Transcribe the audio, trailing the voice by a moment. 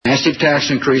massive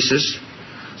tax increases,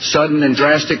 sudden and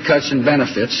drastic cuts in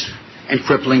benefits, and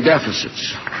crippling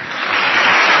deficits.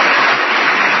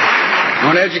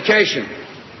 On education,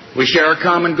 we share a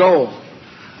common goal: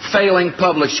 failing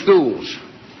public schools.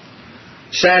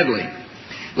 Sadly,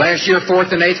 last year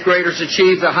 4th and 8th graders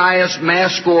achieved the highest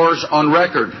math scores on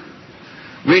record.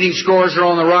 Reading scores are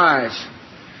on the rise,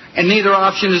 and neither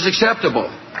option is acceptable.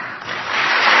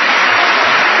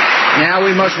 Now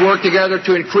we must work together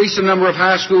to increase the number of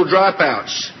high school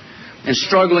dropouts and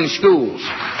struggling schools.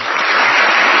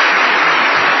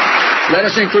 Let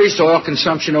us increase oil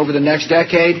consumption over the next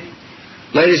decade.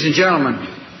 Ladies and gentlemen,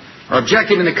 our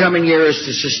objective in the coming year is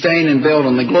to sustain and build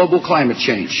on the global climate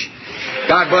change.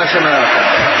 God bless America.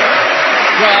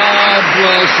 God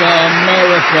bless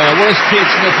America. Where's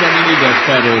Kate Smith when you need that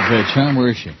fat old bitch, huh? Where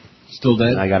is she? Still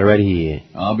dead? I got her right here.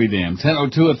 I'll be damned.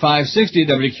 10:02 at 560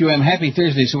 WQM. Happy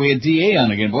Thursday. So we had DA on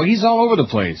again. Boy, he's all over the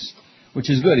place, which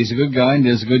is good. He's a good guy and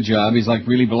does a good job. He's like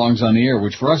really belongs on the air,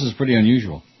 which for us is pretty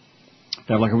unusual.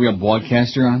 To have like a real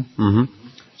broadcaster on. Mm-hmm.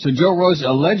 So Joe Rose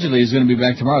allegedly is going to be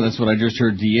back tomorrow. That's what I just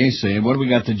heard DA say. What do we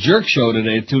got? The Jerk Show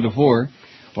today at 2 to 4.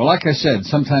 Well, like I said,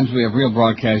 sometimes we have real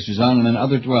broadcasters on, and then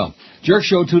Jerk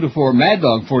Show 2 to 4, Mad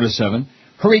Dog 4 to 7,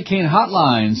 Hurricane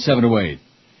Hotline 7 to 8.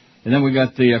 And then we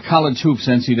got the college hoops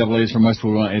NCAAs from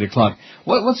Westwood at 8 o'clock.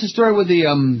 What's the story with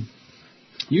the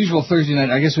usual Thursday night?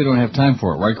 I guess we don't have time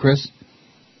for it, right, Chris?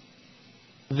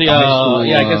 I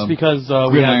guess because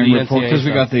we have the NCAA. Because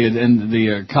we got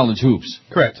the college hoops.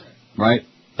 Correct. Right?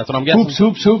 That's what I'm guessing.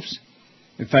 Hoops.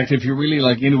 In fact, if you're really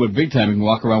like into it big time, you can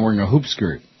walk around wearing a hoop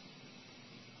skirt.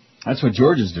 That's what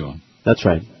George is doing. That's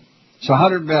right. So how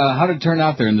did it turn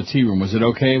out there in the tea room? Was it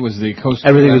okay? Was the coast?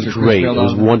 Everything was great. It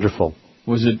was wonderful.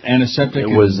 Was it antiseptic?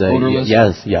 It was odorless?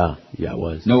 Yes, yeah, it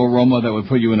was. No aroma that would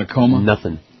put you in a coma?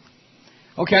 Nothing.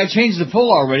 Okay, I changed the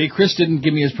poll already. Chris didn't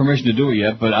give me his permission to do it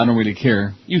yet, but I don't really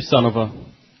care. You son of a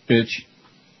bitch.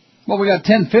 Well, we got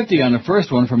 1050 on the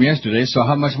first one from yesterday, so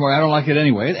how much more? I don't like it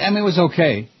anyway. I mean, it was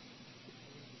okay.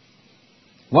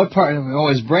 What part? Oh,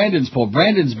 it's Brandon's poll.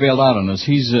 Brandon's bailed out on us.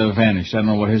 He's vanished. I don't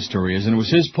know what his story is. And it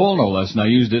was his poll, no less, and I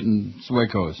used it, and that's the way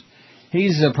it goes.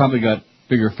 He's probably got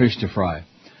bigger fish to fry.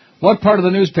 What part of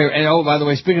the newspaper? And, oh, by the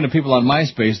way, speaking of people on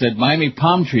MySpace, that Miami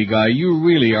palm tree guy, you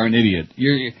really are an idiot.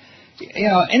 You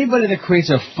know, anybody that creates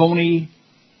a phony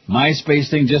MySpace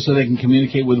thing just so they can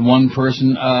communicate with one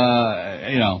person, I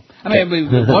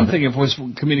mean, one thing if it was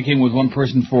communicating with one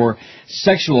person for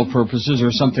sexual purposes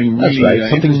or something really That's right.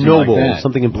 Something noble, like that.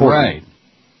 something important. Right.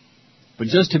 But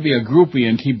just to be a groupie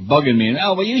and keep bugging me and,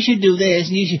 oh, well, you should do this,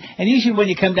 and you should when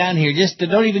you come down here, just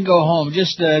don't even go home.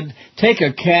 Just take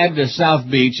a cab to South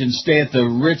Beach and stay at the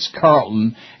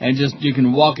Ritz-Carlton, and you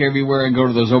can walk everywhere and go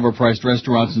to those overpriced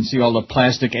restaurants and see all the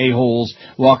plastic a-holes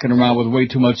walking around with way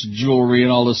too much jewelry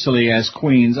and all the silly-ass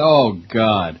queens. Oh,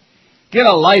 God. Get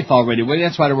a life already. Well,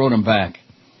 that's why I wrote him back.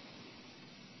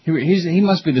 He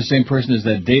must be the same person as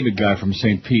that David guy from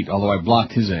St. Pete, although I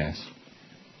blocked his ass.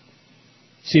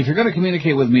 See, if you're going to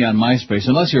communicate with me on MySpace,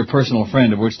 unless you're a personal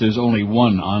friend, of which there's only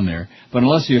one on there, but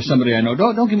unless you're somebody I know,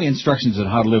 don't give me instructions on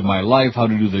how to live my life, how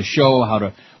to do the show, how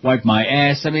to wipe my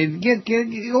ass. I mean, go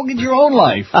get your own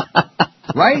life.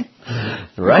 Right?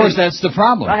 Right. Of course, that's the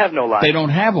problem. I have no life. They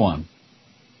don't have one.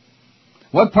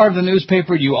 What part of the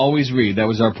newspaper do you always read? That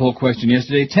was our poll question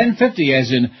yesterday. 1050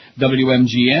 as in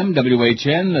WMGM,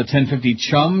 WHN, the 1050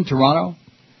 Chum, Toronto,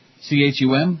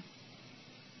 CHUM.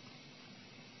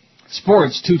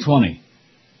 Sports, 220.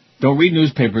 Don't read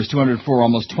newspapers, 204.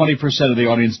 Almost 20% of the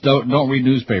audience don't read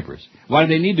newspapers. Why do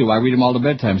they need to? I read them all the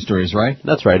bedtime stories, right?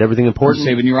 That's right. Everything important.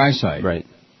 Saving your eyesight. Right.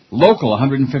 Local,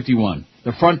 151.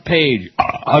 The front page,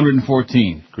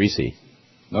 114. Greasy.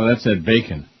 Oh, that's that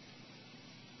bacon.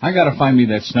 I gotta find me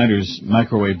that Snyder's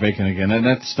microwave bacon again.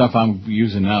 That stuff I'm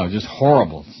using now is just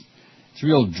horrible. It's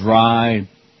real dry.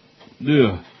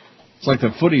 Ugh. It's like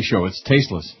the footy show. It's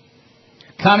tasteless.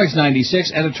 Comics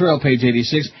 96, editorial page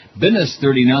 86, business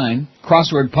 39,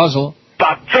 crossword puzzle.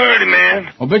 About 30,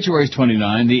 man. Obituaries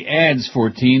 29, the ads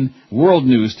 14, world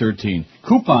news 13,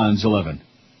 coupons 11,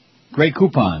 great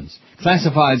coupons,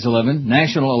 classifieds 11,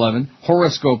 national 11,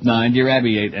 horoscope 9, Dear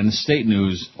Abby 8, and state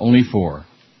news only 4.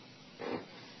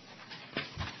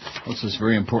 What's this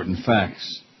very important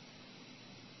facts?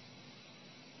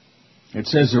 It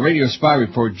says the Radio Spy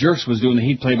Report, Jerks was doing the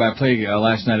Heat play-by-play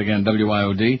last night again,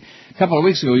 WIOD. A couple of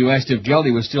weeks ago, you asked if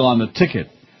Geldy was still on the ticket.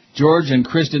 George and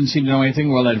Chris didn't seem to know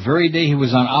anything. Well, that very day he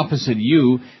was on opposite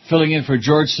you, filling in for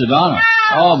George Sedano.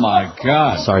 Oh, my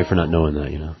God. Sorry for not knowing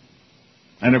that, you know.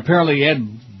 And apparently Ed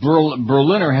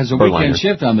Berliner has a weekend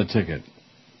shift on the ticket.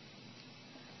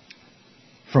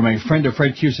 From a friend of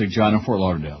Fred Cusick, John, in Fort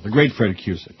Lauderdale. The great Fred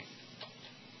Cusick.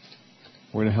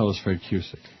 Where the hell is Fred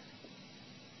Cusick?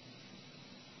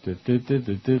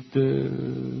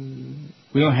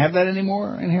 We don't have that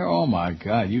anymore in here? Oh, my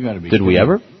God. You got to be Did we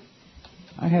ever?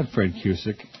 I had Fred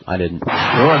Cusick. I didn't. Good.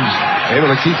 Able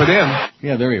to keep it in.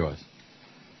 Yeah, there he was.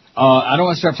 I don't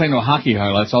want to start playing no hockey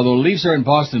highlights. Although the Leafs are in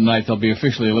Boston tonight, they'll be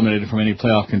officially eliminated from any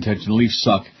playoff contention. The Leafs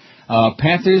suck.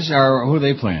 Panthers are, who are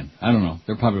they playing? I don't know.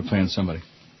 They're probably playing somebody.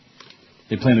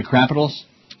 They playing the Capitals?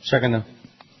 Check it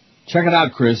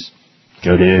out, Chris.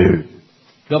 Go do.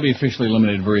 They'll be officially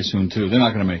eliminated very soon, too. They're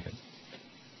not going to make it.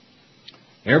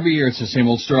 Every year it's the same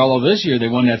old story. Although this year they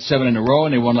won that 7 in a row,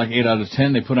 and they won like 8 out of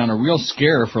 10. They put on a real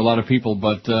scare for a lot of people,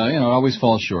 but, it always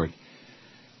falls short.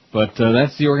 But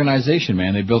that's the organization,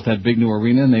 man. They built that big new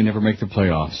arena, and they never make the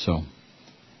playoffs, so.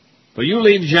 But you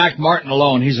leave Jack Martin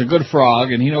alone. He's a good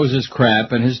frog, and he knows his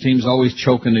crap, and his team's always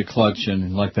choking the clutch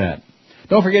and like that.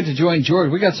 Don't forget to join George.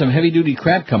 We got some heavy-duty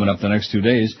crap coming up the next 2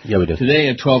 days. Yeah, we do. Today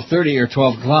at 12:30 or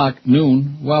 12 o'clock,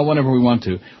 noon, well, whenever we want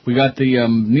to. We got the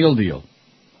Neil deal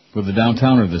with the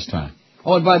downtowner this time.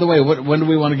 Oh, and by the way, when do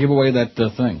we want to give away that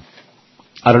thing?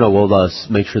 I don't know. We'll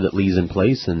make sure that Lee's in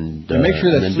place and make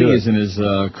sure that Flea is in his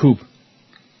coop,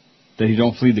 that he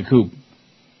don't flee the coop,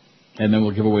 and then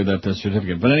we'll give away that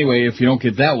certificate. But anyway, if you don't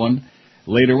get that one,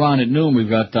 later on at noon we've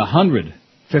got $150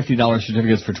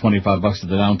 certificates for $25 to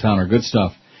the downtowner. Good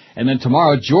stuff. And then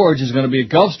tomorrow George is going to be at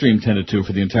Gulfstream 10 to 2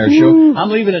 for the entire show. I'm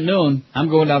leaving at noon. I'm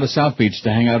going down to South Beach to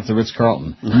hang out at the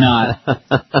Ritz-Carlton.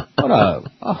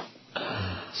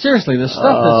 Seriously, the stuff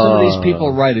that some of these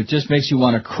people write, it just makes you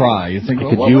want to cry. You think,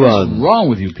 what is wrong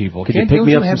with you people? Could you pick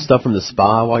me up some stuff from the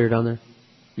spa while you're down there?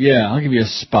 Yeah, I'll give you a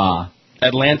spa.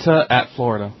 Atlanta at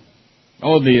Florida.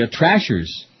 Oh, the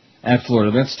Trashers at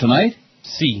Florida. That's tonight?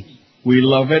 C. We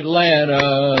love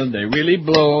Atlanta. They really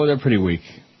blow. They're pretty weak.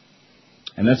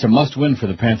 And that's a must-win for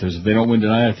the Panthers. If they don't win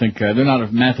tonight, I think they're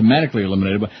not mathematically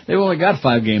eliminated, but they've only got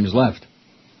 5 games left.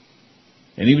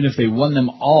 And even if they won them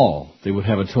all, they would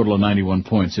have a total of 91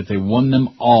 points. If they won them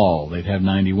all, they'd have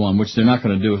 91, which they're not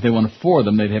going to do. If they won 4 of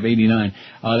them, they'd have 89.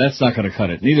 That's not going to cut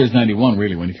it. Neither is 91,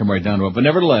 really, when you come right down to it. But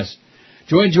nevertheless,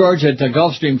 join George at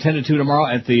Gulfstream 10 to 2 tomorrow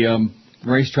at the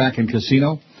racetrack and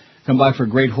casino. Come by for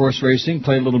great horse racing,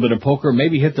 play a little bit of poker,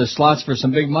 maybe hit the slots for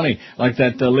some big money, like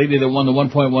that lady that won the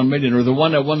 $1.1 million, or the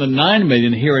one that won the $9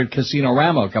 million here at Casino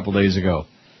Rama a couple days ago,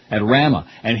 at Rama.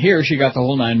 And here she got the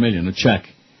whole $9 million, a check.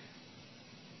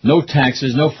 No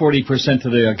taxes, no 40% to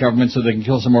the government so they can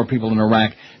kill some more people in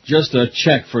Iraq. Just a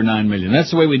check for $9 million.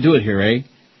 That's the way we do it here, eh?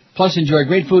 Plus, enjoy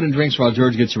great food and drinks while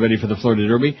George gets ready for the Florida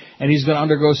Derby, and he's going to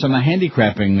undergo some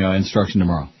handicrapping instruction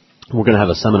tomorrow. We're going to have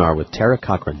a seminar with Tara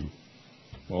Cochran.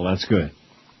 Well, that's good.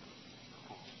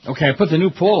 Okay, I put the new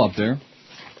poll up there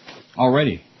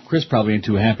already. Chris probably ain't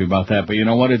too happy about that, but you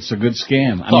know what? It's a good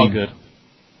scam. It's all good.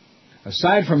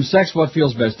 Aside from sex, what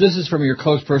feels best? This is from your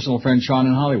close personal friend, Sean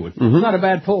in Hollywood. Mm-hmm. It's not a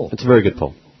bad poll. It's a very good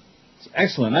poll. It's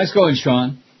excellent. Nice going,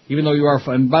 Sean. Even though you are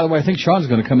fun. And by the way, I think Sean's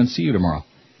going to come and see you tomorrow.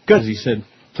 Good. Because he said,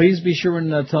 please be sure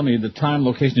and tell me the time,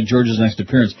 location of George's next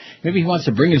appearance. Maybe he wants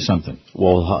to bring you something.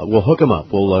 We'll hook him up.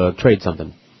 We'll trade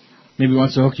something. Maybe he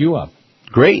wants to hook you up.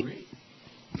 Great.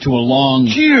 To a long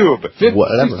cube.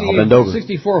 Whatever. I'll bend over.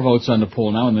 64 votes on the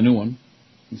poll now in the new one.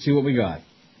 Let's see what we got.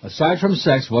 Aside from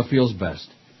sex, what feels best?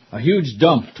 A huge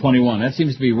dump, 21. That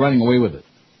seems to be running away with it.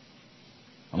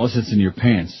 Unless it's in your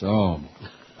pants. Oh.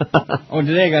 Oh,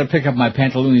 today I got to pick up my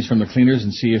pantaloons from the cleaners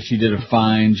and see if she did a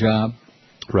fine job.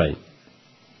 Right.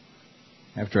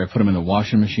 After I put them in the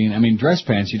washing machine. I mean, dress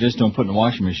pants you just don't put in the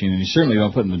washing machine, and you certainly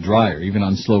don't put in the dryer, even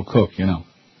on slow cook, you know.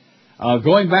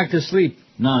 Going back to sleep,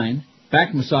 9.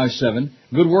 Back massage, 7.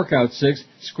 Good workout, 6.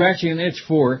 Scratching an itch,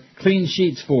 4. Clean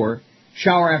sheets, 4.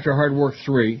 Shower after hard work,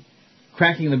 3.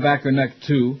 Cracking the back or neck,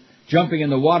 2. Jumping in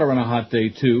the water on a hot day,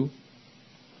 2.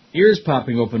 Ears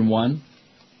popping open, 1.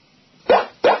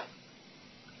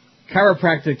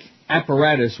 Chiropractic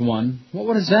apparatus, 1.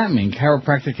 What does that mean,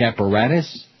 chiropractic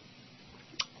apparatus?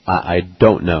 I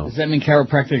don't know. Does that mean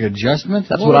chiropractic adjustment?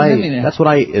 That's what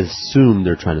I assume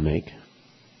they're trying to make.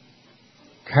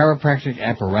 Chiropractic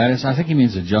apparatus? I think he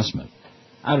means adjustment.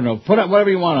 I don't know. Put up whatever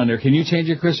you want on there. Can you change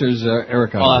it, Chris, or is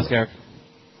Eric on? I'll ask Eric.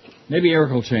 Maybe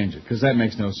Eric will change it, because that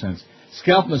makes no sense.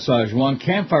 Scalp massage, 1.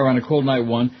 Campfire on a cold night,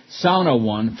 1. Sauna,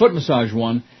 1. Foot massage,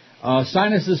 1.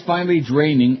 Sinuses finally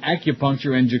draining,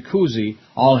 acupuncture, and jacuzzi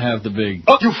all have the big...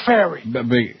 Oh, you fairy!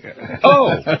 Big...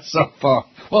 Oh! That's so far.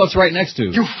 Well, it's right next to...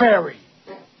 You fairy!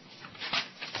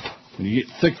 When you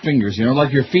get thick fingers, you know,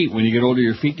 like your feet. When you get older,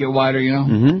 your feet get wider, you know?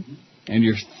 Mm-hmm. And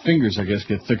your fingers, I guess,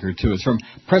 get thicker, too. It's from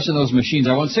pressing those machines.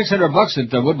 I won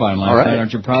 $600 at Woodbine last night.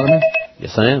 Aren't you proud of me?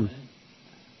 Yes, I am.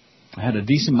 I had a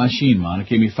decent machine, man. It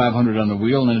gave me $500 on the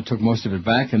wheel, and then it took most of it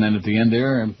back. And then at the end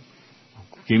there,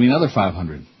 Gave me another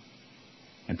 $500.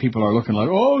 And people are looking like,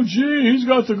 oh, gee, he's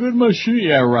got the good machine.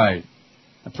 Yeah, right.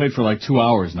 I played for like 2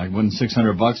 hours and I won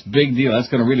 $600. Big deal. That's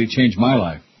going to really change my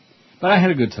life. But I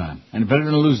had a good time, and better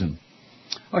than losing.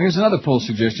 Oh, here's another poll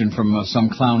suggestion from some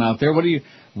clown out there. What do you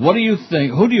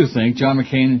think? Who do you think John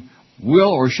McCain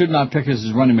will or should not pick as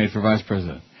his running mate for vice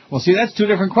president? Well, see, that's two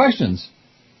different questions,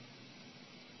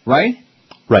 right?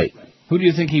 Right. Who do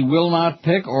you think he will not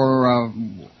pick, or?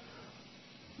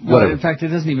 Well, in fact, it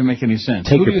doesn't even make any sense.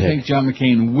 Who do you think John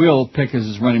McCain will pick as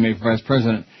his running mate for vice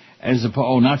president?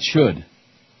 Not should.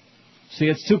 See,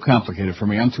 it's too complicated for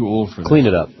me. I'm too old for that. Clean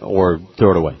it up or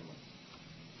throw it away.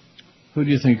 Who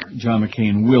do you think John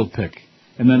McCain will pick?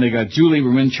 And then they got Julie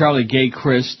Ruin, Charlie Gay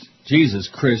Christ, Jesus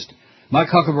Christ, Mike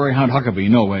Huckleberry Hound Huckabee,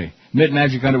 no way. Mitt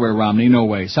Magic Underwear Romney, no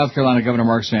way. South Carolina Governor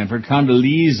Mark Sanford,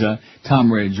 Condoleezza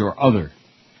Tom Ridge, or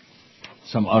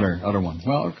some other one.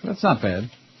 Well, that's not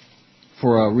bad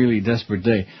for a really desperate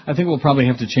day. I think we'll probably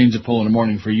have to change the poll in the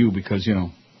morning for you because,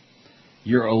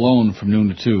 you're alone from noon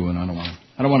to 2, and I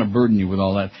don't want to burden you with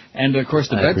all that. And, of course,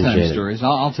 the bedtime stories,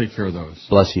 I'll take care of those.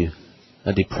 Bless you.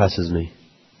 That depresses me.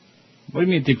 What do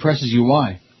you mean it depresses you?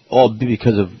 Why? Oh,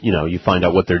 because of, you find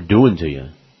out what they're doing to you.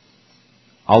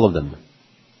 All of them.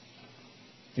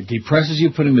 It depresses you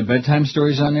putting the bedtime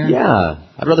stories on there? Yeah.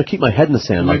 I'd rather keep my head in the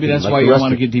sand. Maybe that's why you don't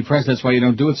want to get depressed. That's why you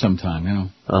don't do it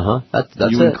sometime, Uh-huh.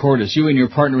 That's you and Cordis. You and your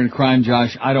partner in crime,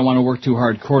 Josh. I don't want to work too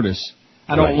hard, Cordis.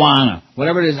 I don't wanna.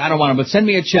 Whatever it is, I don't wanna. But send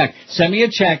me a check. Send me a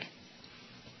check.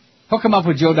 Hook him up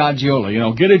with Joe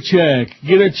D'Agiola. Get a check.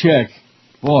 Get a check.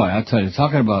 Boy, I'll tell you,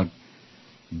 talking about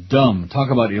dumb,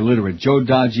 talk about illiterate. Joe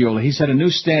D'Agiola, he set a new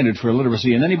standard for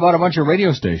illiteracy, and then he bought a bunch of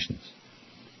radio stations.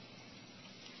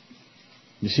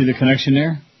 You see the connection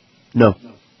there? No.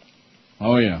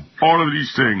 Oh, yeah. All of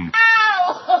these things.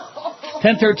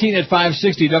 10:13 at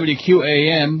 560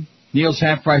 WQAM. Neil's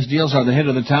half-price deals are the hit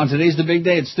of the town. Today's the big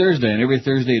day. It's Thursday, and every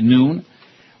Thursday at noon,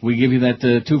 we give you that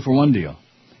 2-for-1 deal.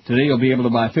 Today you'll be able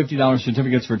to buy $50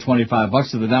 certificates for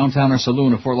 $25 to the Downtowner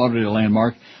Saloon of Fort Lauderdale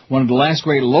Landmark, one of the last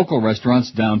great local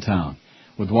restaurants downtown.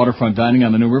 With waterfront dining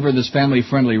on the New River, this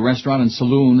family-friendly restaurant and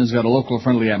saloon has got a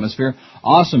local-friendly atmosphere,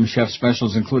 awesome chef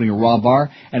specials including a raw bar,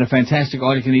 and a fantastic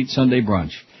all-you-can-eat Sunday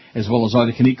brunch, as well as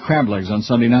all-you-can-eat crab legs on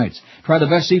Sunday nights. Try the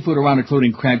best seafood around,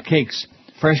 including crab cakes,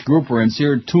 fresh grouper, and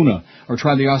seared tuna, or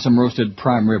try the awesome roasted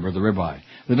prime rib or the ribeye.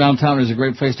 The Downtown is a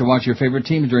great place to watch your favorite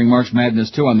teams during March Madness,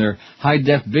 too, on their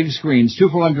high-def big screens.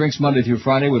 2-for-1 drinks Monday through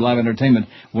Friday with live entertainment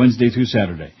Wednesday through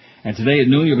Saturday. And today at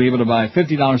noon, you'll be able to buy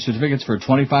 $50 certificates for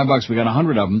 $25. We got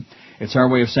 100 of them. It's our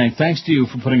way of saying thanks to you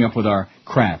for putting up with our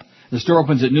crap. The store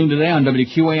opens at noon today on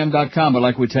WQAM.com, but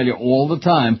like we tell you all the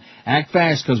time, act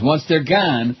fast, because once they're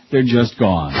gone, they're just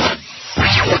gone.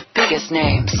 The biggest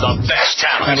names. The best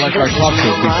talent. Kind of like our talk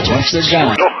show people. Once they're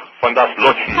gone.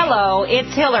 Hello,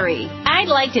 it's Hillary. I'd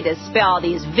like to dispel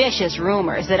these vicious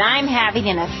rumors that I'm having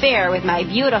an affair with my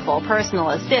beautiful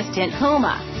personal assistant,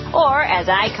 Huma, or as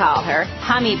I call her,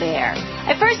 Hummy Bear.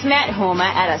 I first met Huma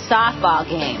at a softball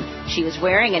game. She was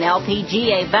wearing an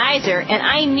LPGA visor, and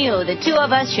I knew the two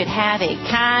of us should have a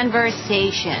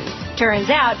conversation. Turns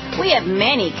out we have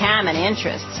many common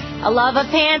interests: a love of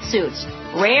pantsuits,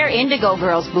 rare Indigo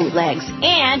Girls bootlegs,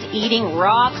 and eating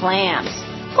raw clams.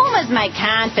 Huma's my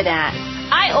confidant.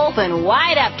 I open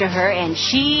wide up to her, and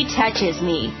she touches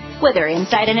me with her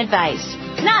insight and advice.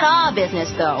 Not all business,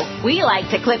 though. We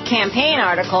like to clip campaign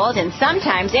articles and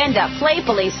sometimes end up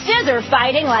playfully scissor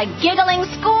fighting like giggling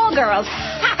schoolgirls.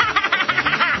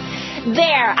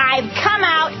 There, I've come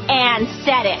out and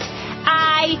said it.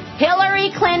 I,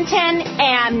 Hillary Clinton,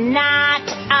 am not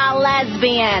a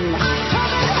lesbian.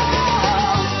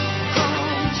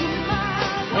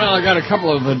 Well, I got a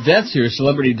couple of deaths here,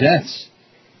 celebrity deaths.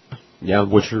 Yeah,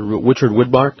 Richard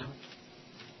Widmark.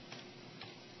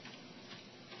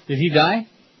 Did he die?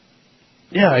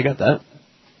 Yeah, I got that.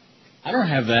 I don't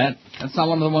have that. That's not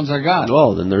one of the ones I got.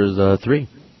 Well, then there's 3.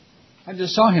 I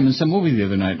just saw him in some movie the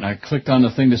other night, and I clicked on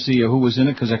the thing to see who was in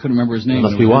it because I couldn't remember his name.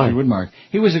 That must be why. Richard Widmark.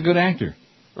 He was a good actor.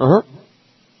 Uh-huh.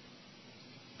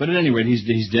 But at any rate,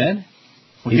 he's dead?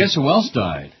 Well, guess who else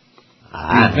died?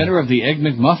 The inventor of the Egg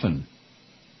McMuffin.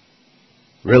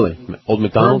 Really? Old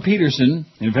McDonald? Herb Peterson,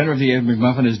 inventor of the Egg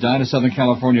McMuffin, has died. A Southern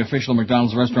California official at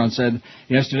McDonald's restaurant said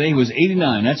yesterday he was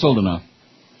 89. That's old enough.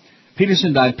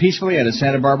 Peterson died peacefully at his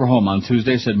Santa Barbara home on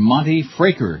Tuesday, said Monty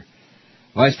Fraker,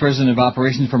 vice president of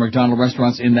operations for McDonald's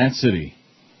restaurants in that city.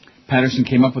 Patterson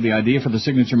came up with the idea for the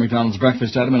signature McDonald's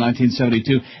breakfast item in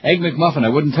 1972. Egg McMuffin, I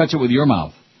wouldn't touch it with your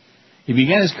mouth. He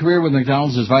began his career with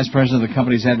McDonald's as vice president of the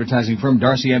company's advertising firm,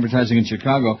 Darcy Advertising in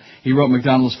Chicago. He wrote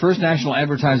McDonald's first national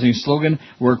advertising slogan,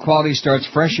 where quality starts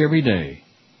fresh every day.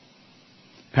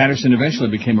 Patterson eventually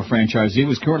became a franchisee. He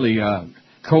was currently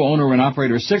co-owner and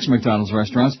operator of 6 McDonald's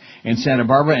restaurants in Santa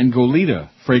Barbara and Goleta,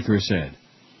 Fraker said.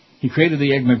 He created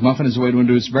the Egg McMuffin as a way to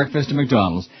induce breakfast at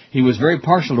McDonald's. He was very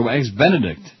partial to Eggs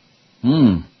Benedict.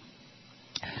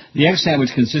 The egg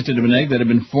sandwich consisted of an egg that had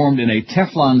been formed in a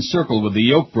Teflon circle with the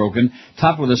yolk broken,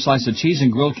 topped with a slice of cheese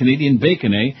and grilled Canadian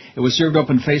bacon. It was served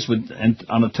open-faced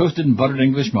on a toasted and buttered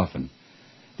English muffin.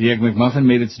 The Egg McMuffin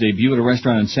made its debut at a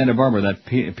restaurant in Santa Barbara that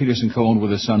Peterson co-owned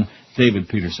with his son, David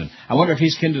Peterson. I wonder if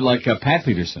he's kindred like Pat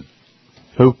Peterson.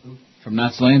 Who? From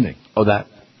Knots Landing. Oh, that.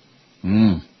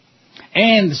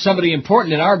 And somebody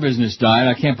important in our business died.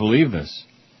 I can't believe this.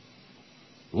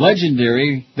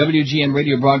 Legendary WGN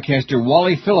radio broadcaster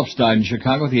Wally Phillips died in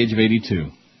Chicago at the age of 82.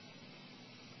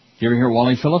 You ever hear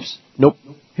Wally Phillips? Nope.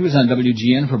 He was on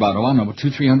WGN for about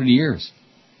 200-300 years.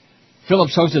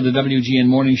 Phillips hosted the WGN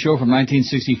morning show from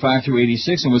 1965 through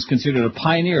 86 and was considered a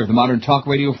pioneer of the modern talk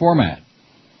radio format.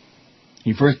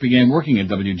 He first began working at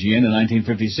WGN in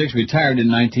 1956, retired in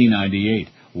 1998.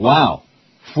 Wow.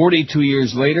 42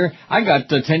 years later, I got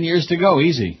 10 years to go,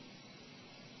 easy.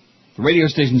 The radio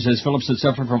station says Phillips had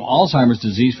suffered from Alzheimer's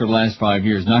disease for the last 5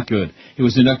 years. Not good. He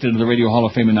was inducted into the Radio Hall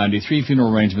of Fame in 93.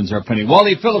 Funeral arrangements are pending.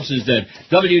 Wally Phillips is dead.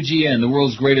 WGN, the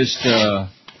world's greatest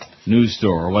news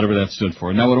store, or whatever that stood for.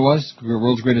 Isn't that what it was? The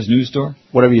world's greatest news store?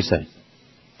 Whatever you say.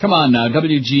 Come on now,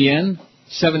 WGN,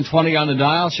 720 on the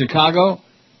dial, Chicago.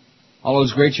 All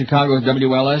those great Chicago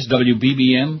WLS,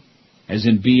 WBBM, as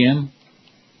in BM.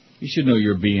 You should know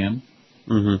your BM.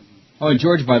 Oh, and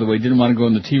George, by the way, didn't want to go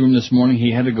in the tea room this morning.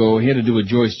 He had to do with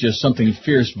Joyce just something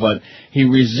fierce, but he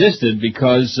resisted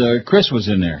because Chris was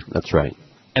in there. That's right.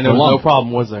 And there was no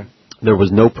problem, was there? There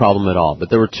was no problem at all. But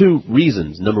there were two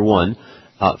reasons. Number one,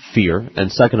 fear.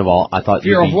 And second of all, I thought...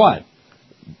 Fear of what?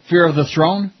 Fear of the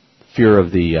throne? Fear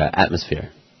of the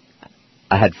atmosphere.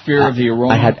 I had fear of the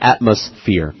aroma? I had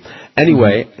atmosphere.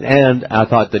 Anyway, and I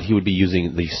thought that he would be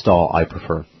using the stall I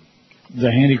prefer. The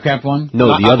handicap one? No,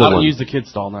 the other one. I don't use the kid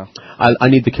stall now. I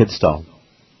need the kid stall.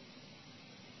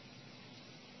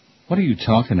 What are you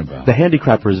talking about? The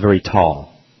handicrapper is very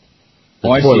tall. The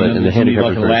I toilet see. and the handicrapper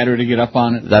like a ladder to get up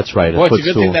on it? That's right. Well, it's a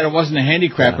good thing that it wasn't a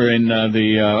handicrapper in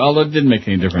the... although it didn't make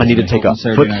any difference. I need to take a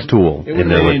footstool. It wouldn't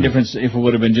make any difference if it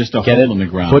would have been just a hole in the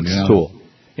ground. Footstool.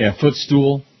 Yeah,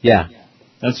 footstool. Yeah.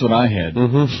 That's what I had.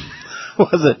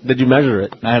 Was it? Did you measure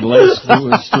it? I had leg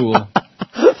stool,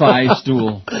 thigh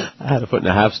stool. I had a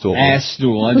 1.5 stool. Ass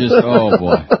stool. Oh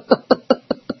boy.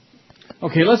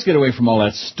 Okay, let's get away from all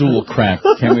that stool crap,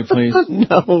 can we please?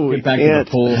 No, Get back can't.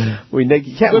 to the poll. We can't.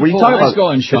 Good What are you poll. talking Nice about?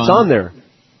 going, Sean. It's on there.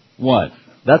 What?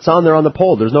 That's on there on the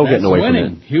poll. There's no getting away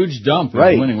winning. from it. Huge dump.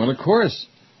 Right. Winning. Well, of course.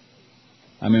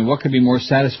 I mean, what could be more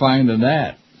satisfying than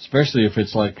that? Especially if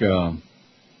it's like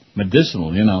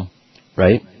medicinal, you know.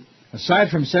 Right. Aside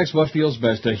from sex, what feels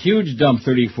best? A huge dump,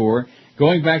 34.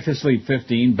 Going back to sleep,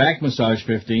 15. Back massage,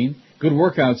 15. Good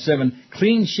workout, 7.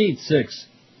 Clean sheet, 6.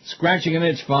 Scratching an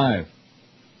itch, 5.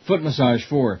 Foot massage,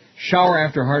 4. Shower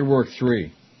after hard work,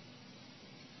 3.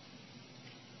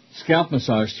 Scalp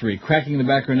massage, 3. Cracking the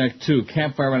back of her neck, 2.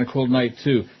 Campfire on a cold night,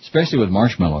 2. Especially with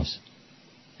marshmallows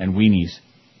and weenies.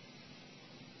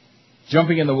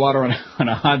 Jumping in the water on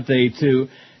a hot day, 2.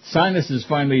 Sinuses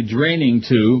finally draining,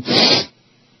 2.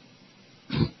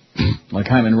 Like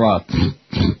Hyman Roth.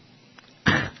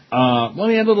 Well,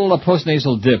 he had a little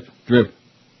postnasal drip.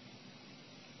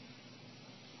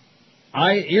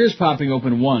 Ears popping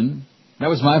open, 1. That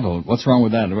was my vote. What's wrong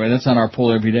with that? Right? That's on our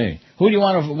poll every day. Who do you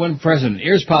want to win president?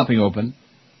 Ears popping open.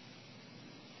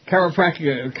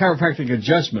 Chiropractic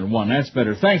adjustment, 1. That's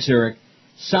better. Thanks, Eric.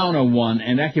 Sauna, 1.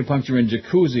 And acupuncture and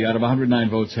jacuzzi out of 109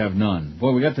 votes have none.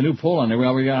 Boy, we got the new poll on there.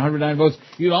 We got 109 votes.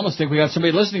 You'd almost think we got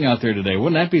somebody listening out there today.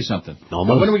 Wouldn't that be something?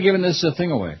 Almost. When are we giving this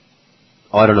thing away?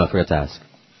 Oh, I don't know. I forgot to ask.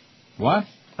 What?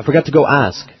 I forgot to go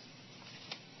ask.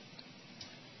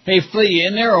 Hey, Flea, you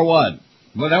in there or what?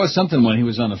 Well, that was something when he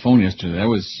was on the phone yesterday. That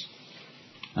was...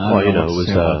 Well, you know, it was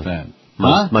that.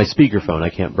 my speakerphone. I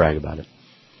can't brag about it.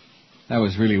 That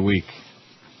was really weak.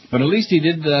 But at least he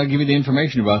did give you the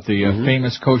information about the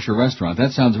famous kosher restaurant.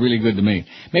 That sounds really good to me.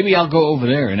 Maybe I'll go over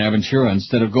there in Aventura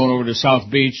instead of going over to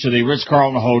South Beach to the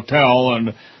Ritz-Carlton Hotel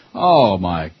and... Oh,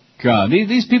 my God.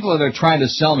 These people that are trying to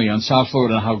sell me on South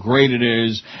Florida and how great it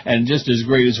is and just as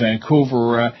great as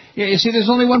Vancouver. You see, there's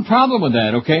only one problem with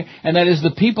that, okay? And that is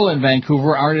the people in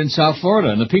Vancouver aren't in South Florida.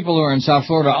 And the people who are in South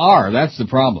Florida are. That's the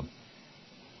problem.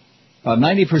 About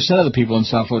 90% of the people in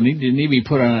South Florida need to be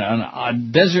put on a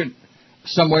desert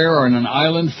somewhere or in an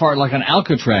island far, like an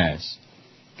Alcatraz.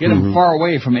 Get them far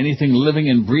away from anything living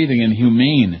and breathing and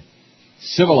humane.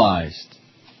 Civilized.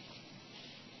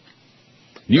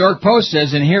 New York Post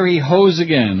says, and here he hoes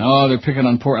again. Oh, they're picking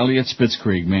on poor Elliot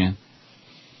Spitzkrieg, man.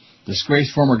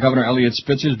 Disgraced former Governor Elliot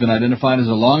Spitzer has been identified as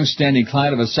a long-standing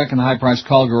client of a second high-priced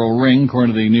call girl ring,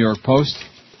 according to the New York Post.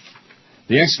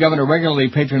 The ex-governor regularly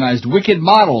patronized Wicked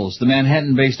Models, the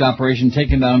Manhattan-based operation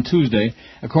taken down Tuesday,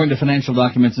 according to financial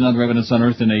documents and other evidence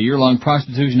unearthed in a year-long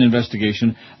prostitution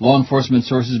investigation, law enforcement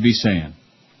sources be saying.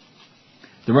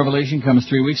 The revelation comes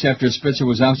 3 weeks after Spitzer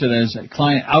was outed as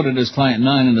Client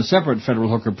 9 in a separate federal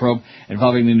hooker probe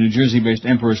involving the New Jersey-based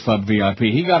Emperor's Club VIP.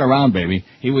 He got around, baby.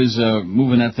 He was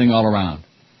moving that thing all around.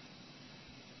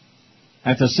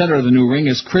 At the center of the new ring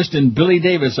is Kristen Billy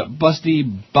Davis, a busty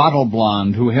bottle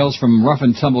blonde who hails from Rough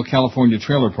and Tumble, California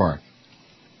trailer park.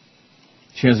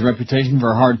 She has a reputation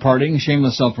for hard partying,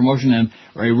 shameless self-promotion, and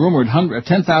a rumored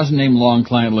 10,000-name-long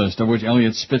client list, of which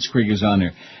Elliot Spitzkrieg is on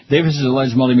there. Davis's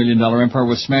alleged multi-million-dollar empire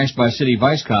was smashed by city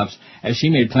vice cops as she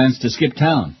made plans to skip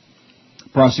town.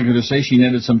 Prosecutors say she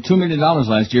netted some $2 million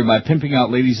last year by pimping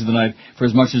out ladies of the night for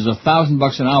as much as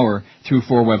 $1,000 an hour through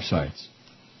 4 websites.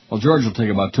 Well, George will take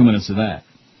about 2 minutes of that.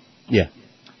 Yeah.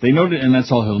 They noted, and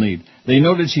that's all he'll need. They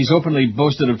noted she's openly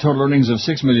boasted of total earnings of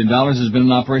 $6 million, has been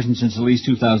in operation since at least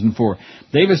 2004.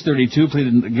 Davis, 32,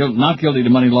 pleaded not guilty to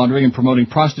money laundering and promoting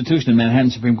prostitution in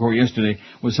Manhattan Supreme Court yesterday,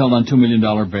 was held on $2 million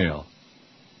bail.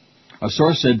 A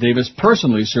source said Davis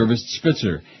personally serviced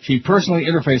Spitzer. She personally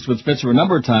interfaced with Spitzer a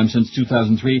number of times since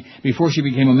 2003, before she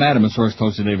became a madam, a source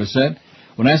close to Davis said.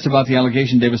 When asked about the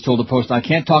allegation, Davis told the Post, "I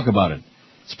can't talk about it."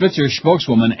 Spitzer's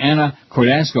spokeswoman, Anna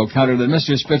Cordasco, countered that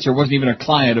Mr. Spitzer wasn't even a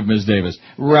client of Ms. Davis.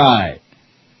 Right.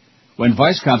 When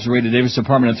vice cops raided Davis'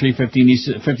 apartment at 315 East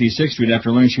 56th Street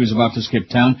after learning she was about to skip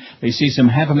town, they seized some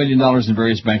 $500,000 in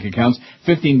various bank accounts,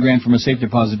 $15,000 from a safe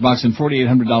deposit box, and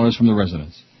 $4,800 from the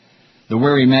residence. The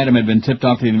wary madam had been tipped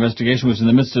off the investigation, was in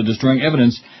the midst of destroying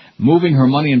evidence, moving her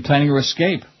money and planning her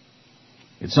escape.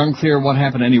 It's unclear what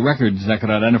happened to any records that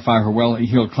could identify her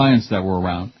well-heeled clients that were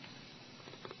around.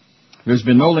 There's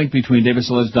been no link between Davis'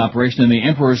 alleged operation and the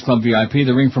Emperor's Club VIP,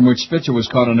 the ring from which Spitzer was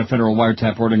caught on a federal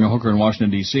wiretap ordering a hooker in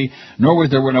Washington, D.C., nor was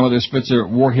there know whether Spitzer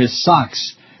wore his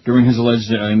socks during his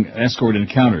alleged escort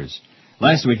encounters.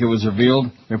 Last week it was revealed,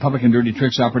 Republican Dirty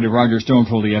Tricks operative Roger Stone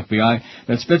told the FBI,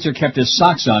 that Spitzer kept his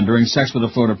socks on during sex with a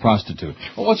Florida prostitute.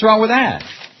 Well, what's wrong with that?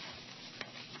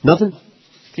 Nothing.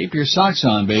 Keep your socks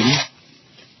on, baby.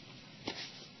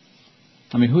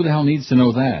 I mean, who the hell needs to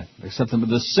know that? Except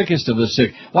the sickest of the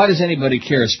sick. Why does anybody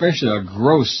care, especially a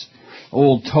gross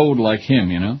old toad like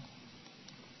him, you know?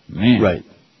 Man. Right.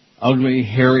 Ugly,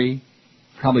 hairy,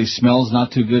 probably smells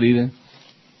not too good either.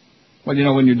 Well, you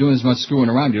know, when you're doing as much screwing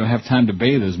around, you don't have time to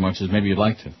bathe as much as maybe you'd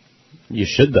like to. You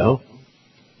should, though.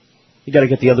 You got to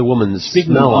get the other woman's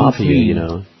smell off of you, you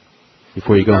know,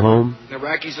 before you go home. The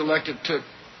Iraqis elected took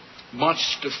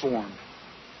months to form.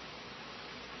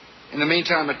 In the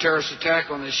meantime, a terrorist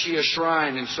attack on the Shia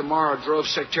shrine in Samarra drove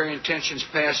sectarian tensions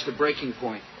past the breaking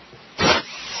point.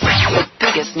 The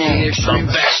biggest names. The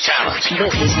best talent.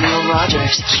 This is Neil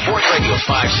Rogers. Sports Radio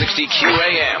 560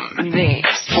 QAM. The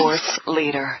sports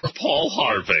leader. Paul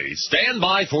Harvey, stand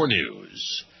by for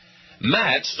news.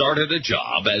 Matt started a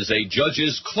job as a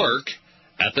judge's clerk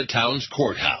at the town's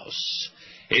courthouse.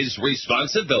 His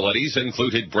responsibilities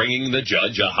included bringing the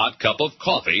judge a hot cup of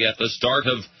coffee at the start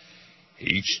of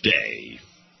each day.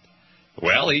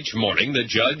 Well, each morning the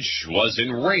judge was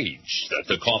enraged that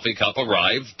the coffee cup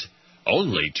arrived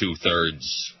only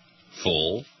 2/3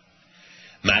 full.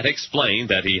 Matt explained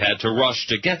that he had to rush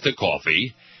to get the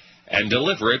coffee and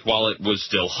deliver it while it was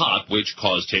still hot, which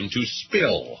caused him to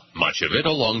spill much of it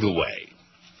along the way.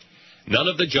 None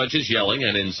of the judge's yelling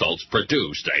and insults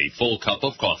produced a full cup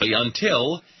of coffee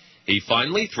until he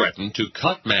finally threatened to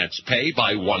cut Matt's pay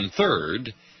by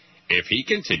 1/3 if he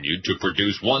continued to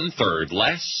produce 1/3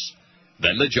 less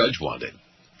than the judge wanted.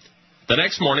 The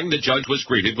next morning, the judge was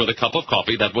greeted with a cup of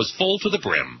coffee that was full to the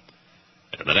brim.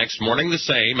 And the next morning, the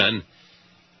same, and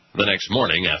the next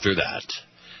morning after that.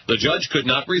 The judge could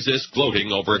not resist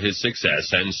gloating over his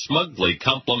success and smugly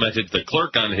complimented the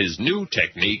clerk on his new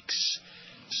techniques.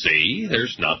 See,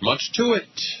 there's not much to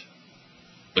it.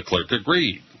 The clerk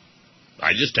agreed.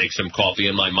 I just take some coffee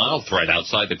in my mouth right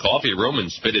outside the coffee room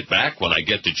and spit it back when I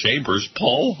get to chambers.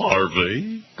 Paul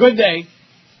Harvey. Good day.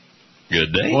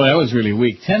 Good day. Boy, that was really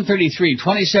weak. 10:33,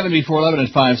 27 before 11 at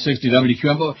 560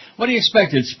 WQM. What do you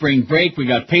expect? It's spring break. We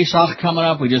got Pesach coming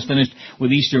up. We just finished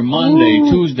with Easter Monday,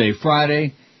 Tuesday,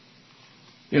 Friday.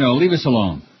 You know, leave us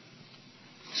alone.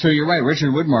 So you're right.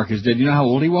 Richard Woodmark is dead. You know how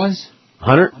old he was?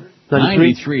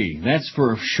 193. That's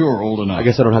for sure old enough. I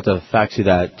guess I don't have to fax you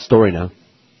that story now.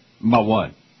 About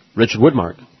what? Richard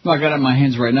Woodmark. Well, I got it in my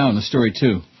hands right now in the story,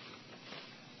 too.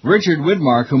 Richard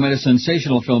Widmark, who made a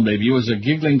sensational film debut as a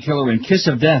giggling killer in Kiss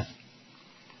of Death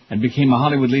and became a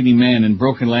Hollywood leading man in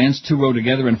Broken Lance, Two Row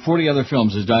Together, and 40 other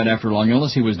films, has died after a long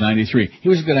illness. He was 93. He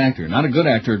was a good actor. Not a good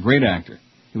actor, a great actor.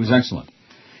 He was excellent.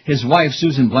 His wife,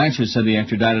 Susan Blanchard, said the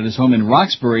actor died at his home in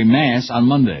Roxbury, Mass. on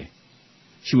Monday.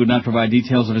 She would not provide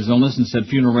details of his illness and said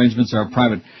funeral arrangements are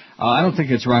private. I don't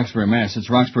think it's Roxbury, Mass. It's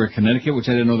Roxbury, Connecticut, which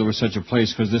I didn't know there was such a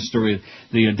place because this story,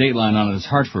 the dateline on it is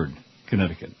Hartford,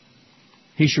 Connecticut.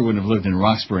 He sure wouldn't have lived in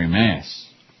Roxbury, Mass.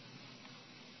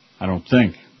 I don't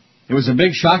think. It was a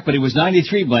big shock, but he was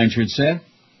 93, Blanchard said.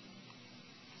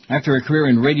 After a career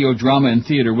in radio, drama, and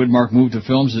theater, Widmark moved to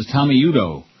films as Tommy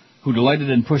Udo, who delighted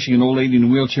in pushing an old lady in a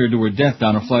wheelchair to her death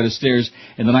down a flight of stairs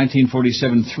in the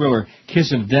 1947 thriller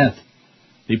Kiss of Death.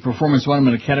 The performance won him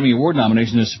an Academy Award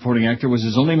nomination as supporting actor, was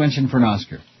his only mention for an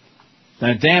Oscar.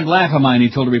 That damned laugh of mine,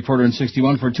 he told a reporter in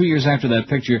 61, for 2 years after that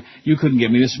picture, you couldn't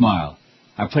get me to smile.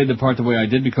 I played the part the way I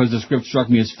did because the script struck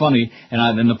me as funny,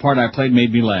 and the part I played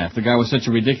made me laugh. The guy was such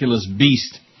a ridiculous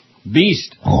beast.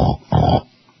 Beast!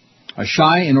 A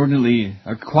shy, inordinately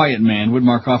quiet man,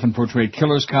 Widmark often portrayed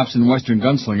killers, cops, and Western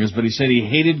gunslingers, but he said he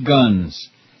hated guns.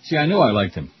 See, I knew I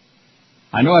liked him.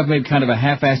 I know I've made kind of a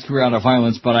half-assed career out of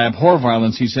violence, but I abhor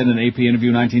violence, he said in an AP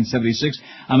interview in 1976.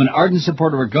 I'm an ardent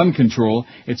supporter of gun control.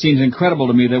 It seems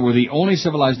incredible to me that we're the only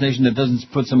civilized nation that doesn't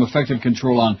put some effective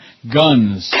control on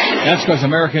guns. That's because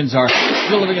Americans are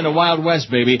still living in the Wild West,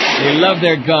 baby. They love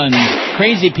their guns.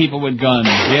 Crazy people with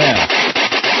guns, yeah.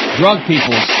 Drunk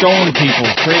people, stoned people,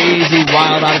 crazy,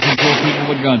 wild, out-of-control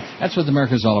people with guns. That's what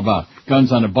America's all about.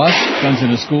 Guns on a bus, guns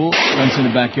in a school, guns in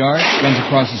the backyard, guns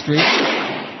across the street.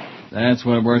 That's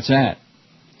where it's at.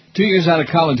 2 years out of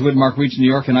college, Widmark reached New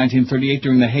York in 1938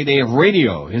 during the heyday of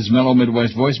radio. His mellow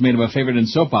Midwest voice made him a favorite in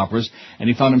soap operas, and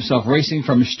he found himself racing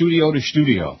from studio to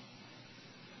studio.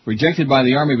 Rejected by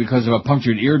the Army because of a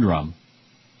punctured eardrum,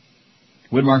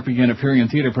 Widmark began appearing in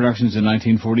theater productions in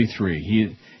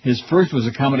 1943. His first was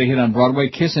a comedy hit on Broadway,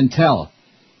 Kiss and Tell.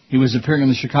 He was appearing in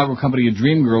the Chicago company of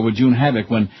Dream Girl with June Havoc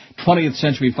when 20th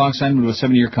Century Fox signed him to a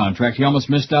 7-year contract. He almost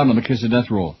missed out on the Kiss of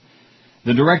Death role.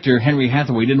 The director, Henry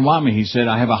Hathaway, didn't want me, he said.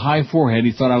 I have a high forehead.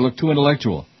 He thought I looked too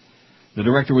intellectual. The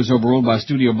director was overruled by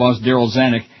studio boss Darryl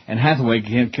Zanuck, and Hathaway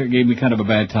gave me kind of a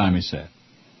bad time, he said.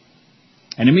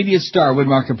 An immediate star,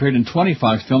 Widmark appeared in 20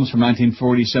 Fox films from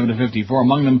 1947 to 54,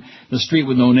 among them The Street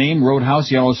with No Name,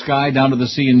 Roadhouse, Yellow Sky, Down to the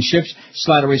Sea in Ships,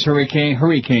 Slattery's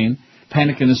Hurricane,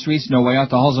 Panic in the Streets, No Way Out,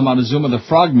 The Halls of Montezuma, The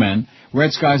Frogmen,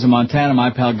 Red Skies of Montana,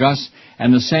 My Pal Gus,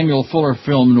 and the Samuel Fuller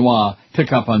film noir,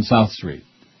 Pick Up on South Street.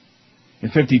 In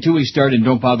 52, he starred in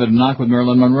Don't Bother to Knock with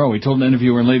Marilyn Monroe. He told an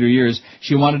interviewer in later years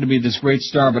she wanted to be this great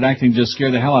star, but acting just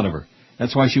scared the hell out of her.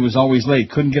 That's why she was always late,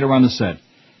 couldn't get around the set.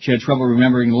 She had trouble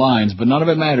remembering lines, but none of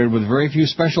it mattered. With very few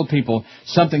special people,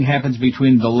 something happens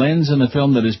between the lens and the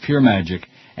film that is pure magic,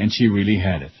 and she really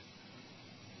had it.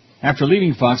 After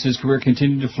leaving Fox, his career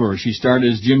continued to flourish. He starred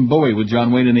as Jim Bowie with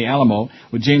John Wayne in The Alamo,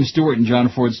 with James Stewart and John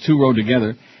Ford's Two Row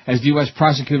Together, as the U.S.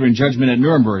 prosecutor in Judgment at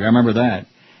Nuremberg, I remember that,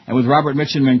 and with Robert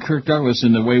Mitchum and Kirk Douglas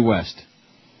in The Way West.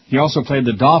 He also played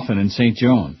the Dolphin in St.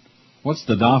 Joan. What's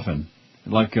the Dolphin?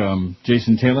 Like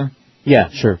Jason Taylor? Yeah,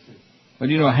 sure. But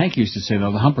you know, Hank used to say,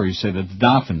 though, the Humper used to say that, the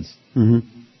Dolphins. Mm-hmm.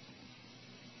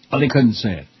 But they couldn't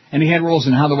say it. And he had roles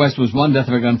in How the West Was Won, Death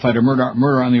of a Gunfighter,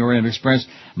 Murder on the Orient Express,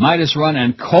 Midas Run,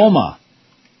 and Coma.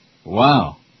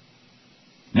 Wow.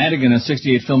 Madigan, a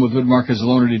 68 film with Widmark as a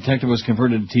loner detective, was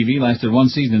converted to TV, lasted one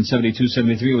season in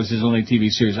 72-73. It was his only TV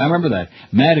series. I remember that.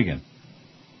 Madigan.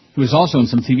 He was also in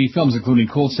some TV films, including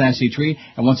Cold Sassy Tree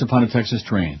and Once Upon a Texas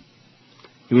Train.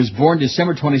 He was born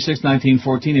December 26,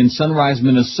 1914, in Sunrise,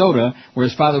 Minnesota, where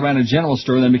his father ran a general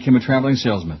store and then became a traveling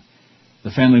salesman.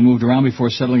 The family moved around before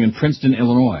settling in Princeton,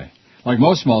 Illinois. Like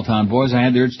most small-town boys, I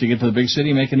had the urge to get to the big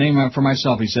city and make a name for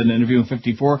myself, he said in an interview in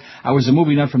 54. I was a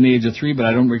movie nut from the age of 3, but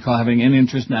I don't recall having any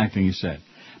interest in acting, he said.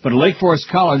 But at Lake Forest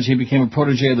College, he became a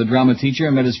protege of the drama teacher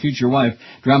and met his future wife,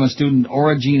 drama student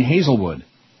Ora Jean Hazelwood.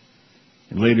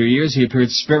 In later years, he appeared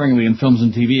sparingly in films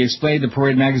and TV. Explained to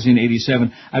Parade magazine in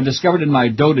 87, I've discovered in my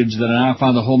dotage that I now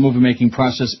found the whole movie-making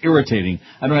process irritating.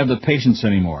 I don't have the patience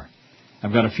anymore.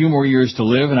 I've got a few more years to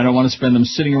live, and I don't want to spend them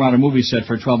sitting around a movie set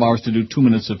for 12 hours to do 2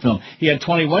 minutes of film. He had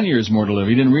 21 years more to live.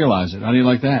 He didn't realize it. How do you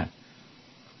like that?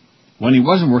 When he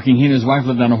wasn't working, he and his wife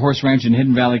lived on a horse ranch in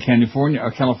Hidden Valley, California,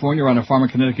 on a farm in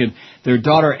Connecticut. Their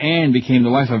daughter, Ann, became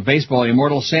the wife of baseball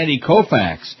immortal Sandy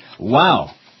Koufax. Wow.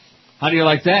 How do you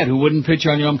like that? Who wouldn't pitch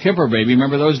on Yom Kippur, baby?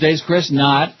 Remember those days, Chris?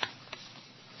 Not.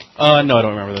 No, I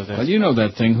don't remember those days. Well, you know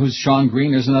that thing. Who's Sean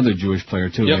Green? There's another Jewish player,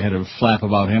 too. Yep. They had a flap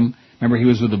about him. Remember he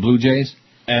was with the Blue Jays?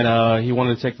 And he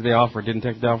wanted to take the day off or didn't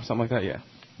take the day off or something like that, yeah.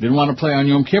 Didn't want to play on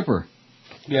Yom Kippur.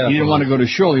 Yeah, he didn't want to go to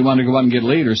shul. He wanted to go out and get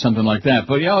laid or something like that.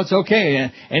 But, it's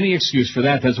okay. Any excuse for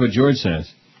that. That's what George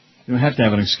says. You don't have to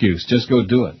have an excuse. Just go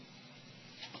do it.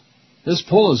 This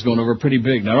poll is going over pretty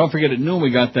big. Now, don't forget, at noon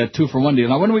we got that 2-for-1 deal.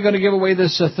 Now, when are we going to give away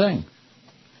this thing?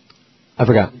 I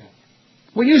forgot.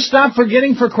 Will you stop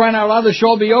forgetting, for crying out loud? The show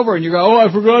will be over. And you go,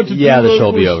 I forgot to do Yeah, the show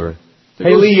will be over.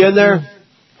 Hey, Lee, you in there?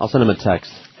 I'll send him a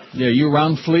text. Yeah, you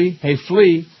around, Flea? Hey,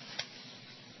 Flea.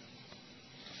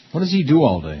 What does he do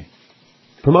all day?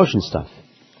 Promotion stuff.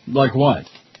 Like what?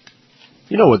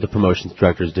 You know what the promotions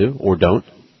directors do, or don't.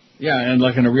 Yeah, and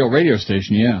like in a real radio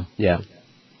station, yeah. Yeah.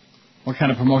 What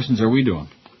kind of promotions are we doing?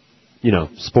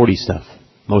 Sporty stuff,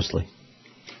 mostly.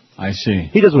 I see.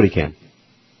 He does what he can.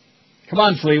 Come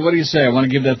on, Flea, what do you say? I want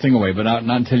to give that thing away, but not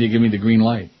until you give me the green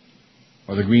light.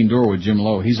 Or the green door with Jim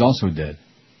Lowe. He's also dead.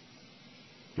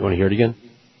 You want to hear it again?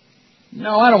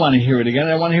 No, I don't want to hear it again.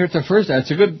 I want to hear it the first.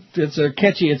 It's a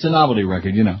catchy, it's a novelty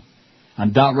record,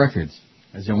 on Dot Records.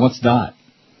 As in, what's Dot?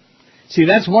 See,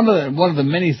 that's one of the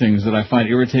many things that I find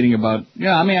irritating about,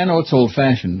 I know it's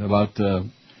old-fashioned, about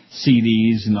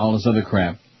CDs and all this other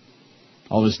crap.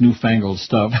 All this newfangled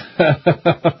stuff.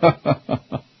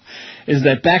 Is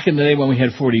that back in the day when we had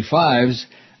 45s,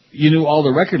 you knew all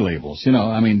the record labels.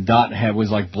 Dot was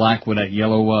like black with that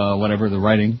yellow, whatever, the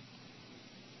writing.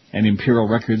 And Imperial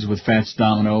Records with Fats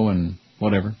Domino and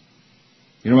whatever.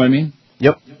 You know what I mean?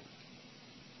 Yep.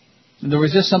 There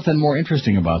was just something more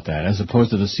interesting about that, as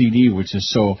opposed to the CD, which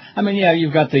is so...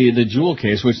 you've got the jewel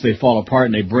case, which they fall apart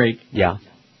and they break. Yeah.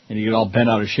 And you get all bent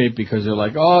out of shape because they're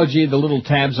like, oh, gee, the little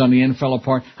tabs on the end fell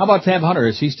apart. How about Tab Hunter?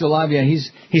 Is he still alive? Yeah,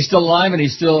 he's still alive, and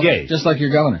he's still gay, just like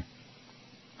your governor.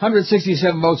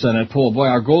 167 votes on that poll. Boy,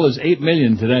 our goal is 8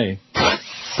 million today.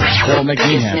 That'll make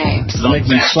me happy. It'll make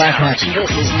me slap happy.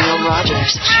 This is Neil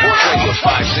Rogers. Sports Radio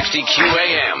 560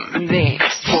 QAM. The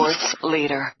sports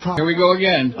leader. Here we go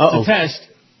again. Uh-oh. It's a test.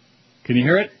 Can you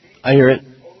hear it? I hear it.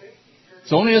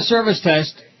 It's only a service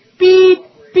test. Beep,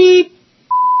 beep.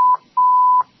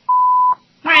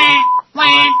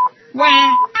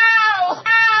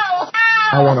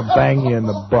 I want to bang you in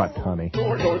the butt, honey.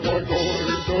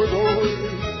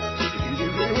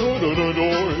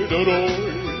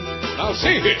 Now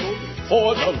see here,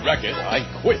 for the record, I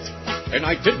quit, and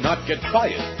I did not get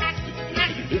fired.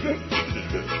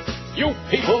 You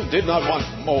people did not want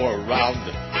more around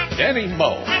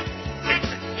anymore.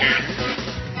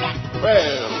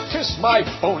 Well, kiss my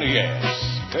bony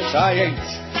ass, 'cause I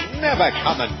ain't never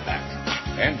coming back.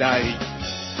 And I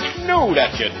knew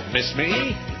that you'd miss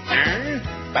me,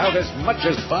 about as much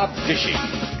as Bob Dishy.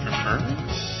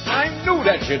 I knew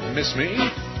that you'd miss me,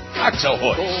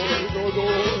 Oxahorse.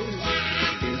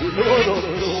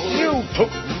 You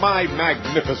took my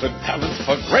magnificent talents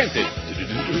for granted.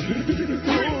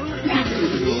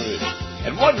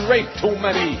 And one rape too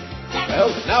many.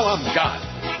 Well, now I'm gone.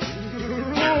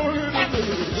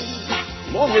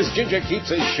 Long as Ginger keeps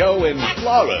his show in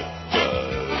Florida,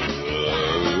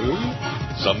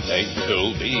 someday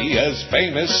he'll be as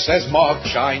famous as Mark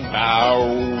Shine now.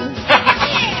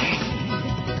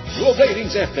 Your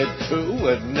ratings after 2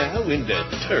 are now in the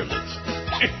toilets.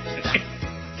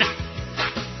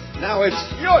 Now it's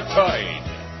your turn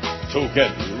to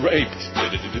get raped.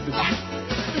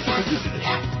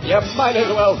 You might as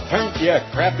well turn your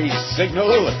crappy signal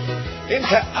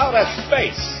into outer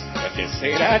space. If you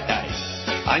see that,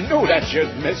 I knew that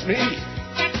you'd miss me.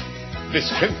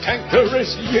 This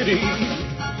cantankerous yiddy.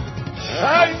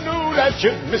 I knew that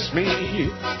you'd miss me.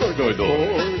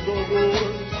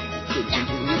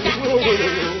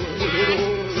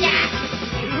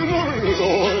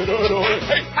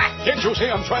 Hey, can't you see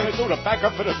I'm trying to do the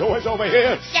backup for the doors over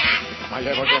here? Am I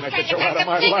ever going to get you out of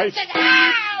my life?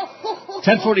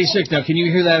 10:46. Now, can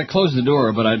you hear that? I closed the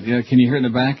door, but can you hear it in the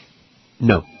back?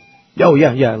 No. Oh,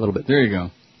 yeah, a little bit. There you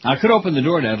go. I could open the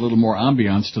door to add a little more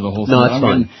ambiance to the whole thing. No, that's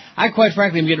fine. I quite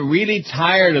frankly am getting really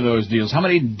tired of those deals. How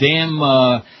many damn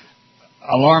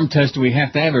alarm tests do we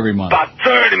have to have every month? About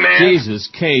 30, man. Jesus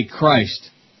K. Christ.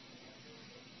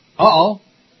 Uh-oh.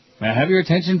 May I have your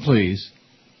attention, please?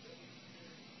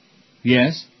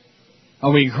 Yes?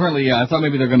 Oh, we currently, I thought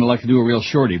maybe they're going to do a real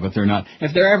shorty, but they're not.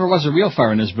 If there ever was a real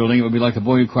fire in this building, it would be like the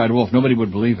boy who cried wolf. Nobody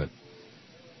would believe it.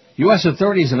 U.S.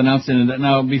 authorities have announced,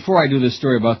 now, before I do this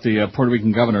story about the Puerto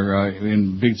Rican governor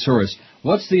in Big Soros,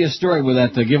 what's the story with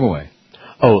that giveaway?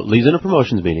 Oh, Lee's in a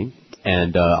promotions meeting,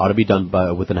 and ought to be done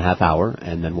within a half hour,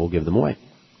 and then we'll give them away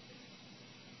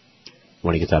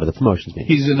when he gets out of the promotions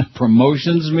meeting. He's in a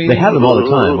promotions meeting? They have them all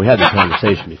the time. We had this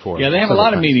conversation before. Yeah, they have a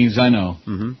lot of meetings, I know.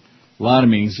 Mm-hmm. A lot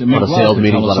of meetings. A lot of sales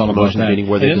meetings, a lot of promotion meetings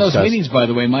where they discuss. discuss. And in those meetings, by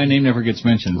the way, my name never gets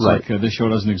mentioned. It's Right. like this show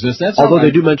doesn't exist. That's Although all right.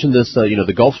 they do mention this, the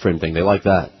Gulfstream thing. They like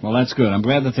that. Well, that's good. I'm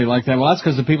glad that they like that. Well, that's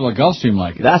because the people at Gulfstream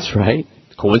like it. That's right.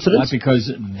 Coincidence? Not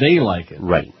because they like it.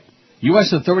 Right.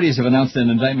 U.S. authorities have announced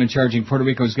an indictment charging Puerto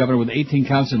Rico's governor with 18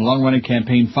 counts in long-running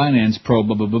campaign finance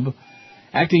probe.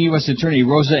 Acting U.S. Attorney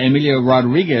Rosa Emilia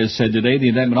Rodriguez said today the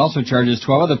indictment also charges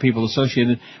 12 other people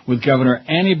associated with Governor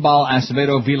Anibal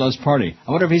Acevedo Vila's party.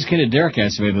 I wonder if he's kid of Derek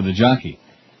Acevedo, the jockey.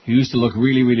 He used to look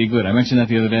really, really good. I mentioned that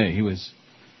the other day. He was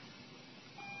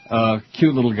a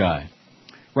cute little guy.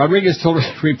 Rodriguez told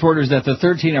reporters that the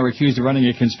 13 are accused of running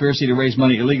a conspiracy to raise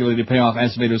money illegally to pay off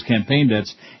Acevedo's campaign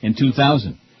debts in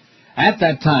 2000. At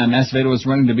that time, Acevedo was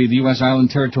running to be the U.S. Island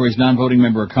Territory's non-voting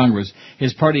member of Congress.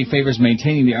 His party favors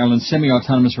maintaining the island's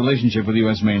semi-autonomous relationship with the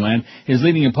U.S. mainland. His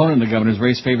leading opponent in the governor's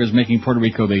race favors making Puerto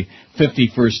Rico the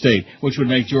 51st state, which would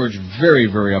make George very,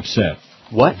 very upset.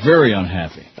 What? Very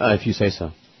unhappy. If you say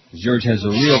so. George has a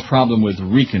real problem with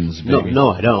Ricans, baby.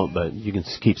 No, I don't, but you can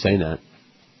keep saying that.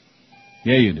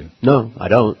 Yeah, you do. No, I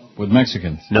don't. With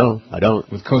Mexicans. No, I don't.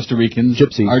 With Costa Ricans.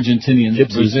 Gypsies. Argentinians.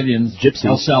 Gypsies. Brazilians. Gypsies.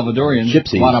 El Salvadorians.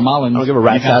 Gypsies. Guatemalans. I don't give a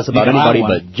rat's ass about anybody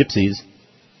but gypsies.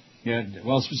 Yeah,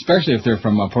 well, especially if they're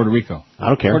from Puerto Rico. I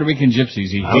don't care. Puerto Rican gypsies,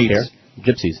 he I don't hates.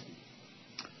 care. Gypsies.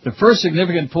 The first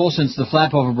significant poll since the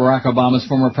flap over Barack Obama's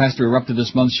former pastor erupted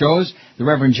this month shows the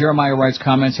Reverend Jeremiah Wright's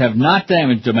comments have not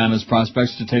damaged Obama's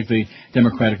prospects to take the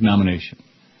Democratic nomination.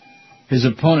 His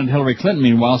opponent, Hillary Clinton,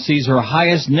 meanwhile, sees her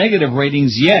highest negative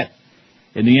ratings yet.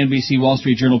 In the NBC Wall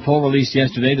Street Journal poll released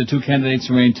yesterday, the two candidates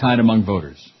remain tied among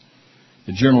voters.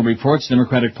 The Journal reports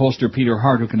Democratic pollster Peter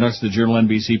Hart, who conducts the Journal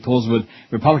NBC polls with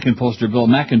Republican pollster Bill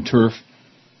McInturf,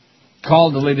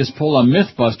 called the latest poll a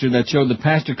mythbuster that showed the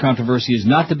pastor controversy is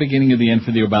not the beginning of the end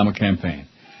for the Obama campaign.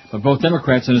 But both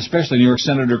Democrats, and especially New York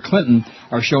Senator Clinton,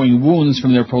 are showing wounds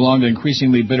from their prolonged and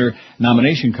increasingly bitter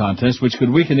nomination contest, which could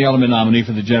weaken the ultimate nominee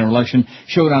for the general election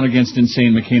showdown against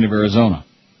insane McCain of Arizona.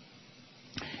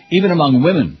 Even among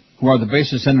women, who are the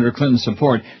base of Senator Clinton's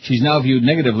support, she's now viewed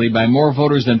negatively by more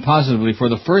voters than positively for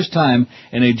the first time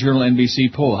in a Journal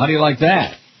NBC poll. How do you like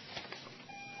that?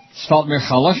 Svaltmir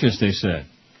Chalushes, they said.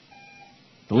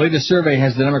 The latest survey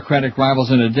has the Democratic rivals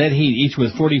in a dead heat, each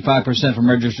with 45% from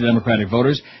registered Democratic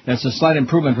voters. That's a slight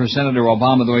improvement for Senator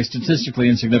Obama, though a statistically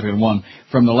insignificant one,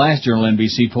 from the last Journal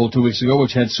NBC poll 2 weeks ago,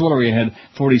 which had Swillery ahead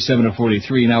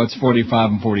 47-43. Now it's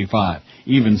 45-45.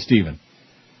 Even Steven.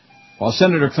 While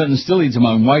Senator Clinton still leads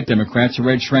among white Democrats, her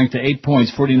red shrank to 8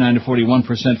 points,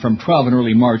 49-41% from 12 in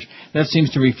early March. That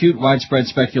seems to refute widespread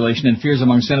speculation and fears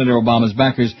among Senator Obama's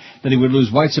backers that he would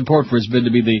lose white support for his bid to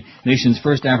be the nation's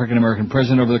first African-American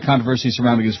president over the controversy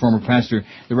surrounding his former pastor,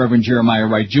 the Reverend Jeremiah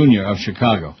Wright, Jr. of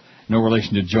Chicago. No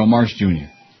relation to Joe Marsh, Jr.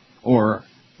 or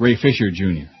Ray Fisher,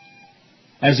 Jr.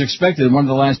 As expected, one of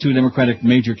the last two Democratic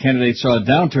major candidates saw a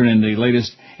downturn in the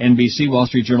latest NBC Wall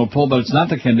Street Journal poll, but it's not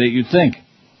the candidate you'd think.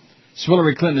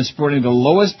 Hillary Clinton is sporting the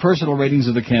lowest personal ratings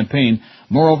of the campaign.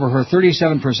 Moreover, her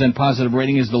 37% positive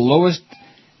rating is the lowest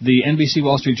the NBC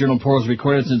Wall Street Journal poll has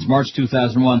recorded since March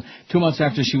 2001, 2 months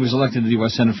after she was elected to the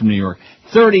U.S. Senate from New York.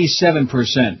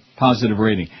 37% positive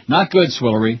rating. Not good,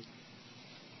 Swillery.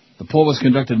 The poll was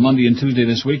conducted Monday and Tuesday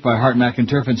this week by Hart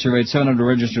McInturf and surveyed 700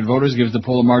 registered voters, gives the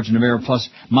poll a margin of error plus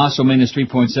más o menos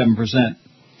 3.7%.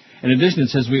 In addition, it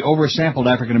says we oversampled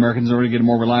African Americans in order to get a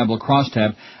more reliable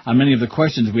crosstab on many of the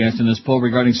questions we asked in this poll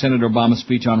regarding Senator Obama's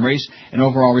speech on race and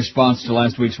overall response to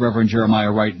last week's Reverend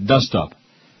Jeremiah Wright dust-up.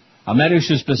 On that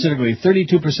issue specifically,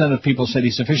 32% of people said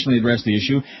he sufficiently addressed the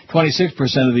issue.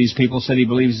 26% of these people said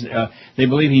they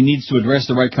believe he needs to address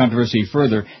the Wright controversy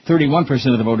further. 31%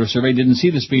 of the voters surveyed didn't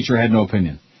see the speech or had no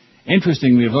opinion.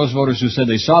 Interestingly, of those voters who said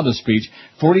they saw the speech,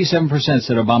 47%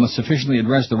 said Obama sufficiently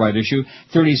addressed the right issue,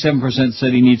 37%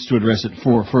 said he needs to address it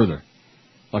further.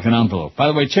 Like an envelope. By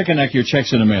the way, chicken neck your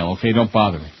checks in the mail, okay? Don't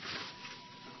bother me.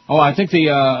 Oh, I think the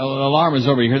alarm is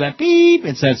over. You hear that beep?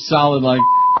 It's that solid, like...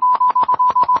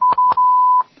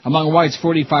 Among whites,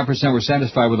 45% were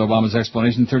satisfied with Obama's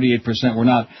explanation, 38% were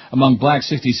not. Among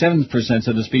blacks, 67%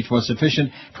 said the speech was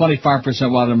sufficient,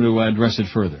 25% wanted him to address it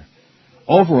further.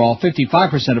 Overall,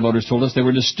 55% of voters told us they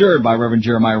were disturbed by Reverend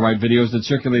Jeremiah Wright videos that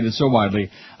circulated so widely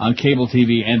on cable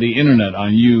TV and the Internet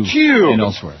on YouTube and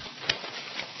elsewhere.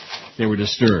 They were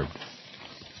disturbed.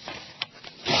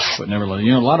 But nevertheless,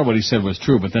 a lot of what he said was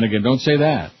true, but then again, don't say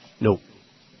that. Nope.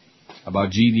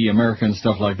 About GD America and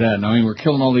stuff like that. I mean, we're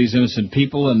killing all these innocent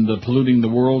people and polluting the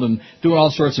world and doing all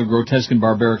sorts of grotesque and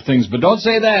barbaric things, but don't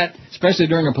say that, especially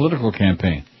during a political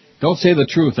campaign. Don't say the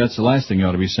truth. That's the last thing you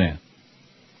ought to be saying.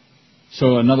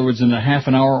 So, in other words, in a half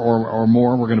an hour or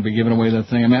more, we're going to be giving away that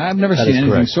thing. I mean, I've never seen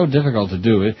anything so difficult to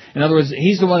do. In other words,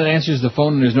 he's the one that answers the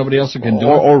phone and there's nobody else that can do it.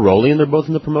 Or Rolly, and they're both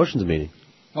in the promotions meeting.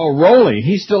 Oh, Rolly.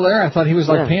 He's still there? I thought he was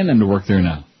paying them to work there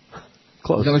now.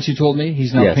 Close. Is that what you told me?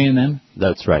 He's now paying them?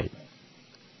 That's right.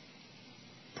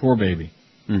 Poor baby.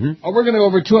 Mm-hmm. Oh, we're going to go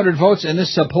over 200 votes, and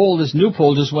this new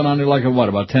poll just went on there like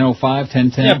about 10:05,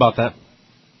 10:10? Yeah, about that.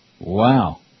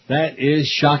 Wow. That is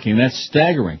shocking. That's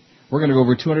staggering. We're going to go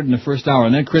over 200 in the first hour,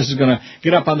 and then Chris is going to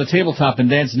get up on the tabletop and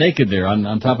dance naked there on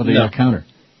top of the counter.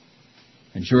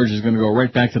 And George is going to go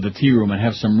right back to the tea room and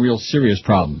have some real serious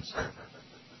problems.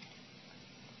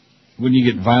 Wouldn't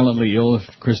you get violently ill if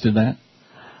Chris did that?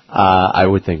 I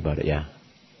would think about it, yeah.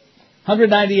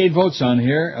 198 votes on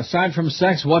here. Aside from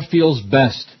sex, what feels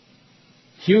best?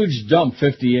 Huge dump,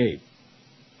 58.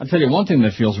 I'll tell you one thing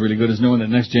that feels really good is knowing that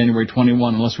next January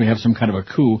 21, unless we have some kind of a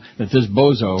coup, that this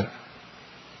bozo,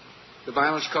 the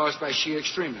violence caused by Shia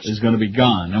extremists, is going to be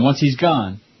gone. And once he's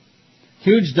gone,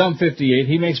 huge dump, 58.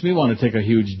 He makes me want to take a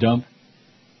huge dump.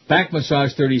 Back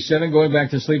massage, 37. Going back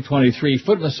to sleep, 23.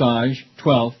 Foot massage,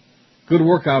 12. Good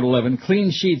workout, 11. Clean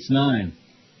sheets, 9.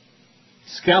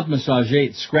 Scalp massage,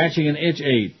 8. Scratching an itch,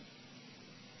 8.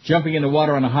 Jumping into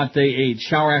water on a hot day, 8.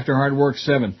 Shower after hard work,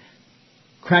 7.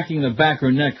 Cracking the back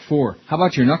or neck, 4. How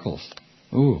about your knuckles?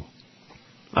 Ooh.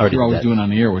 You're always doing on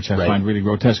the air, which I find really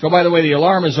grotesque. Oh, by the way, the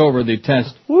alarm is over, the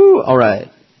test. Woo, all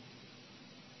right.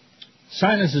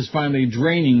 Sinus is finally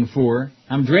draining, 4.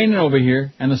 I'm draining over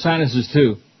here, and the sinuses,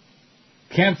 too.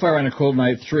 Campfire on a cold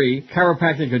night, 3.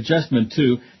 Chiropractic adjustment,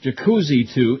 2.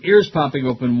 Jacuzzi, 2. Ears popping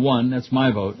open, 1. That's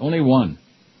my vote. Only 1.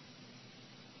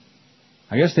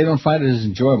 I guess they don't find it as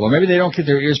enjoyable. Maybe they don't get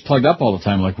their ears plugged up all the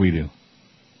time like we do.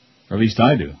 Or at least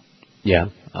I do. Yeah,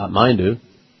 mine do.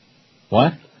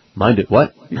 What? Mine do.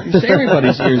 What?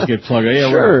 Everybody's ears get plugged. Yeah,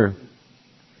 sure. Right.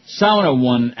 Sauna,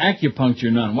 1.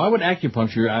 Acupuncture, none. Why would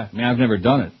acupuncture? I mean, I've never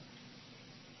done it.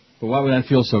 But why would that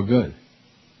feel so good?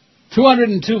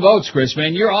 202 votes, Chris,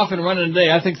 man. You're off and running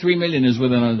today. I think 3 million is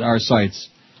within our sights.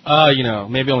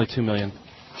 Maybe only 2 million.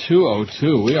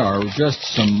 202. We are just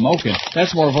smoking.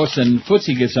 That's more votes than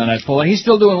Footsie gets on that poll. And he's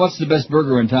still doing what's the best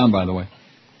burger in town, by the way.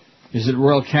 Is it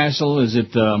Royal Castle? Is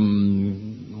it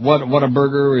what a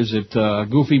burger? Is it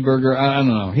Goofy Burger? I don't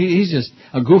know. He's just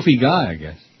a goofy guy, I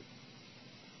guess.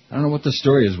 I don't know what the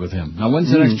story is with him. Now,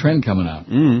 when's the next trend coming out?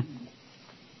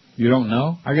 You don't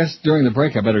know? I guess during the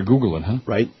break I better Google it, huh?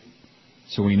 Right.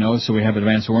 So we know, so we have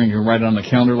advance warning. You can write it on the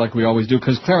calendar like we always do,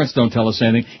 because Clarence don't tell us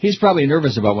anything. He's probably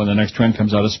nervous about when the next trend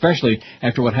comes out, especially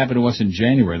after what happened to us in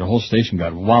January. The whole station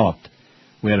got walloped.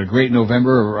 We had a great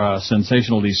November,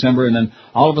 sensational December, and then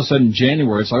all of a sudden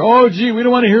January, it's like, oh, gee, we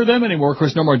don't want to hear them anymore. Of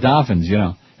course, no more Dolphins, you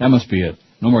know. That must be it.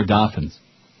 No more Dolphins.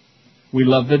 We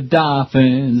love the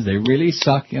Dolphins. They really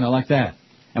suck, you know, like that.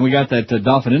 And we got that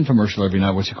Dolphin infomercial every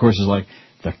night, which, of course, is like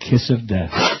the kiss of death.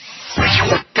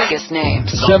 The biggest names.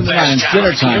 7 to 9,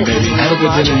 dinner time, baby. Have a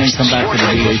good dinner and then come back to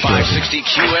the DA show. 560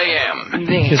 QAM.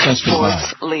 The Kiss us goodbye.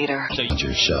 sports leader.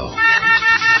 Your show.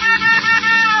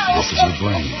 This is your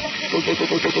brain.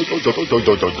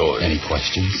 Any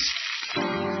questions?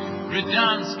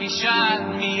 Radomski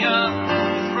shot me up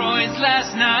with Freud's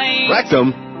last night.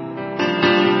 Rectum.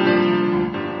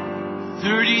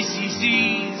 30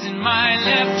 cc's in my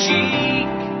left cheek.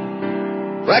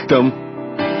 Rectum.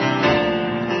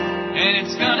 And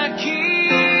it's gonna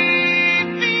keep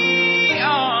me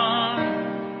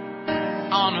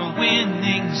on a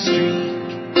winning streak.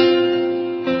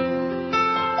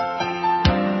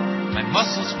 My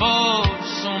muscles bulge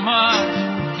so much,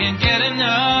 can't get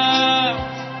enough.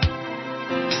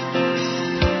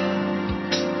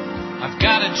 I've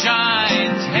got a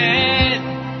giant head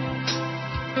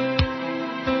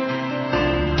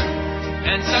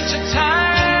and such a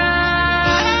tiny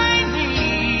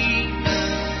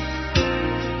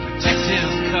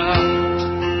protective cup.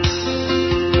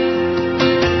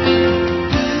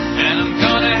 And I'm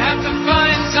gonna have to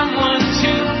find someone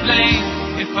to blame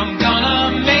if I'm gonna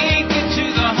make it to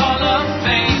the Hall of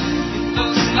Fame. It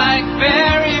looks like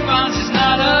Barry Bonds is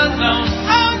not alone.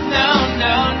 Oh no,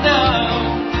 no, no,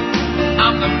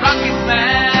 I'm the Rocket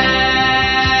Man.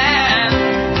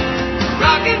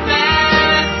 Rocket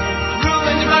Man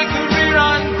ruined my career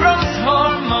on growth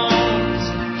hormones.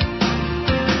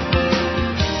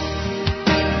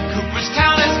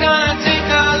 Cooperstown is gonna take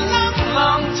a long,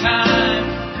 long time.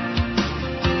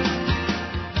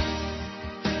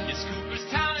 Yes,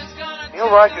 Cooperstown is gonna.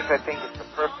 Neil Rogers, I think, is the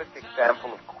perfect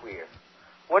example of queer.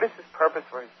 What is his purpose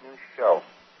for his new show,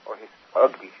 or his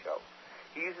ugly show?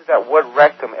 He uses that word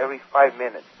rectum every 5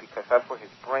 minutes because that's where his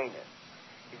brain is.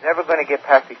 He's never going to get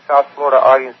past the South Florida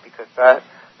audience because that's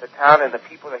The town and the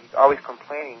people that he's always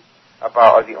complaining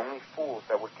about are the only fools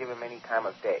that would give him any time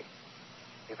of day.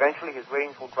 Eventually his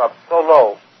ratings will drop so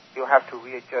low, he'll have to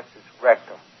readjust his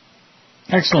rectum.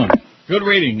 Excellent. Good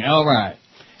reading. All right.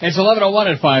 It's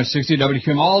 11:01 at 560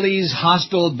 WQM. All these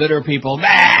hostile, bitter people. Like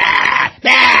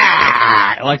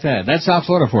that. That's South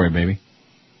Florida for you, baby.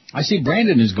 I see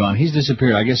Brandon is gone. He's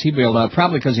disappeared. I guess he bailed out,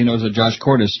 probably because he knows that Josh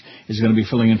Cordes is going to be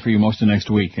filling in for you most of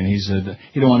next week, and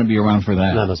he don't want to be around for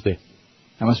that. That must be.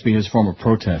 That must be his form of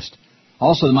protest.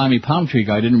 Also, the Miami Palm Tree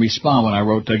guy didn't respond when I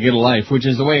wrote Get a Life, which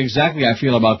is the way exactly I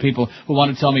feel about people who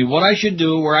want to tell me what I should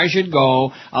do, where I should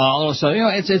go. All of a sudden,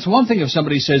 it's one thing if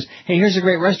somebody says, hey, here's a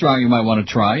great restaurant you might want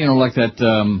to try, like that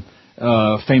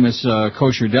famous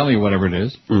kosher deli or whatever it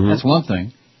is. Mm-hmm. That's one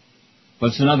thing. But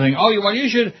it's another thing. Oh, you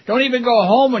should don't even go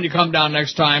home when you come down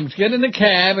next time. Get in the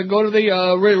cab and go to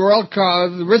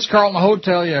the Ritz-Carlton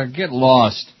Hotel. Yeah, get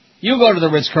lost. You go to the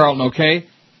Ritz-Carlton, okay?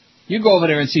 You go over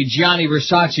there and see Gianni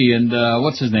Versace and,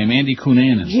 what's his name, Andy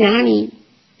Cunanan. Gianni.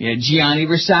 Yeah, Gianni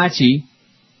Versace.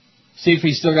 See if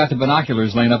he's still got the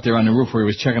binoculars laying up there on the roof where he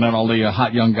was checking out all the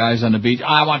hot young guys on the beach.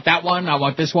 I want that one. I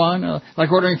want this one.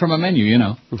 Like ordering from a menu,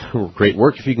 Great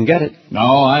work if you can get it. No,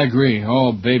 I agree.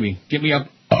 Oh, baby. Get me up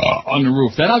on the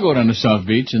roof. Then I'll go down to South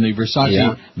Beach in the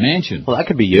Versace mansion. Well, that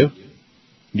could be you.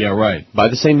 Yeah, right. By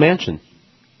the same mansion.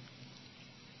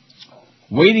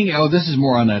 This is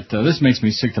more on that. This makes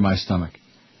me sick to my stomach.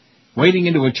 Wading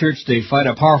into a church state fight,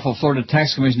 a powerful Florida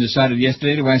tax commission decided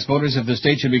yesterday to ask voters if the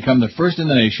state should become the first in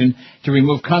the nation to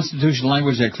remove constitutional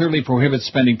language that clearly prohibits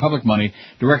spending public money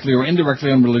directly or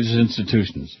indirectly on religious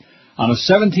institutions. On a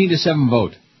 17-7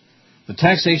 vote, the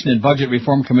Taxation and Budget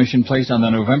Reform Commission placed on the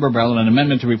November ballot an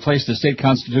amendment to replace the state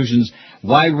constitution's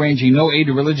wide-ranging no aid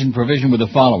to religion provision with the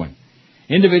following.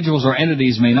 Individuals or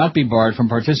entities may not be barred from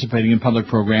participating in public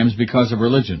programs because of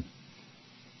religion.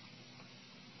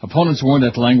 Opponents warned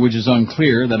that the language is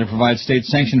unclear, that it provides state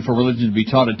sanction for religion to be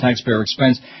taught at taxpayer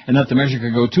expense, and that the measure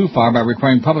could go too far by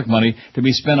requiring public money to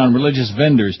be spent on religious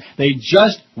vendors. They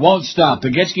just won't stop. The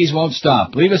Getskis won't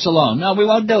stop. Leave us alone. No, we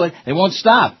won't do it. They won't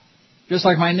stop. Just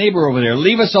like my neighbor over there.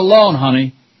 Leave us alone,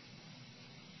 honey.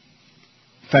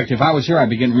 In fact, if I was here, I'd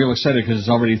be getting real excited because it's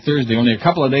already Thursday. Only a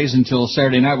couple of days until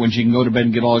Saturday night when she can go to bed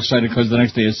and get all excited because the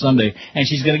next day is Sunday. And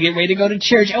she's going to get ready to go to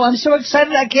church. Oh, I'm so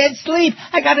excited I can't sleep.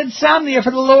 I got insomnia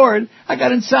for the Lord. I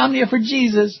got insomnia for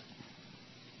Jesus.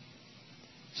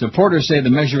 Supporters say the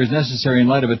measure is necessary in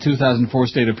light of a 2004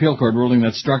 state appeal court ruling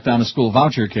that struck down a school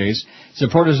voucher case.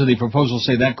 Supporters of the proposal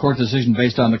say that court decision,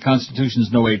 based on the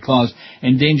Constitution's no-aid clause,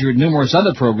 endangered numerous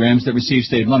other programs that receive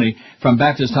state money, from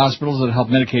Baptist hospitals that help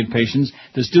Medicaid patients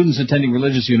to students attending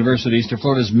religious universities to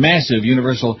Florida's massive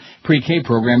universal pre-K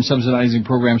program subsidizing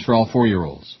programs for all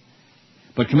 4-year-olds.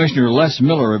 But Commissioner Les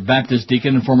Miller, a Baptist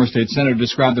deacon and former state senator,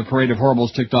 described the parade of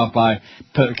horribles ticked off by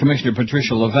Commissioner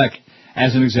Patricia Levesque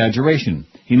as an exaggeration.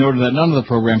 He noted that none of the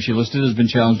programs she listed has been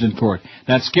challenged in court.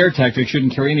 That scare tactic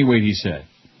shouldn't carry any weight, he said.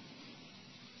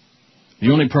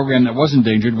 The only program that was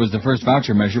endangered was the first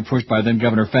voucher measure pushed by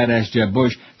then-Governor Fat-Ass Jeb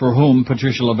Bush, for whom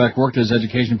Patricia Levesque worked as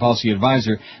education policy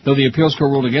advisor. Though the appeals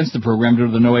court ruled against the program due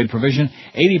to the no-aid provision,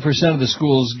 80% of the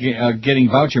schools getting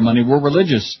voucher money were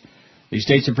religious. The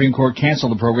state Supreme Court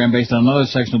canceled the program based on another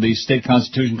section of the state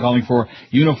constitution calling for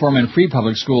uniform and free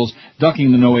public schools,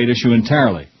 ducking the no-aid issue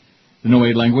entirely. The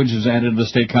no-aid language was added to the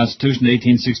state constitution in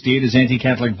 1868 as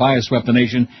anti-Catholic bias swept the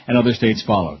nation, and other states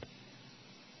followed.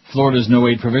 Florida's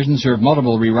no-aid provision survived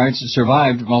multiple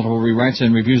rewrites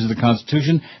and reviews of the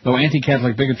Constitution, though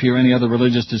anti-Catholic bigotry or any other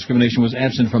religious discrimination was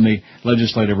absent from the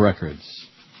legislative records.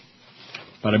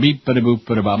 Bada-beep, bada-boop,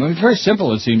 bada-bop. I mean, it's very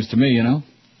simple, it seems to me,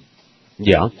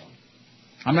 Yeah.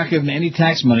 I'm not giving any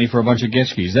tax money for a bunch of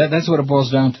Getskis. That's what it boils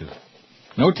down to.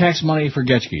 No tax money for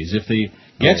Getskis. If the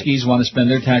Getskis want to spend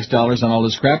their tax dollars on all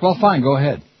this crap, well, fine, go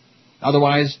ahead.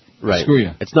 Otherwise, screw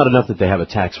you. It's not enough that they have a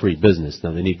tax-free business.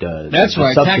 No, they need to That's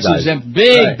right, tax-exempt,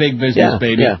 big business,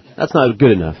 baby. Yeah, that's not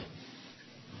good enough.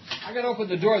 I got to open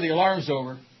the door, the alarm's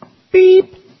over.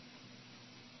 Beep.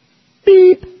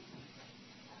 Beep.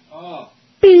 Oh.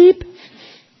 Beep.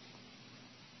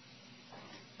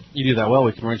 You do that well,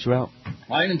 we can write you out.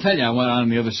 Well, I didn't tell you, I went on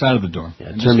the other side of the door.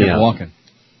 Yeah, turn me out. Walking.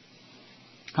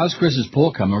 How's Chris's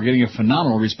poll coming? We're getting a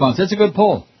phenomenal response. That's a good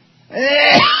poll.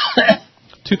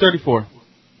 234.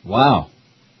 Wow.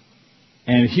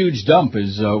 And Huge Dump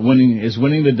is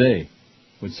winning the day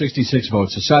with 66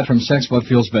 votes. Aside from Sex, What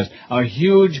Feels Best. A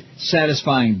huge,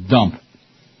 satisfying dump.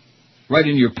 Right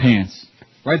in your pants.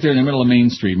 Right there in the middle of Main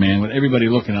Street, man, with everybody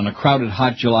looking on a crowded,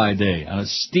 hot July day. On a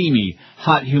steamy,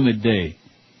 hot, humid day.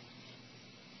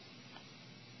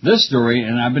 This story,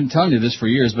 and I've been telling you this for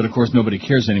years, but of course nobody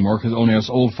cares anymore because only us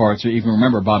old farts even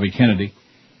remember Bobby Kennedy.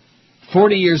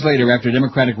 40 years later, after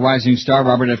Democratic rising star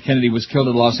Robert F. Kennedy was killed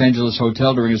at a Los Angeles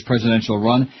hotel during his presidential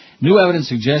run, new evidence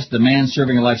suggests the man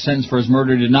serving a life sentence for his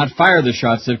murder did not fire the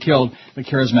shots that killed the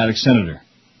charismatic senator.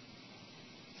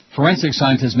 Forensic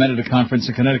scientists met at a conference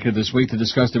in Connecticut this week to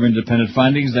discuss their independent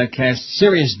findings that cast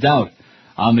serious doubt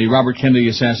on the Robert Kennedy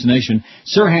assassination.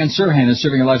 Sirhan Sirhan is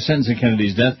serving a life sentence in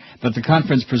Kennedy's death, but the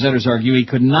conference presenters argue he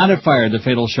could not have fired the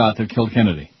fatal shot that killed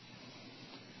Kennedy.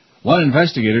 One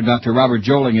investigator, Dr. Robert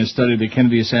Joling, has studied the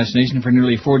Kennedy assassination for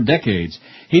nearly 4 decades.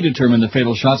 He determined the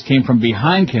fatal shots came from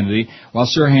behind Kennedy, while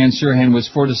Sirhan Sirhan was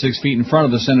 4 to 6 feet in front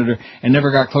of the senator and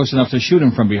never got close enough to shoot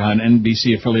him from behind,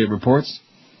 NBC affiliate reports.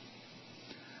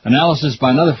 Analysis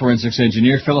by another forensics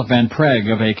engineer, Philip Van Prague,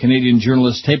 of a Canadian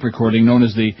journalist tape recording known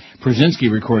as the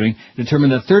Brzezinski recording,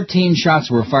 determined that 13 shots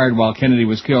were fired while Kennedy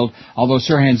was killed, although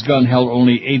Sirhan's gun held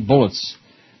only 8 bullets.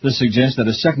 This suggests that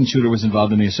a second shooter was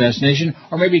involved in the assassination,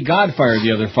 or maybe God fired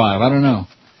the other 5. I don't know.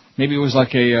 Maybe it was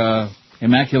like a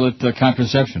immaculate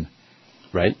contraception.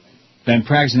 Right. Van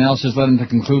Prague's analysis led him to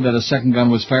conclude that a second gun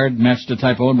was fired, matched the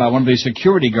type owned by one of the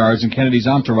security guards in Kennedy's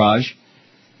entourage.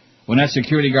 When that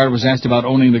security guard was asked about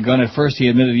owning the gun at first, he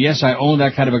admitted, yes, I owned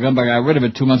that kind of a gun, but I got rid of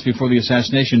it 2 months before the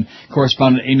assassination,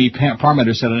 correspondent Amy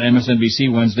Parmenter said on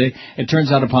MSNBC Wednesday. It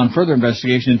turns out upon further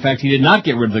investigation, in fact, he did not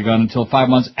get rid of the gun until 5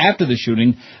 months after the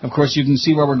shooting. Of course, you can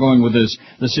see where we're going with this.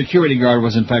 The security guard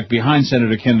was, in fact, behind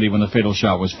Senator Kennedy when the fatal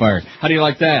shot was fired. How do you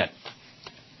like that?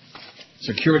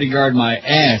 Security guard my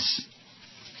ass.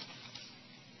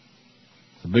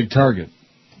 It's a big target.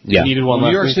 Yeah. Needed one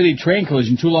New York City train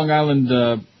collision, 2 Long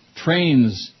Island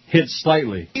trains hit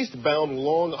slightly. Eastbound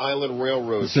Long Island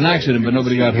Railroad. It's an accident, but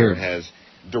nobody got hurt. Has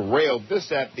derailed. This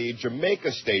at the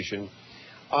Jamaica station.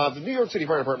 The New York City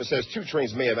Fire Department says 2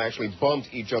 trains may have actually bumped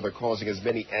each other, causing as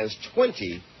many as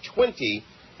 20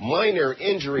 minor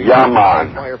injuries. Yeah,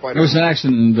 man. It was an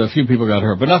accident and a few people got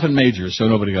hurt, but nothing major, so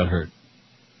nobody got hurt.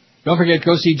 Don't forget,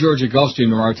 go see George at Gulfstream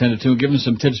tomorrow, 10 to 2. Give him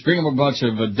some tips. Bring him a bunch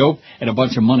of dope and a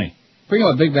bunch of money. Bring him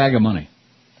a big bag of money.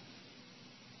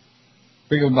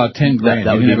 Bring him about 10 grand.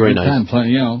 That would be very nice.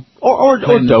 Playing, you know, or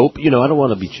dope. You know, I don't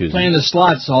want to be choosing. Playing the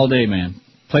slots all day, man.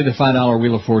 Play the $5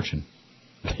 Wheel of Fortune.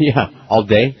 Yeah, all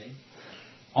day?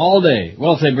 All day.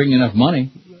 Well, if they bring you enough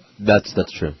money. That's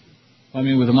true. I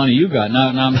mean, with the money you got. Now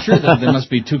I'm sure that there must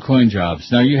be 2 coin jobs.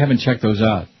 Now, you haven't checked those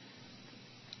out.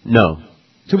 No.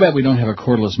 Too bad we don't have a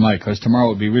cordless mic, because tomorrow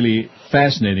would be really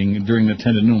fascinating during the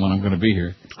 10 to noon when I'm going to be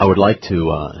here. I would like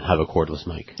to have a cordless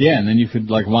mic. Yeah, and then you could,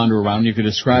 like, wander around. You could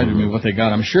describe to me what they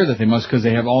got. I'm sure that they must, because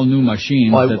they have all new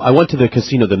machines. Well, I went to the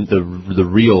casino, the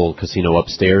real casino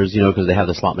upstairs, you know, because they have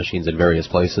the slot machines in various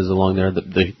places along there.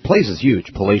 The place is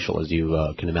huge, palatial, as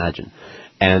you can imagine.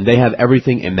 And they have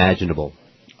everything imaginable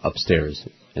upstairs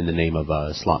in the name of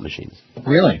slot machines.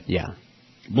 Really? Yeah.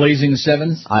 Blazing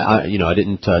Sevens? I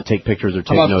didn't take pictures or take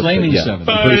How about notes. Flaming Yeah, Sevens?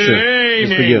 I'm pretty sure.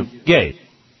 Just for you. Gay.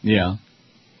 Yeah.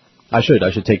 I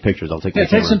should take pictures. I'll take Yeah,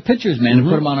 pictures. take some pictures, man, and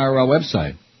put them on our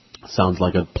website. Sounds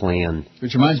like a plan.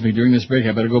 Which reminds me, during this break,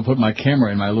 I better go put my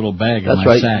camera in my little bag in That's my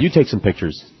right. sack. You take some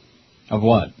pictures. Of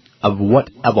what? Of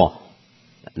whatever.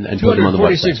 And put them on the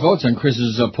 246 website. votes on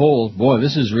Chris's poll. Boy,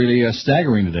 this is really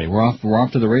staggering today. We're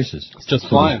off to the races. It's just so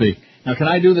fine. to speak. Now, can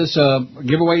I do this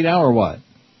giveaway now or what?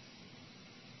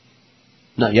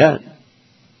 Not yet.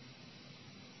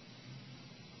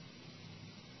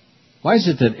 Why is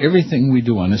it that everything we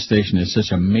do on this station is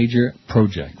such a major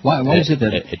project? Why is it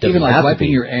that it doesn't even like have to wiping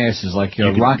be. your ass is like a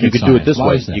You rocket could do it science? this Why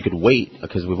way. is that? You could wait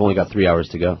because we've only got 3 hours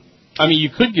to go. I mean, you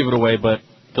could give it away, but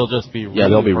they'll just be Yeah,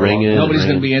 they'll be ringing. Nobody's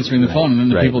going to be answering the phone, and then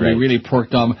the people will be really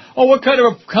porked on. Oh, what kind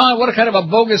of a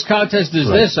bogus contest is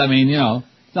this? I mean, you know,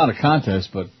 it's not a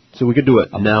contest, but So we could do it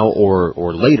now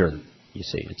or later. You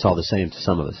see, it's all the same to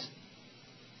some of us.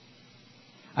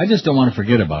 I just don't want to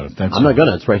forget about it. I'm not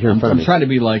gonna. It's right here in front of me. I'm trying to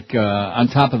be like on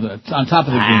top of the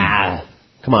game.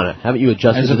 Come on, haven't you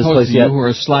adjusted As to this opposed place to yet? you who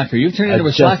are a slacker. You've turned into a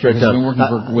I've slacker just because you've been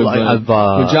working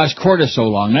with Josh Cordes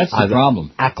so long. That's the problem.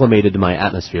 Acclimated to my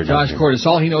atmosphere. Josh Cordes,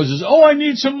 all he knows is, I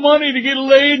need some money to get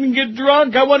laid and get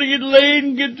drunk. I want to get laid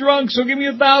and get drunk, so give me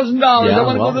 $1,000. I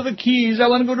want to go to the Keys. I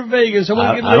want to go to Vegas. I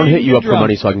want to get laid I don't hit and you get up for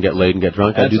drunk. money so I can get laid and get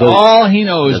drunk. That's I do those. all he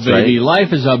knows, That's baby. right.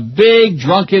 Life is a big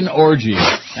drunken orgy.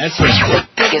 That's it.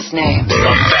 Biggest names. The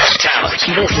best talent.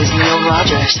 This is Neil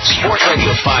Rogers. Sports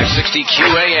Radio 560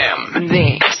 QAM.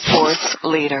 The sports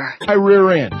leader. My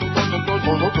rear end.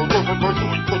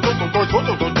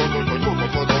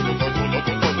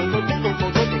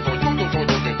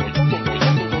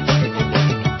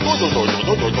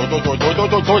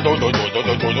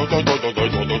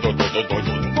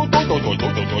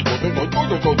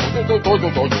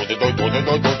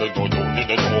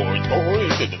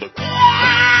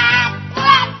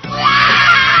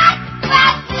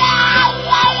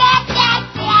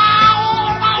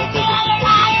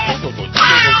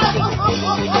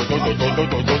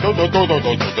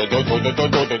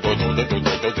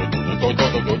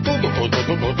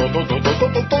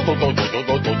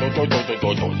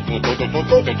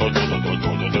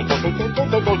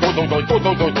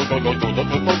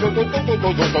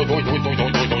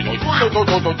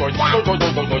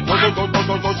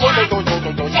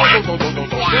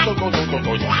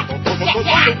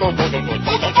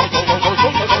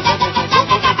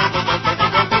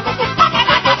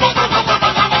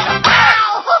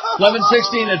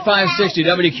 $11:16 at 560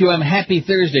 WQM. Happy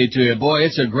Thursday to you, boy.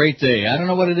 It's a great day. I don't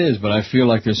know what it is, but I feel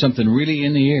like there's something really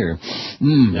in the air.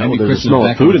 Yeah, well, there's the smell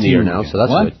of food in the air now, so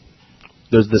that's good.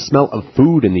 There's the smell of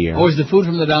food in the air. Oh, is the food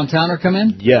from the downtowner come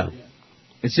in? Yeah.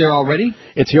 It's here already?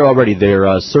 It's here already.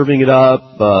 They're serving it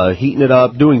up, heating it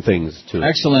up, doing things to it.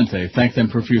 Excellent. Thank them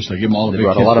profusely. Give them all the They big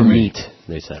brought a kiss lot of from me. meat,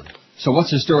 they said. So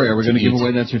what's the story? Are we going to give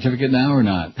away that certificate now or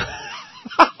not?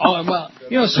 Oh, well,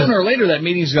 sooner or later that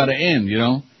meeting's got to end,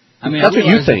 I mean, that's what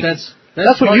you think. That's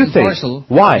what you think. Parcel.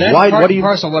 Why? That's Why? Part What do you?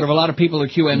 Parcel. What if a lot of people at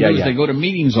QM News, they go to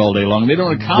meetings all day long. They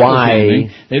don't accomplish Why?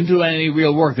 anything. They don't do any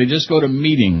real work. They just go to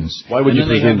meetings. Why would you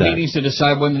presume that? And then they have meetings to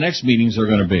decide when the next meetings are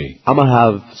going to be. I'm gonna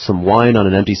have some wine on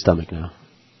an empty stomach now.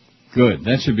 Good.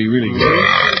 That should be really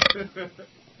good.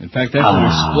 In fact, that will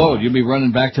explode. You'll be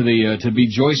running back to the to be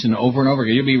joicing over and over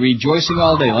again. You'll be rejoicing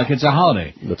all day like it's a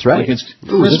holiday. That's right. Like it's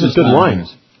Ooh, this is good wine.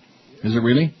 Is it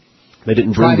really? They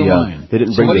didn't bring the They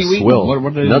didn't bring the swill.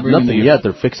 What did Nothing yet.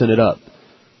 They're fixing it up.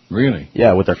 Really?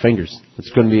 Yeah, with their fingers.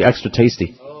 It's going to be extra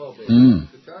tasty.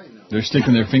 They're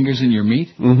sticking their fingers in your meat?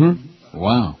 Mm-hmm.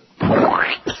 Wow.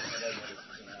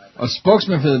 A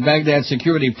spokesman for the Baghdad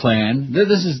security plan.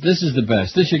 This is the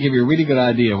best. This should give you a really good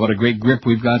idea of what a great grip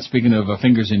we've got. Speaking of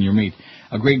fingers in your meat,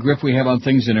 a great grip we have on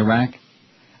things in Iraq.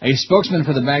 A spokesman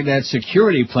for the Baghdad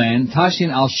security plan,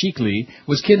 Tashin al-Shikli,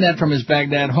 was kidnapped from his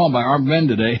Baghdad home by armed men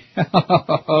today.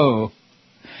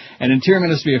 An Interior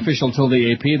Ministry official told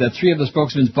the AP that 3 of the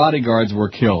spokesman's bodyguards were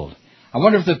killed. I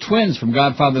wonder if the twins from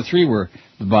Godfather 3 were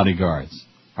the bodyguards.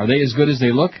 Are they as good as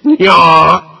they look?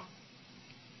 Yeah.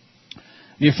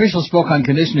 The official spoke on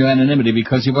condition of anonymity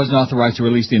because he wasn't authorized to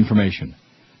release the information.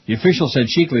 The official said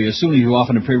Shikli, assuming who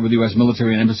often appeared with U.S.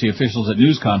 military and embassy officials at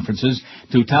news conferences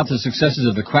to tout the successes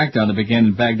of the crackdown that began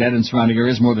in Baghdad and surrounding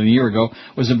areas more than a year ago,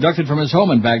 was abducted from his home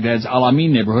in Baghdad's Al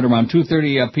Amin neighborhood around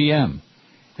 2:30 p.m.,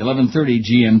 11:30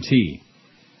 GMT.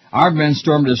 Armed men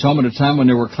stormed his home at a time when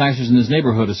there were clashes in his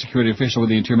neighborhood, a security official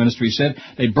with the Interior Ministry said.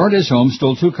 They burned his home,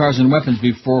 stole 2 cars and weapons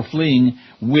before fleeing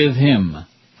with him.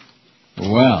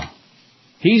 Well,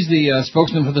 he's the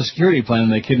spokesman for the security plan,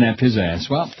 and they kidnapped his ass.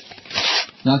 Well,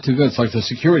 not too good. It's like the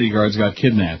security guards got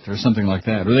kidnapped or something like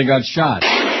that. Or they got shot.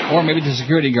 Or maybe the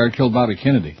security guard killed Bobby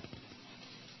Kennedy.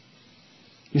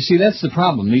 You see, that's the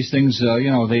problem. These things,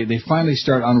 they finally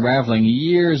start unraveling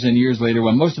years and years later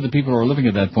when most of the people who are living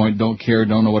at that point don't care,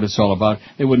 don't know what it's all about.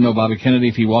 They wouldn't know Bobby Kennedy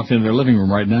if he walked into their living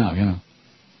room right now,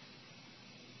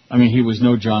 I mean, he was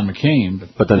no John McCain.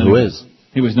 But then who is?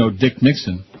 He was no Dick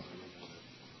Nixon.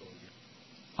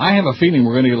 I have a feeling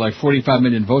we're going to get like 45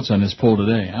 million votes on this poll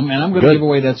today. I'm going to give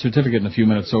away that certificate in a few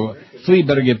minutes, so Flea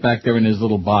better get back there in his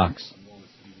little box.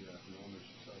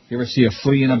 You ever see a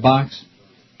flea in a box?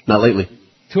 Not lately.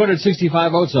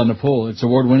 265 votes on the poll. It's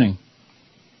award-winning.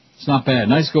 It's not bad.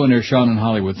 Nice going there, Sean in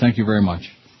Hollywood. Thank you very much.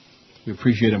 We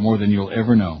appreciate it more than you'll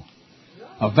ever know.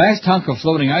 A vast hunk of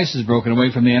floating ice is broken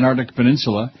away from the Antarctic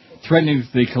Peninsula, threatening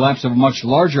the collapse of a much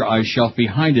larger ice shelf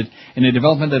behind it in a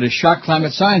development that has shocked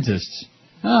climate scientists.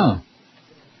 Oh.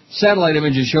 Satellite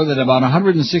images show that about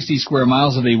 160 square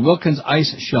miles of the Wilkins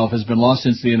ice shelf has been lost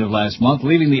since the end of last month,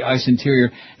 leaving the ice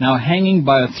interior now hanging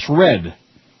by a thread.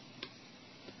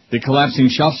 The collapsing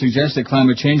shelf suggests that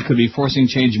climate change could be forcing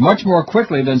change much more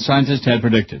quickly than scientists had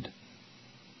predicted.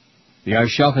 The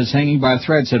ice shelf is hanging by a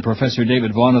thread, said Professor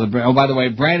David Vaughn of the... Oh, by the way,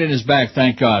 Brandon is back,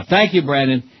 thank God. Thank you,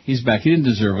 Brandon. He's back. He didn't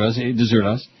desert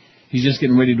us. He's just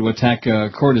getting ready to attack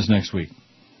Cordes next week.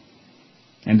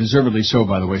 And deservedly so,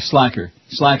 by the way.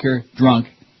 Slacker, drunk.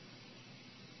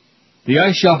 The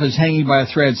ice shelf is hanging by a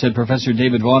thread, said Professor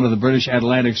David Vaughn of the British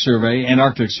Antarctic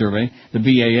Survey, the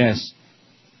BAS.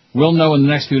 We'll know in the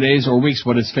next few days or weeks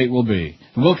what its fate will be.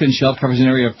 The Wilkins Shelf covers an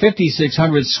area of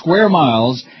 5,600 square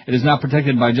miles. It is now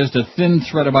protected by just a thin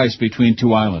thread of ice between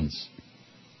 2 islands.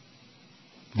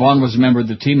 Vaughn was a member of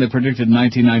the team that predicted in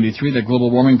 1993 that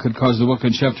global warming could cause the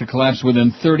Wilkins Shelf to collapse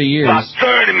within 30 years. About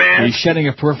 30, man. The shedding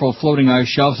of peripheral floating ice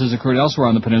shelves has occurred elsewhere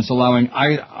on the peninsula, allowing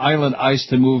inland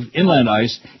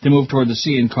ice to move toward the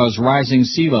sea and cause rising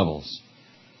sea levels.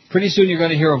 Pretty soon you're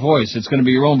going to hear a voice. It's going to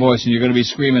be your own voice, and you're going to be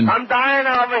screaming, I'm dying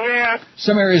over here.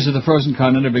 Some areas of the frozen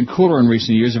continent have been cooler in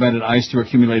recent years, have added ice to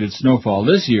accumulated snowfall.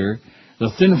 This year, The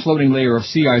thin floating layer of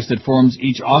sea ice that forms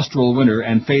each austral winter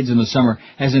and fades in the summer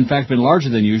has in fact been larger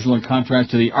than usual in contrast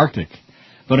to the Arctic.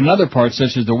 But in other parts,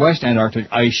 such as the West Antarctic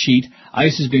ice sheet,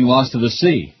 ice is being lost to the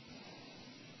sea.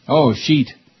 Oh,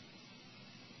 sheet.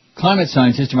 Climate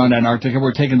scientists around Antarctica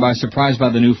were taken by surprise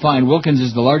by the new find. Wilkins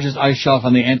is the largest ice shelf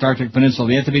on the Antarctic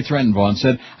Peninsula yet to be threatened, Vaughn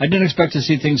said. I didn't expect to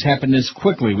see things happen this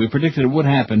quickly. We predicted it would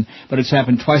happen, but it's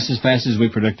happened twice as fast as we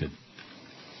predicted.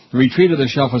 The retreat of the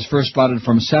shelf was first spotted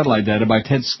from satellite data by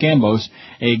Ted Scambos,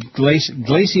 a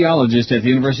glaciologist at the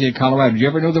University of Colorado. Did you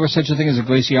ever know there was such a thing as a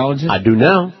glaciologist? I do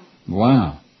now.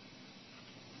 Wow.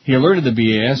 He alerted the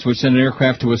BAS, which sent an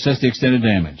aircraft to assess the extent of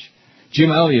damage. Jim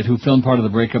Elliott, who filmed part of the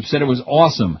breakup, said it was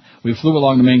awesome. We flew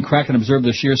along the main crack and observed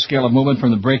the sheer scale of movement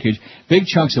from the breakage. Big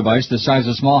chunks of ice the size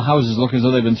of small houses look as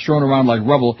though they've been thrown around like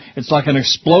rubble. It's like an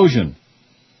explosion.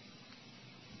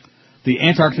 The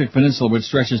Antarctic Peninsula, which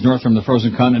stretches north from the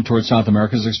frozen continent towards South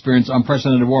America, has experienced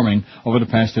unprecedented warming over the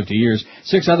past 50 years.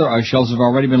 6 other ice shelves have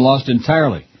already been lost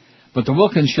entirely. But the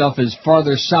Wilkins Shelf is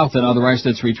farther south than other ice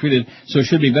that's retreated, so it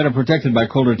should be better protected by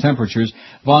colder temperatures.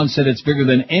 Vaughn said it's bigger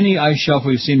than any ice shelf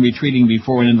we've seen retreating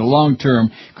before, and in the long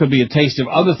term could be a taste of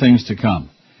other things to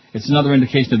come. It's another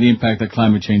indication of the impact that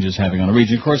climate change is having on the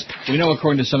region. Of course, we know,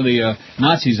 according to some of the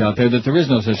Nazis out there, that there is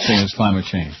no such thing as climate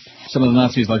change. Some of the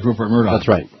Nazis, like Rupert Murdoch. That's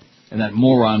right. And that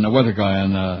moron, weather guy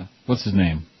on, what's his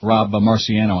name? Rob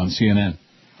Marciano on CNN.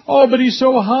 Oh, but he's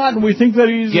so hot, and we think that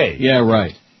he's... Gay. Yeah,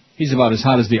 right. He's about as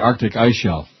hot as the Arctic ice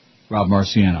shelf, Rob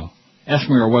Marciano. Ask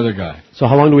me, our weather guy. So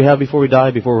how long do we have before we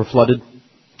die, before we're flooded?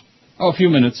 Oh, a few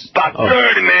minutes. About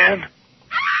 30, man.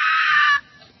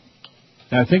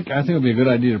 I think it would be a good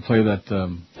idea to play that...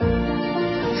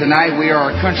 Tonight we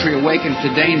are a country awakened to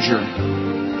danger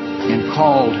and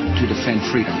called to defend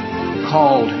freedom.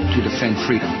 Called to defend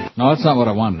freedom. No, that's not what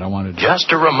I wanted.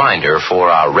 Just a reminder for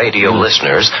our radio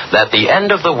listeners that the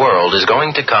end of the world is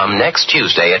going to come next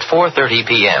Tuesday at 4:30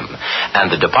 p.m. And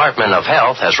the Department of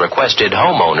Health has requested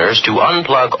homeowners to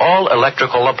unplug all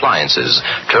electrical appliances,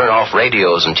 turn off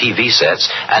radios and TV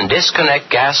sets, and disconnect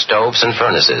gas stoves and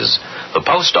furnaces. The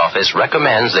post office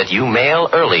recommends that you mail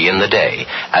early in the day.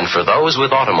 And for those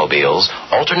with automobiles,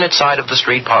 alternate side of the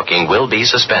street parking will be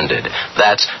suspended.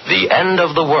 That's the end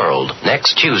of the world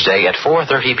next Tuesday at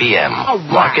 4:30 p.m.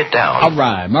 Mark it down. All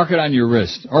right. Mark it on your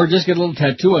wrist. Or just get a little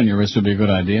tattoo on your wrist would be a good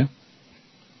idea.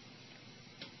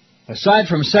 Aside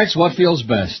from sex, what feels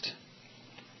best?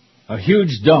 A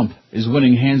huge dump is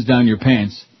winning hands down your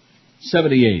pants.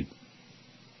 78.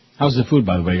 How's the food,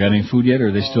 by the way? Got any food yet, or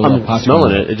are they still I'm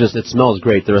smelling it. It smells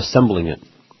great. They're assembling it.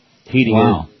 Heating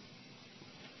it.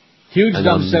 Huge And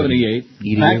dump, 78.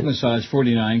 Back it. massage,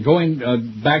 49.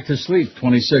 Going back to sleep,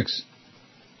 26.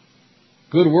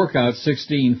 Good workout,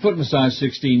 16. Foot massage,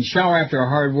 16. Shower after a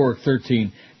hard work,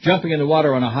 13. Jumping in the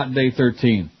water on a hot day,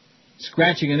 13.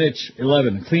 Scratching an itch,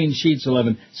 11. Clean sheets,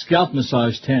 11. Scalp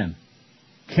massage, 10.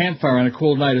 Campfire on a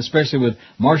cold night, especially with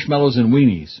marshmallows and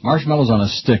weenies. Marshmallows on a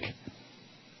stick.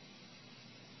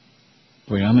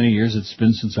 Boy, how many years it's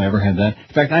been since I ever had that.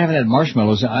 In fact, I haven't had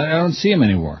marshmallows. I don't see them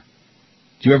anymore.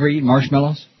 Do you ever eat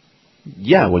marshmallows?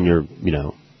 Yeah, when you're, You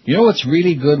know what's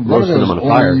really good? What are roasting those them on a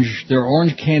fire. orange? They're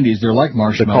orange candies. They're like They're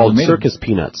marshmallows. called circus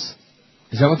peanuts.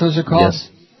 Is that what those are called? Yes.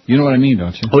 You know what I mean,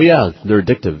 don't you? Oh, yeah. They're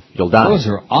addictive. You'll die. Those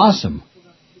are awesome.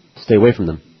 Stay away from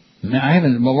them. No, I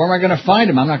haven't. Well, where am I going to find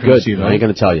them? I'm not going to Good. see them. I ain't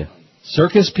going to tell you.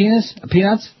 Circus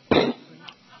peanuts?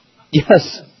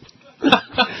 Yes.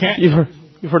 You've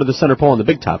heard of the center pole on the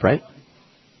big top, right?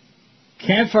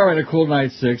 Campfire on a cool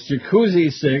night, 6. Jacuzzi,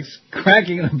 6.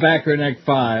 Cracking in the back or neck,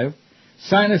 5.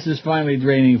 Sinuses finally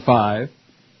draining, 5.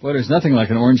 Well, there's nothing like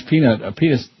an orange peanut, a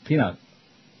peanut.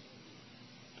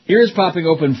 Ears popping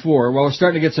open, 4. Well, we're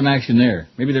starting to get some action there.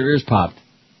 Maybe their ears popped.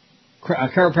 A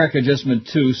chiropractic adjustment,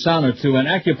 2. Sauna, 2. And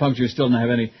acupuncture still don't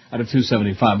have any out of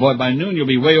 275. Boy, by noon you'll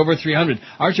be way over 300.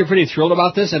 Aren't you pretty thrilled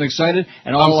about this and excited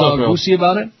and all goosey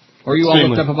about it? Or are you all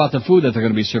looked up about the food that they're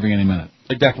going to be serving any minute?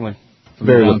 Definitely.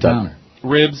 Very looked up.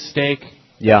 Ribs, steak.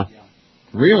 Yeah.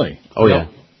 Really? Oh, yeah.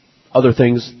 Other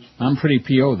things. I'm pretty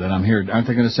PO'd that I'm here. Aren't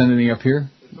they going to send any up here?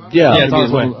 Yeah.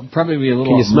 Probably be a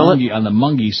little Can you smell it? on the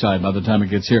mungy side by the time it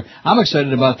gets here. I'm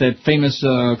excited about that famous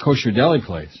kosher deli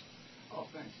place. Oh,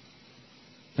 thanks.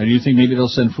 Now, do you think maybe they'll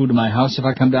send food to my house if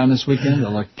I come down this weekend?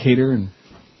 They'll cater and...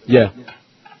 Yeah. Okay.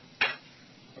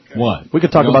 What? We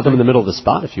could talk about them in the middle of the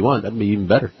spot if you want. That'd be even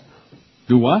better.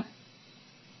 Do what?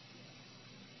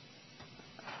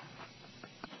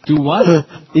 Do what?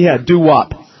 Yeah,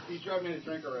 do-wop. He tried me to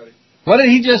drink already. What did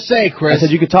he just say, Chris? I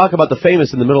said you could talk about the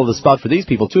famous in the middle of the spot for these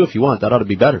people, too, if you want. That ought to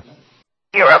be better.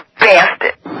 You're a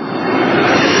bastard. Right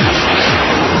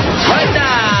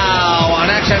now on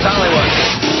Access Hollywood.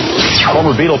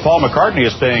 Former Beatle Paul McCartney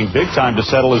is paying big time to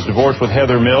settle his divorce with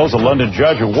Heather Mills. A London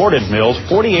judge awarded Mills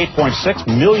 $48.6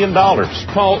 million.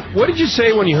 Paul, what did you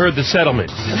say when you heard the settlement?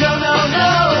 No.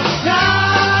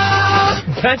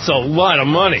 That's a lot of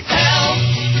money. Help.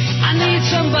 I need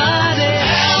somebody.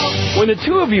 Help. When the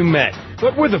two of you met,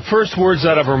 what were the first words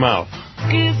out of her mouth?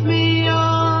 Give me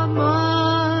your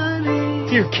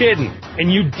money. You're kidding.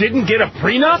 And you didn't get a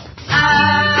prenup?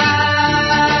 I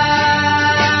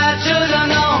should have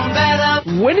known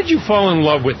better. When did you fall in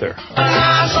love with her?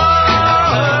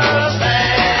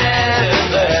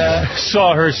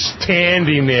 Saw her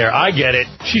standing there. I get it.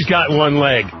 She's got one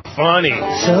leg. Funny.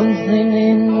 Something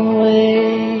in the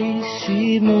way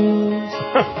she moves.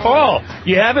 Paul,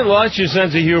 you haven't lost your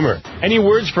sense of humor. Any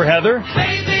words for Heather?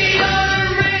 Baby, you're a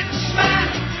rich man.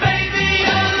 Baby,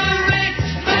 you're a rich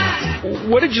man.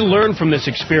 What did you learn from this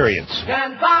experience?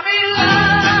 Can't buy me love.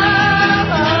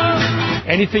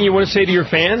 Anything you want to say to your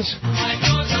fans?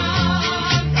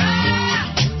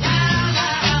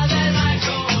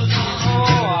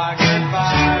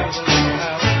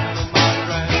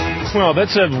 Well,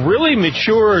 that's a really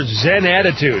mature Zen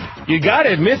attitude. You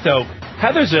gotta admit, though,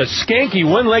 Heather's a skanky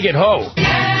one-legged hoe.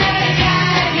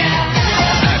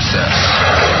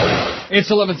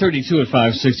 It's 11:32 at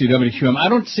 560 WQM. I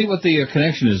don't see what the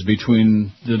connection is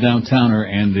between the downtowner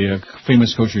and the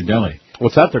famous kosher deli.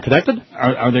 What's that? They're connected?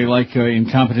 Are they like in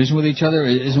competition with each other?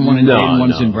 Isn't one in Dayton,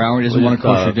 one's in Broward? Isn't one a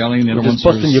kosher deli and the other one's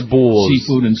busting your balls.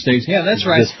 Seafood and steaks? Yeah, that's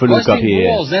right. This Fanuc up here.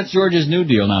 Balls. That's George's new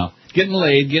deal now. Getting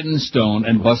laid, getting stoned,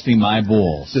 and busting my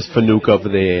balls. This Fanuc over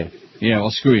there. Yeah,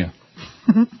 well, screw you.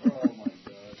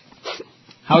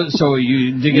 How? So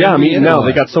you dig it? Yeah, meat now.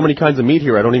 They got so many kinds of meat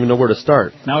here. I don't even know where to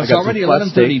start. Now it's already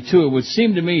 11:32. It would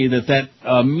seem to me that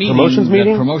meeting,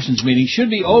 promotions meeting, should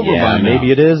be over by now. Maybe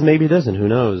it is. Maybe it isn't. Who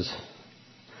knows?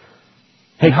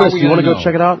 Hey, Chris, you want to go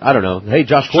check it out? I don't know. Hey,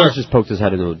 Josh Forrest just poked his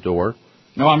head into the door.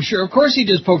 No, I'm sure. Of course, he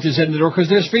just poked his head in the door because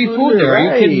there's free food there.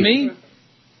 Are you kidding me?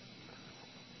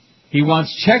 He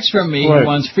wants checks from me. Right. He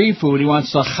wants free food. He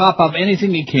wants to hop up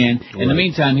anything he can. In the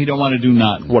meantime, he don't want to do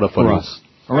nothing. What a for us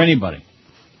or anybody.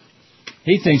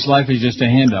 He thinks life is just a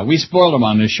handout. We spoiled him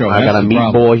on this show. I got a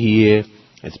meatball here.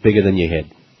 It's bigger than your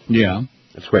head. Yeah.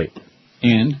 It's great.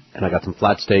 And I got some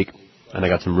flat steak. And I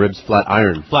got some ribs, flat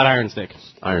iron steak.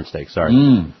 Iron steak, sorry.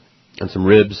 And some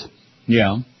ribs.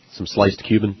 Yeah. Some sliced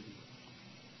Cuban.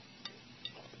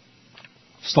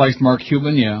 Sliced Mark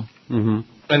Cuban, yeah. Mm-hmm.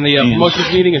 And the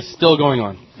promotions meeting is still going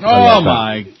on. Oh,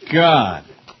 my God.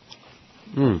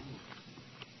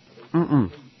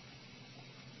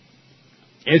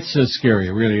 It's so scary.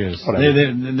 It really is.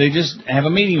 They just have a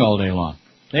meeting all day long.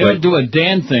 They don't do a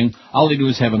damn thing. All they do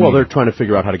is have a meeting. Well, they're trying to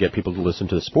figure out how to get people to listen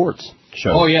to the sports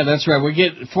show. Oh, yeah, that's right. We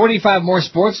get 45 more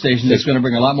sports stations. That's going to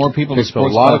bring a lot more people to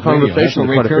sports talk. A lot of conversation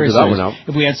to try to figure that one out.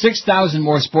 If we had 6,000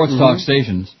 more sports talk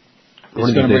stations,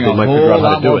 it's going to bring a whole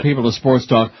lot more people to sports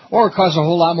talk, or it cause a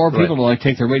whole lot more people to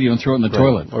take their radio and throw it in the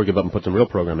toilet. Or give up and put some real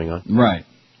programming on. Right.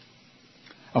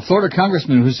 A Florida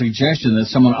congressman whose suggestion that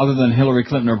someone other than Hillary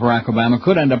Clinton or Barack Obama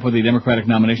could end up with the Democratic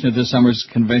nomination at this summer's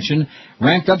convention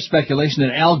ramped up speculation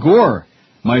that Al Gore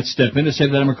might step in to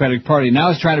save the Democratic Party.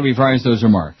 Now he's trying to revise those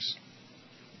remarks.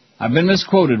 I've been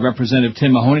misquoted, Representative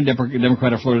Tim Mahoney,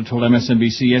 Democrat of Florida, told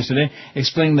MSNBC yesterday,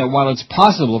 explaining that while it's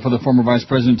possible for the former vice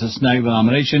president to snag the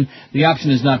nomination, the option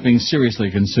is not being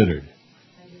seriously considered.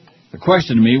 The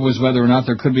question to me was whether or not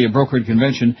there could be a brokered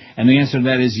convention, and the answer to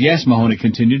that is yes, Mahoney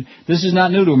continued. This is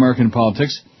not new to American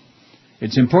politics.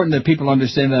 It's important that people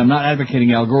understand that I'm not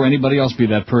advocating Al Gore or anybody else be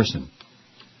that person.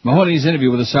 Mahoney's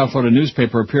interview with a South Florida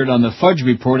newspaper appeared on the Fudge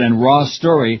Report and Raw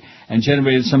Story and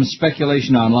generated some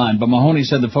speculation online, but Mahoney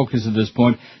said the focus at this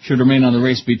point should remain on the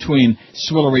race between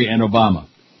Swillery and Obama.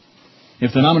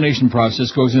 If the nomination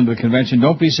process goes into the convention,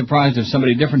 don't be surprised if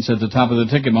somebody different's at the top of the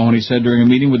ticket, Mahoney said during a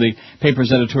meeting with the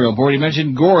paper's editorial board. He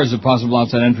mentioned Gore as a possible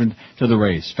outside entrant to the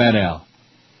race, Fat Al.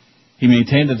 He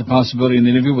maintained that the possibility in the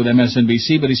interview with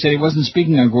MSNBC, but he said he wasn't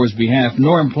speaking on Gore's behalf,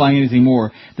 nor implying anything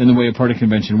more than the way a party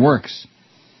convention works.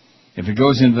 If it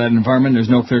goes into that environment, there's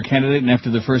no clear candidate, and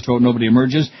after the first vote, nobody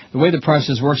emerges. The way the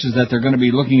process works is that they're going to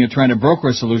be looking at trying to broker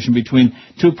a solution between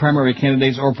two primary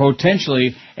candidates or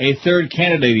potentially a third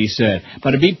candidate, he said.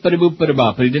 Bada-beep, bada-boop,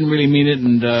 bada-bop. But he didn't really mean it,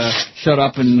 and shut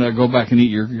up and go back and eat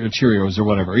your Cheerios or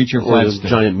whatever. Eat your flat stick. Or a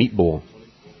giant meatball.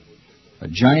 A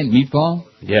giant meatball?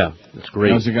 Yeah, that's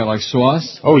great. Has it got like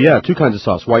sauce? Oh, yeah, two kinds of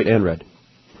sauce, white and red.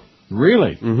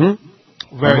 Really?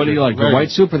 Mm-hmm. What do you like, the white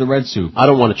soup or the red soup? I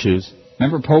don't want to choose.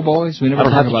 Remember Po' Boys? We never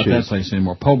talk about that place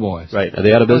anymore. Po' Boys. Right. Are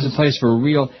they out of business? It was a place for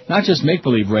real, not just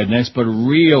make-believe rednecks, but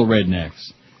real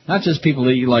rednecks. Not just people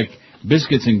that eat like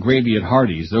biscuits and gravy at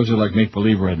Hardee's. Those are like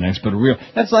make-believe rednecks, but real.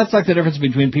 That's like the difference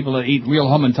between people that eat real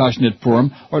Hamantash knit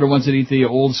Purim or the ones that eat the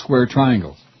old square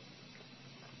triangles.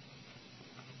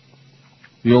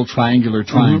 The old triangular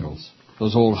triangles.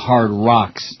 Those old hard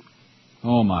rocks.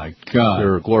 Oh, my God.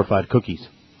 They're glorified cookies.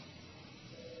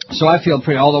 So I feel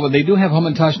pretty, although they do have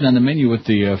Hamantash on the menu with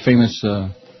the famous...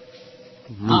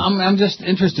 I'm just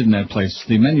interested in that place.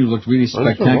 The menu looked really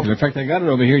spectacular. In fact, I got it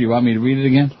over here. Do you want me to read it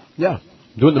again? Yeah.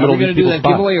 Do it in the middle of the Are we going to do that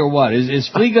giveaway or what? Is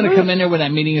Flea going to come in there when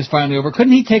that meeting is finally over?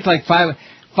 Couldn't he take like five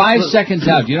seconds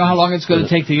out? Do you know how long it's going to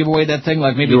take to give away that thing?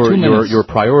 Like maybe 2 minutes. Your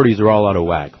priorities are all out of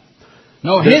whack.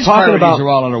 No, his priorities are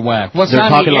all out of whack. What's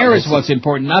on the air is what's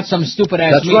important, not some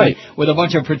stupid-ass meeting with a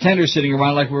bunch of pretenders sitting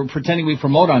around like we're pretending we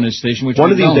promote on this station. Which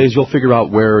one of these days you'll figure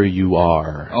out where you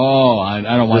are. Oh, I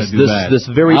don't want to do that. This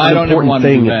very important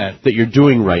thing that you're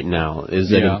doing right now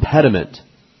is an impediment.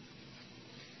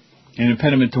 An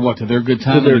impediment to what? To their good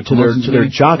time? To their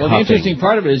jock hopping. Well, the interesting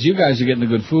part of it is you guys are getting the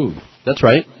good food. That's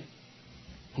right.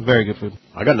 Very good food.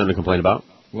 I got nothing to complain about.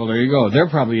 Well, there you go. They're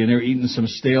probably in there eating some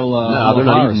stale... no, they're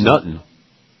not eating nothing.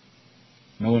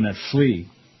 Knowing that Flea.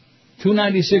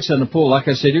 296 on the poll. Like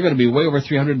I said, you're going to be way over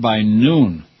 300 by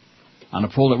noon on a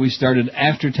poll that we started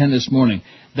after 10 this morning.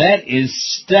 That is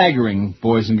staggering,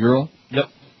 boys and girls. Yep.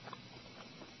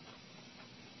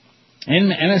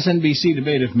 In MSNBC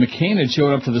debate, if McCain had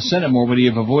showed up to the Senate more, would he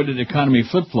have avoided economy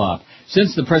flip-flop?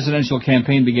 Since the presidential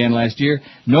campaign began last year,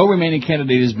 no remaining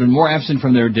candidate has been more absent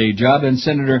from their day job than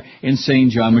Senator Insane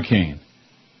John McCain.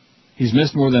 He's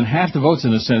missed more than half the votes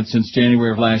in the Senate since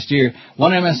January of last year.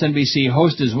 One MSNBC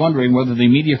host is wondering whether the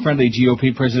media-friendly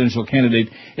GOP presidential candidate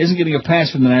isn't getting a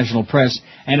pass from the national press,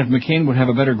 and if McCain would have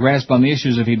a better grasp on the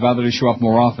issues if he'd bother to show up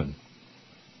more often.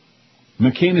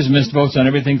 McCain has missed votes on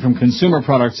everything from consumer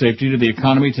product safety to the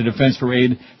economy to defense for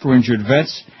aid for injured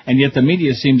vets, and yet the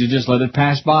media seem to just let it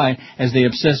pass by as they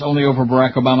obsess only over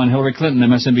Barack Obama and Hillary Clinton,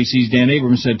 MSNBC's Dan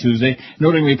Abrams said Tuesday,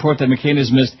 noting a report that McCain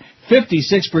has missed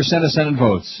 56% of Senate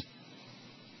votes.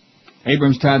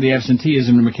 Abrams tied the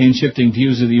absenteeism to McCain's shifting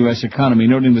views of the U.S. economy,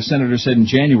 noting the senator said in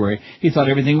January he thought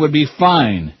everything would be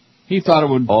fine. He thought it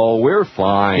would... Oh, we're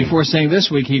fine. Before saying this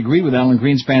week he agreed with Alan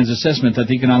Greenspan's assessment that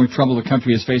the economic trouble the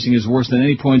country is facing is worse than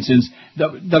any point since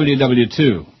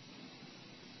WW2.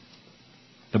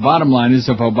 The bottom line is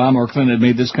if Obama or Clinton had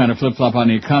made this kind of flip-flop on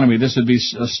the economy, this would be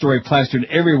a story plastered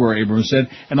everywhere, Abrams said,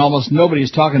 and almost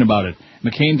nobody's talking about it.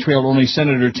 McCain trailed only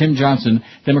Senator Tim Johnson,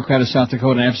 Democrat of South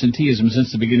Dakota, in absenteeism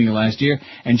since the beginning of last year,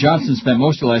 and Johnson spent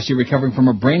most of last year recovering from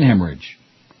a brain hemorrhage.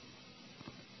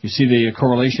 You see the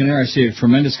correlation there? I see a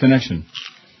tremendous connection.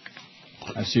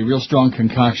 I see a real strong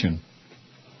concoction.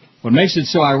 What makes it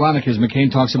so ironic is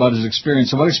McCain talks about his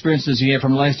experience. So what experience does he have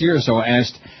from last year or so?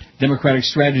 Asked Democratic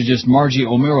strategist Margie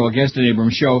O'Meara, a guest at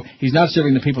Abrams' show. He's not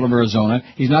serving the people of Arizona.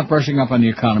 He's not brushing up on the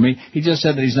economy. He just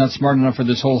said that he's not smart enough for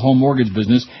this whole home mortgage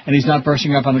business, and he's not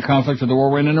brushing up on the conflict of the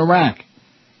war in Iraq.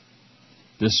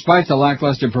 Despite the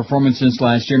lackluster performance since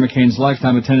last year, McCain's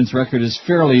lifetime attendance record is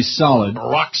fairly solid.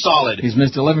 Rock solid. He's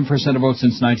missed 11% of votes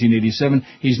since 1987.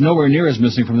 He's nowhere near as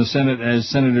missing from the Senate as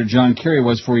Senator John Kerry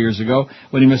was 4 years ago,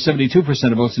 when he missed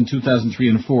 72% of votes in 2003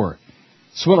 and 4.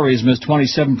 Swillery has missed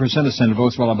 27% of Senate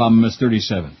votes, while Obama missed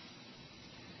 37.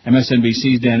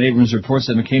 MSNBC's Dan Abrams reports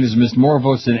that McCain has missed more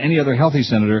votes than any other healthy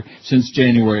senator since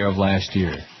January of last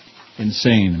year.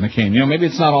 Insane, McCain. You know, maybe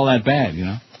it's not all that bad, you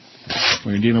know,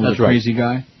 when you're dealing with a crazy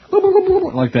guy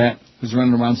like that, who's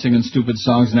running around singing stupid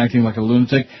songs and acting like a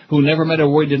lunatic, who never met a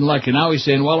war he didn't like, and now he's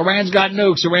saying, well, Iran's got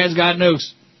nukes, Iran's got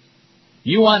nukes.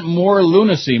 You want more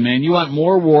lunacy, man. You want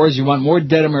more wars. You want more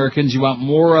dead Americans. You want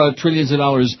more trillions of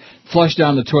dollars flushed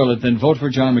down the toilet. Then vote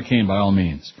for John McCain by all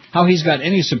means. How he's got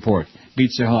any support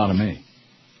beats the hell out of me.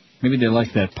 Maybe they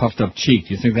like that puffed up cheek.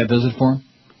 Do you think that does it for him?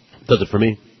 Does it for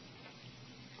me.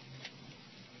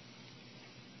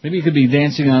 Maybe he could be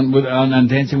dancing on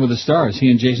Dancing with the Stars.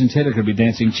 He and Jason Taylor could be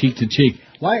dancing cheek to cheek.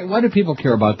 Why do people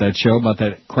care about that show, about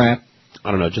that crap? I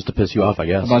don't know, just to piss you off, I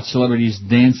guess. About celebrities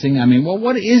dancing? I mean, well,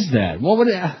 what is that?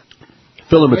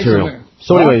 Filler material.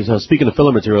 So anyways, speaking of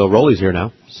filler material, Rolly's here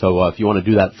now. So if you want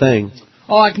to do that thing...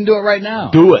 Oh, I can do it right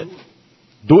now. Do it.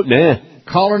 Do it now.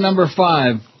 Caller number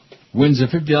 5 wins a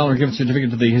 $50 gift certificate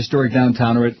to the historic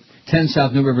downtowner at 10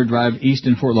 South New River Drive, East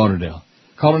in Fort Lauderdale.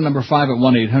 Caller number 5 at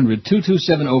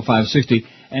 1-800-227-0560.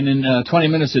 And in 20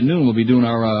 minutes at noon, we'll be doing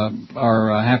our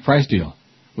half-price deal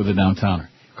with the downtowner.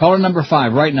 Caller number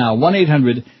 5 right now,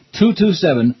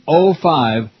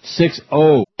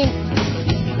 1-800-227-0560.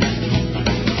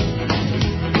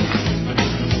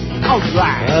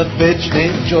 Alright. A bitch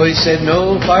named Joyce said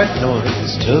no fart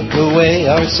noise. Took away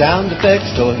our sound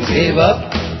effects toys. Gave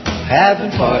up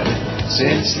having farted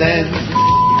since then.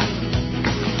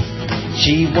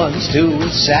 She wants to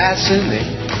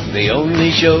assassinate the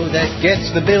only show that gets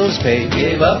the bills paid.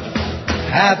 Gave up,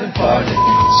 haven't parted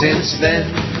since then.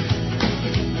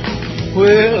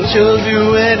 Well, she'll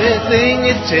do anything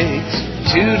it takes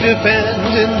to defend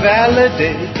and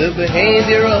validate the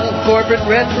behavior of corporate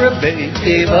reprobates.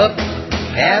 Gave up,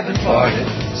 haven't parted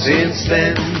since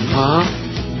then.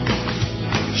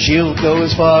 She'll go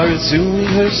as far as suing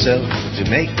herself to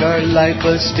make our life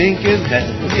a stinking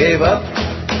hell. Gave up,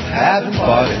 haven't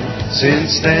parted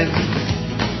since then.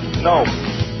 No.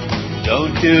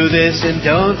 Don't do this and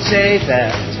don't say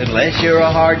that unless you're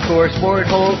a hardcore sport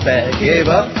hold fat. Gave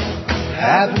up,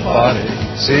 haven't parted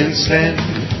since then.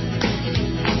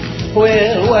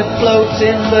 Well, what floats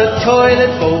in the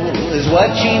toilet bowl is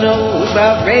what she knows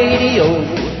about radio.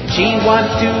 She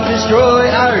wants to destroy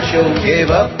our show. Gave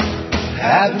up,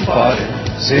 haven't parted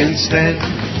since then.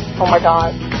 Oh my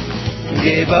God.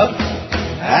 Gave up,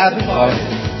 haven't parted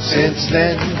since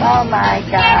then. Oh my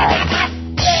God.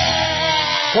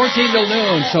 14 till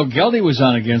noon. So Geldy was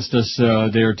on against us a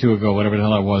day or two ago, whatever the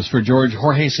hell it was, for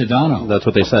Jorge Sedano. That's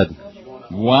what they said.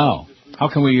 Wow. How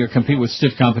can we compete with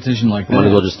stiff competition like that? Might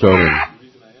as well just throw it in.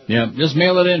 Yeah, just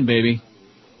mail it in, baby.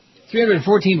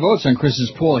 314 votes on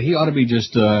Chris's poll. He ought to be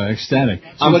just ecstatic.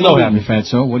 So I'm what so are you happy. eating,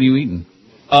 Fatso? What are you eating?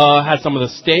 Had some of the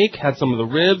steak, had some of the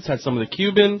ribs, had some of the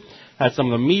Cuban, had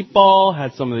some of the meatball,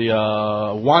 had some of the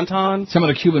wonton. Some of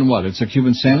the Cuban what? It's a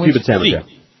Cuban sandwich? Cuban sandwich, yeah.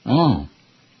 Oh.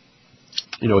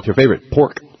 You know, what's your favorite?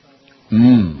 Pork.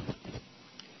 And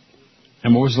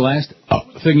what was the last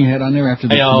thing you had on there after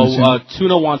the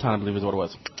tuna wonton, I believe is what it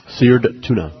was. Seared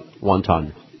tuna.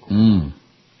 Wonton. And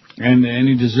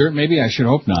any dessert, maybe? I should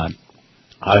hope not.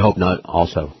 I hope not,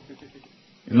 also.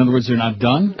 In other words, they're not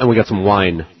done? And we got some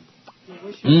wine.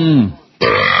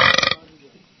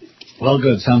 Well,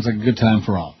 good. Sounds like a good time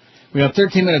for all. We have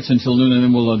 13 minutes until noon, and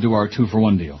then we'll do our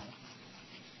 2-for-1 deal.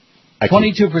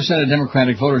 22% of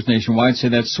Democratic voters nationwide say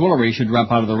that Swillery should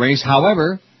drop out of the race.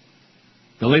 However,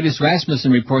 the latest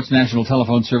Rasmussen Reports National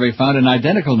Telephone Survey found an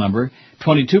identical number.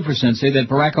 22% say that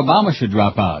Barack Obama should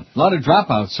drop out. A lot of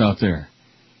dropouts out there.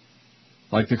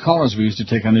 Like the callers we used to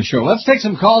take on this show. Let's take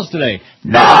some calls today.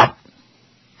 No.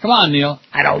 Come on, Neil.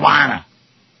 I don't wanna.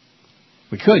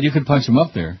 We could. You could punch him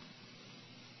up there.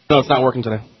 No, it's not working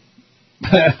today.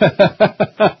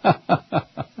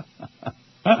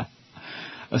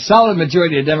 A solid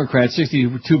majority of Democrats,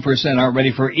 62%, aren't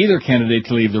ready for either candidate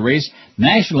to leave the race.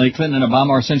 Nationally, Clinton and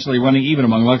Obama are essentially running even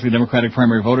among likely Democratic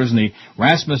primary voters in the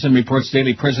Rasmussen Reports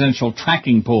Daily Presidential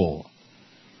Tracking Poll.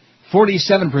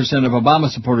 47% of Obama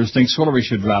supporters think Swillery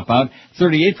should drop out.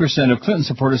 38% of Clinton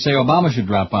supporters say Obama should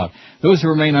drop out. Those who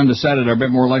remain undecided are a bit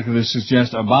more likely to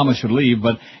suggest Obama should leave,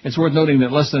 but it's worth noting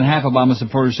that less than half Obama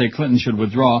supporters say Clinton should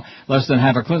withdraw, less than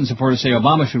half of Clinton supporters say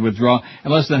Obama should withdraw,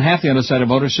 and less than half the undecided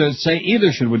voters say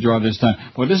either should withdraw this time.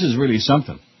 Well, this is really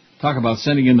something. Talk about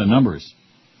sending in the numbers.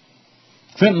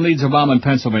 Clinton leads Obama in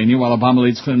Pennsylvania, while Obama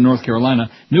leads Clinton in North Carolina.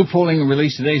 New polling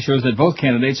released today shows that both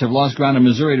candidates have lost ground in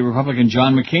Missouri to Republican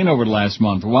John McCain over the last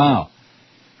month. Wow.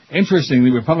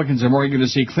 Interestingly, Republicans are more eager to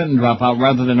see Clinton drop out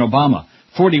rather than Obama.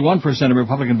 41% of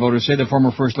Republican voters say the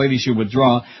former First Lady should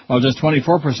withdraw, while just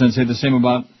 24% say the same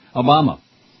about Obama.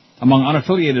 Among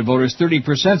unaffiliated voters,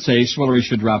 30% say Swillery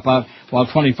should drop out, while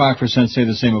 25% say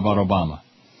the same about Obama.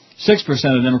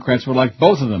 6% of Democrats would like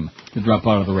both of them to drop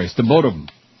out of the race, the both of them.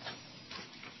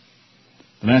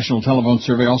 The National Telephone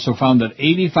Survey also found that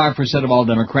 85% of all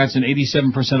Democrats and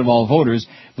 87% of all voters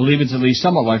believe it's at least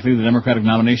somewhat likely the Democratic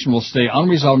nomination will stay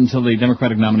unresolved until the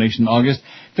Democratic nomination in August.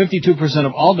 52%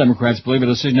 of all Democrats believe a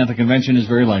decision at the convention is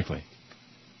very likely.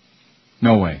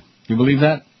 No way. You believe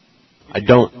that? I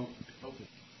don't.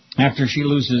 After she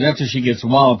gets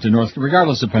walloped in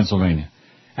regardless of Pennsylvania,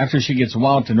 after she gets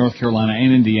walloped in North Carolina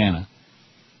and Indiana,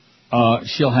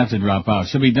 she'll have to drop out.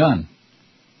 She'll be done.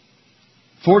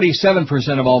 47%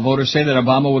 of all voters say that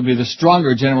Obama would be the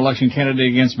stronger general election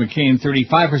candidate against McCain.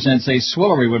 35% say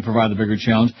Swillery would provide the bigger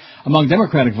challenge. Among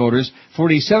Democratic voters,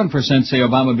 47% say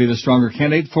Obama would be the stronger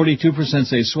candidate. 42%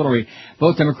 say Swillery.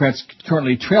 Both Democrats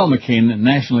currently trail McCain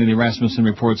nationally in the Rasmussen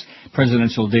Reports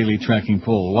Presidential Daily Tracking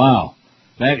Poll. Wow.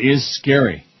 That is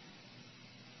scary.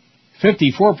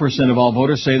 54% of all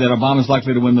voters say that Obama is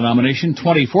likely to win the nomination.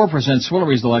 24%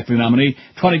 Swillery is the likely nominee.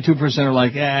 22% are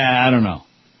like, I don't know.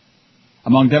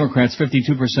 Among Democrats,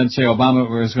 52% say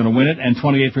Obama is going to win it, and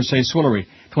 28% say Swillery.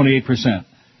 28%.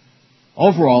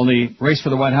 Overall, the race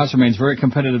for the White House remains very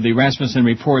competitive. The Rasmussen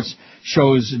Reports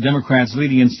shows Democrats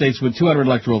leading in states with 200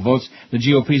 electoral votes. The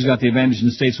GOP's got the advantage in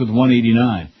states with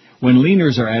 189. When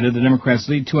leaners are added, the Democrats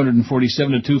lead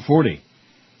 247 to 240.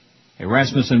 A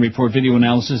Rasmussen report video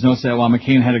analysis notes that while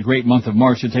McCain had a great month of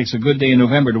March, it takes a good day in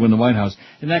November to win the White House.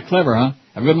 Isn't that clever, huh?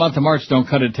 A good month of March, don't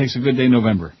cut it. It takes a good day in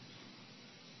November.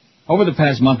 Over the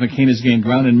past month, McCain has gained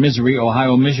ground in Missouri,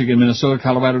 Ohio, Michigan, Minnesota,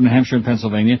 Colorado, New Hampshire, and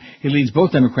Pennsylvania. He leads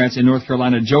both Democrats in North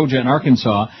Carolina, Georgia, and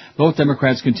Arkansas. Both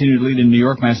Democrats continue to lead in New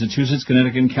York, Massachusetts,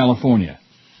 Connecticut, and California.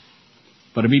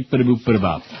 Bada-beep, bada-boop,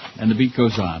 bada-bop. And the beat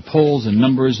goes on. Polls and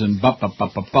numbers and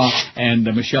bop-bop-bop-bop-bop. And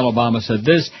Michelle Obama said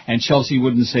this, and Chelsea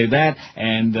wouldn't say that,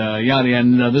 and yada,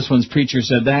 and this one's preacher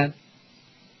said that.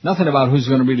 Nothing about who's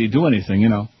going to really do anything, you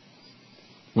know.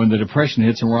 When the Depression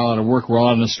hits and we're all out of work, we're all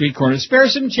out on the street corner. Spare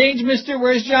some change, mister.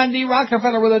 Where's John D.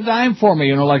 Rockefeller with a dime for me?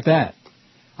 You know, like that.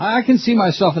 I can see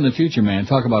myself in the future, man.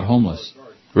 Talk about homeless.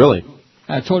 Really?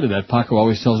 I told you that. Paco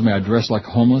always tells me I dress like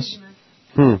homeless.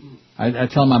 I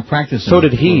tell him I'm practicing. So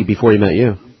did he before he met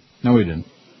you. No, he didn't.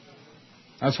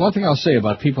 That's one thing I'll say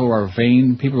about people who are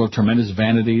vain, people who have tremendous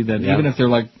vanity, that even if they're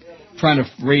like trying to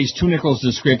raise 2 nickels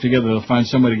to scrape together, they'll find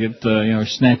somebody to get,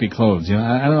 snappy clothes. You know,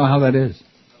 I don't know how that is.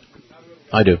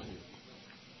 I do.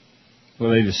 Will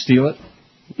they just steal it?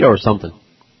 Yeah, or something.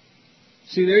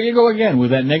 See, there you go again with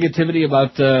that negativity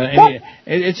about,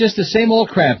 it's just the same old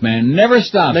crap, man. Never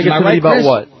stops. Negativity right, about Chris?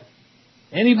 what?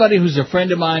 Anybody who's a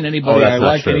friend of mine, anybody I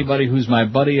like, true. anybody who's my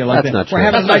buddy, I like That's that. not true. We're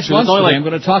having a nice lunch today. like... I'm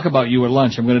going to talk about you at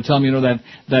lunch. I'm going to tell him, you know, that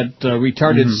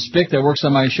retarded spick that works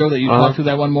on my show that you talked to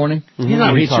that one morning? He's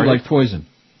not He eats you retarded. like poison.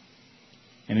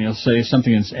 And he'll say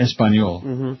something in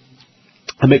Espanol.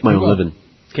 I make my own living.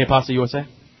 Que pasa, USA?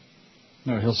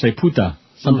 No, he'll say puta,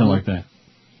 something like that.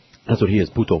 That's what he is,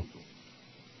 puto.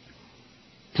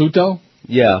 Pluto?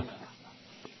 Yeah.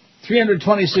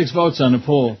 326 votes on the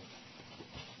poll.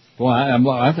 Boy,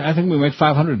 I think we made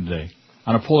 500 today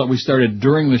on a poll that we started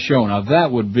during the show. Now,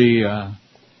 that would be a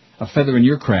feather in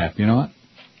your crap, you know what?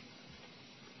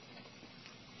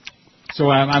 So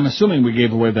I'm assuming we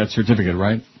gave away that certificate,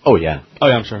 right? Oh, yeah. Oh,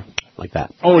 yeah, I'm sure. Like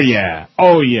that. Oh, yeah.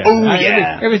 Oh, yeah. Oh,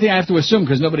 yeah. Everything I have to assume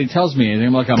because nobody tells me anything.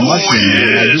 I'm like a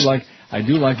mushroom. I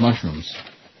do like mushrooms.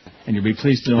 And you'll be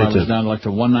pleased to know I was down to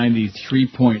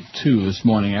 193.2 this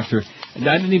morning after... I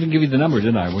didn't even give you the number,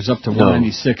 did I? I was up to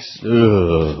 196.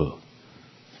 Ugh.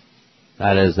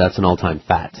 That's an all-time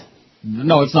fat.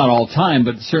 No, it's not all time,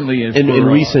 but certainly in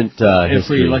recent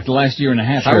history. For like the last year and a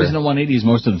half. Sure. I was in the 180s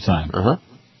most of the time.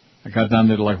 I got down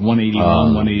there to like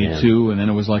 181, 182, and then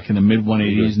it was like in the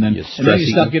mid-180s, and then you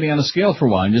stop getting on a scale for a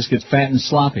while and just get fat and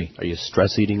sloppy. Are you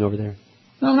stress eating over there?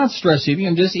 No, I'm not stress eating.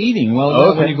 I'm just eating.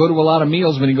 Well, when you go to a lot of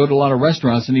meals, when you go to a lot of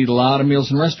restaurants and eat a lot of meals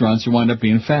in restaurants, you wind up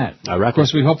being fat. Of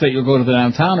course, we hope that you'll go to the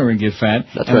downtowner and get fat,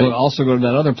 we'll also go to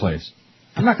that other place.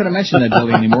 I'm not going to mention that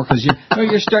building anymore because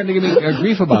you're starting to give me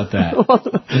grief about that.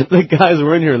 The guys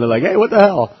were in here and they're like, hey, what the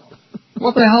hell?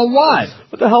 What the hell what?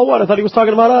 What the hell what? I thought he was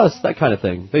talking about us. That kind of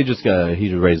thing. He just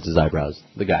raised his eyebrows.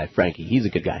 The guy, Frankie, he's a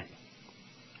good guy.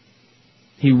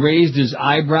 He raised his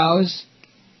eyebrows?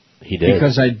 He did.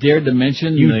 Because I dared to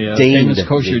mention the famous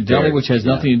kosher deli, which has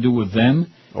nothing to do with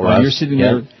them. Or while us. you're sitting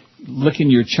there licking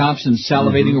your chops and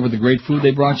salivating over the great food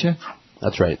they brought you.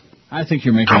 That's right. I think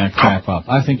you're making that crap up.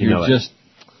 I think you're just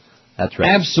That's right.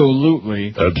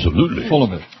 absolutely full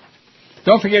of it.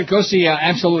 Don't forget, go see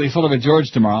Absolutely Full of It George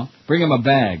tomorrow. Bring him a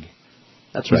bag.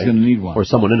 That's right. He's going to need one. Or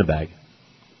someone in a bag.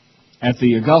 At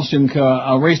the Gulfstream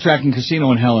Racetrack and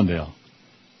Casino in Hellendale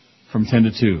from 10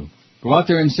 to 2. Go out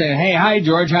there and say, hey, hi,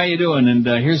 George, how you doing? And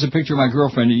here's a picture of my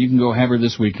girlfriend, and you can go have her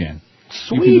this weekend.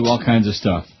 Sweet. You can do all kinds of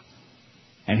stuff.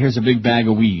 And here's a big bag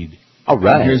of weed. All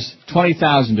right. And here's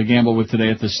 $20,000 to gamble with today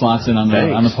at the slots and on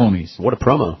the ponies. What a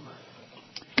promo.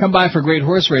 Come by for great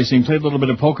horse racing, play a little bit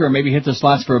of poker, and maybe hit the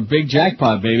slots for a big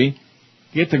jackpot, baby.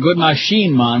 Get the good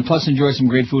machine, man, plus enjoy some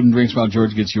great food and drinks while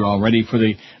George gets you all ready for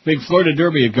the big Florida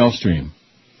Derby at Gulfstream.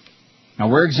 Now,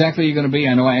 where exactly are you going to be?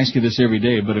 I know I ask you this every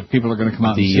day, but if people are going to come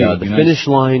out and see it, the Finish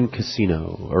Line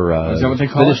Casino, or is that what they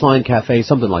call Finish Line Cafe,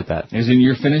 something like that. As in,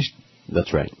 you're finished?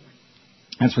 That's right.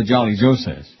 That's what Jolly Joe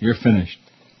says. You're finished.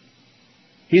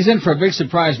 He's in for a big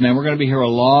surprise, man. We're going to be here a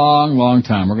long, long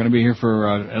time. We're going to be here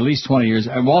for at least 20 years.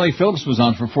 Wally Phillips was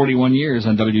on for 41 years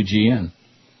on WGN.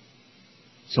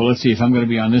 So let's see, if I'm going to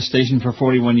be on this station for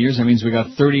 41 years, that means we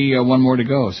got 31 more to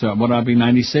go. So what, I'll be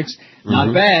 96?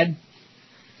 Not bad.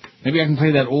 Maybe I can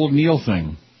play that old Neil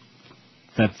thing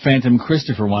that Phantom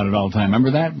Christopher wanted all the time.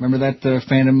 Remember that? Remember that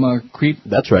Phantom Creep?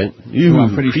 That's right.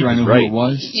 I'm pretty sure I knew who it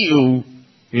was. You.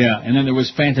 Yeah, and then there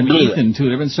was Phantom Ethan, too.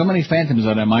 There have been so many Phantoms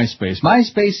out on MySpace.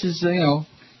 MySpace is,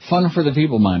 fun for the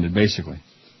people-minded, basically.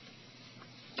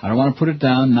 I don't want to put it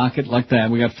down, knock it like that.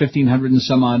 We got 1,500 and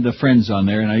some odd friends on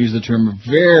there, and I use the term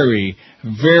very,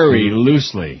 very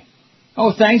loosely.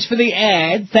 Oh, thanks for the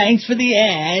ad. Thanks for the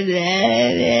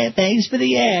ad. Thanks for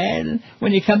the ad.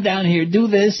 When you come down here, do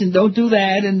this and don't do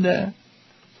that. And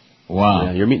wow.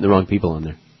 Yeah, you're meeting the wrong people on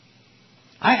there.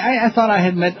 I thought I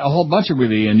had met a whole bunch of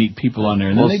really neat people on there,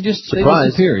 and then they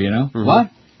disappear, you know? Mm-hmm. What?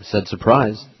 I said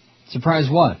surprise. Surprise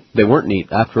what? They weren't neat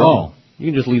after all. You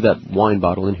can just leave that wine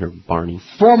bottle in here, Barney.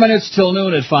 4 minutes till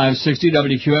noon at 560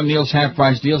 WQM. Neil's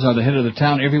half-price deals are the hit of the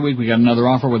town. Every week we got another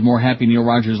offer with more happy Neil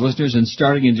Rogers listeners, and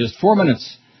starting in just 4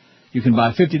 minutes, you can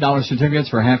buy $50 certificates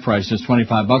for half price, just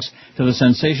 $25, to the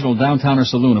sensational Downtowner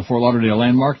Saloon, a Fort Lauderdale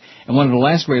landmark, and one of the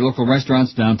last great local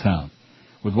restaurants downtown.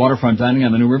 With waterfront dining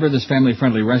on the New River, this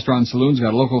family-friendly restaurant and saloon's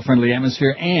got a local-friendly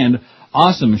atmosphere and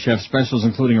awesome chef specials,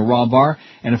 including a raw bar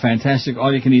and a fantastic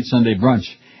all-you-can-eat Sunday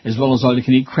brunch, as well as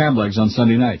all-you-can-eat crab legs on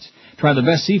Sunday nights. Try the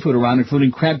best seafood around, including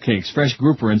crab cakes, fresh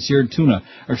grouper, and seared tuna,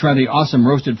 or try the awesome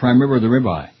roasted prime rib or the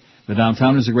ribeye. The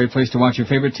Downtown is a great place to watch your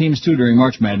favorite teams, too, during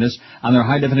March Madness on their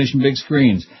high-definition big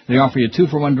screens. They offer you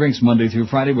 2-for-1 drinks Monday through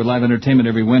Friday with live entertainment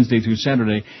every Wednesday through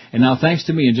Saturday. And now, thanks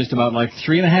to me, in just about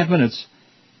 3.5 minutes,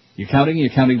 you counting? You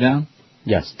counting down?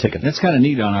 Yes, ticking. That's kind of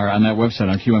neat on that website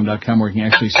on QM.com where you can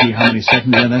actually see how many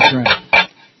seconds. Yeah, that's right.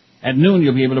 At noon,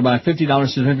 you'll be able to buy $50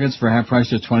 certificates for half price,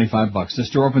 just $25. The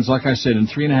store opens, like I said, in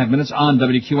 3.5 minutes on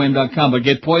WQM.com. But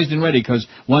get poised and ready, because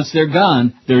once they're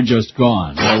gone, they're just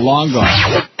gone. They're long gone.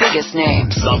 The biggest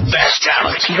names. The best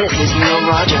talent. This is Neil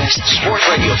Rogers. Sports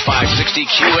Radio 560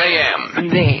 QAM.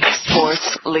 The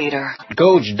sports leader.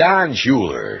 Coach Don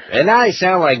Schuler, and I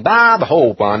sound like Bob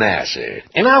Hope on acid.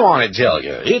 And I want to tell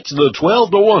you, it's the 12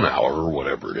 to 1 hour or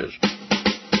whatever it is.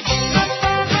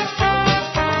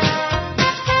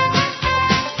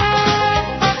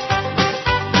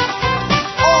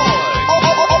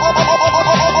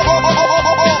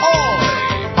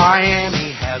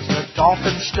 Miami has the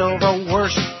Dolphins, still the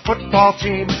worst football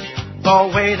team.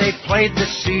 The way they played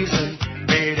this season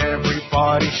made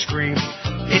everybody scream.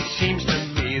 It seems to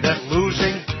me that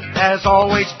losing has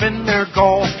always been their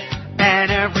goal,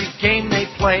 and every game they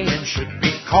play in should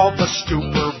be called the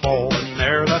Super Bowl. And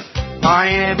they're the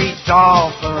Miami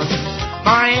Dolphins.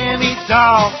 Miami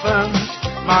Dolphins.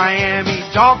 Miami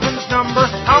Dolphins number.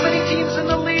 How many teams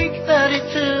in the league?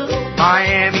 32.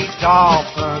 Miami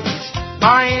Dolphins.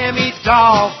 Miami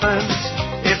Dolphins.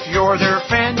 If you're their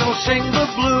fan, you'll sing the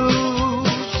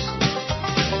blues.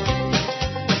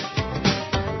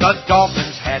 The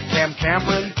Dolphins had Cam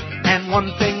Cameron, and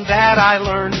one thing that I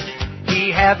learned,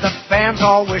 he had the fans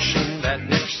all wishing that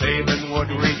Nick Saban would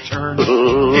return.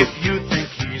 If you think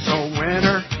he's a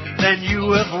winner, then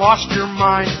you have lost your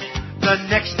mind. The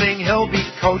next thing he'll be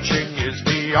coaching is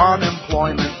the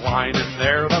unemployment line, and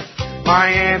they're the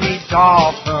Miami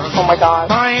Dolphins. Oh my God.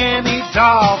 Miami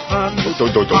Dolphins.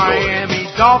 Miami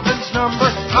Dolphins number.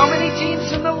 How many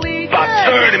teams in the league? About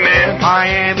 30, man.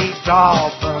 Miami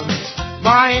Dolphins.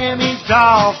 Miami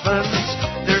Dolphins.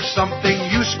 There's something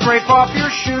you scrape off your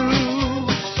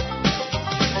shoes.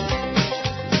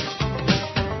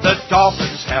 The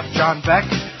Dolphins have John Beck,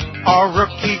 a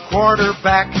rookie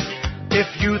quarterback. If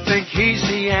you think he's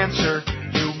the answer,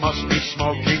 you must be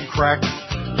smoking crack.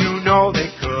 You know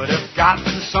they could have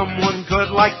gotten someone good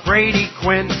like Brady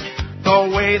Quinn.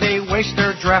 The way they waste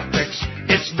their draft picks,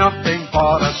 it's nothing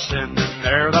but a sin. And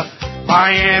they're the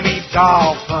Miami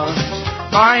Dolphins.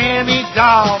 Miami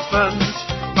Dolphins.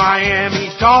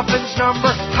 Miami Dolphins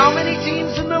number. How many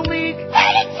teams in the league?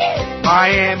 82.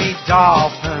 Miami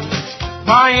Dolphins.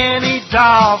 Miami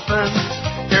Dolphins.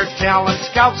 Their talent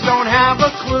scouts don't have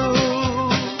a clue.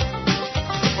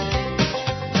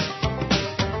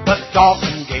 The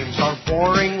Dolphin games are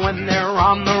boring when they're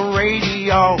on the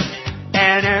radio,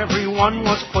 and everyone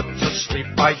was put to sleep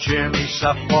by Jimmy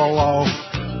Cephalo.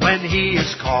 When he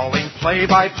is calling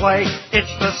play-by-play,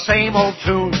 it's the same old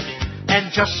tune.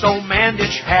 And just so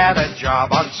Mandich had a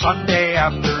job on Sunday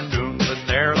afternoons, and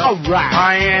they're the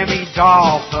Miami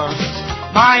Dolphins.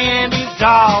 Miami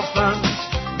Dolphins.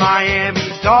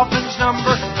 Miami Dolphins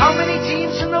number. How many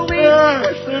teams in the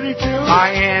league? 32.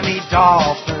 Miami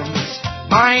Dolphins.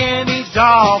 Miami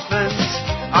Dolphins.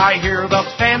 I hear the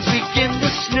fans begin to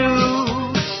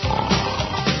snooze.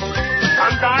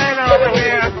 I'm dying over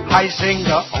here.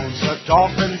 Huizenga owns the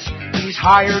Dolphins. He's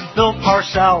hired Bill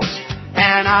Parcells.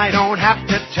 And I don't have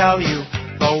to tell you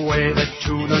the way that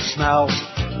tuna smells.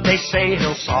 They say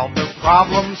he'll solve their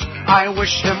problems. I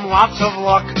wish him lots of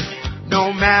luck.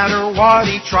 No matter what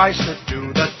he tries to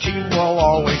do, the team will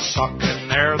always suck.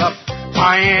 And they're the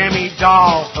Miami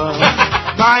Dolphins.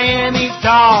 Miami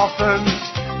Dolphins.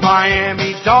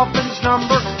 Miami Dolphins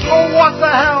number. Oh, what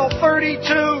the hell? 32.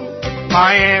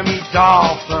 Miami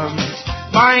Dolphins.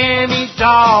 Miami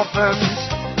Dolphins.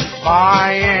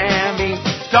 Miami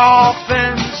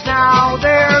Dolphins, now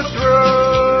they're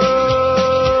through.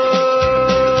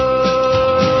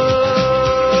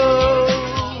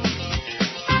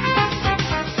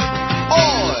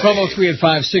 1203 at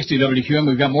 560 WQM.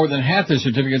 We've got more than half the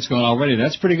certificates going already.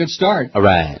 That's a pretty good start. All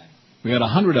right. We got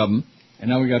 100 of them,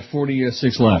 and now we got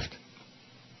 46 left,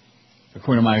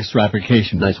 according to my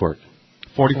extrapolation. Nice work.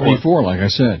 44, like I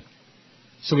said.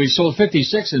 So we sold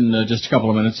 56 in just a couple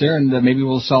of minutes there, and maybe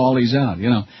we'll sell all these out. You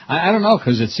know, I don't know,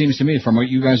 because it seems to me, from what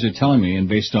you guys are telling me, and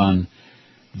based on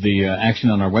the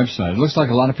action on our website, it looks like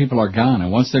a lot of people are gone.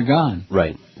 And once they're gone,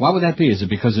 right? Why would that be? Is it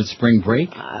because it's spring break?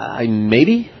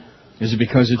 Maybe. Is it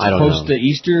because it's post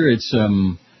Easter? It's a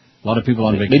lot of people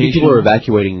on vacation. Maybe people are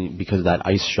evacuating because of that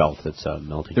ice shelf that's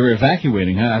melting. They're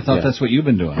evacuating, huh? I thought that's what you've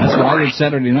been doing. That's what I did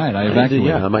Saturday night. I evacuated.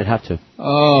 Yeah, I might have to.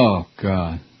 Oh,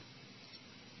 God.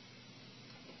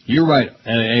 You're right.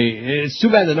 It's too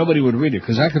bad that nobody would read it,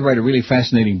 because I could write a really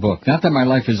fascinating book. Not that my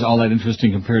life is all that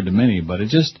interesting compared to many, but it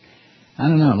just, I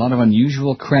don't know, a lot of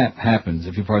unusual crap happens,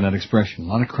 if you pardon that expression. A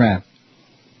lot of crap.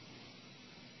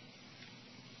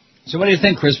 So what do you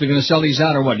think, Chris? We're going to sell these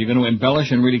out or what? You're going to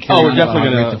embellish and really carry on? Oh, we're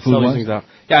definitely going to sell these was? things out.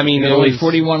 Yeah, I mean, there are only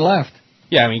 41 left.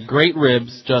 Yeah, I mean, great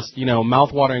ribs, just,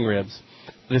 mouth-watering ribs.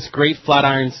 This great flat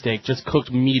iron steak, just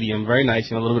cooked medium, very nice,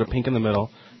 a little bit of pink in the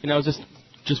middle.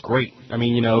 Just great. I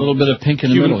mean, a little bit of pink in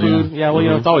the Cuban middle. Food. Yeah,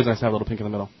 well, it's always nice to have a little pink in the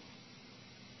middle.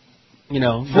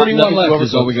 41 left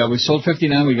is all we got. We sold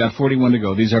 59. We got 41 to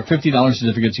go. These are $50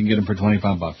 certificates. You can get them for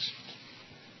 $25.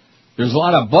 There's a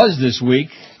lot of buzz this week.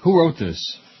 Who wrote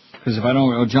this? Because if I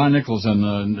don't, John Nichols in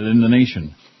the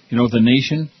Nation. You know The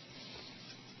Nation?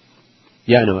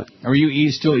 Yeah, I know it. Are you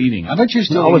still eating? I bet you're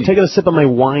still eating. eating. I'm taking a sip of my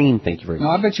wine, thank you very much.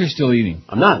 No, I bet you're still eating.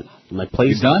 I'm not. My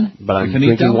place. You done? But I'm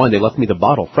drinking wine. They left me the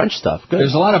bottle. French stuff. Good.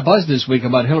 There's a lot of buzz this week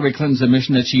about Hillary Clinton's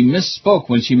admission that she misspoke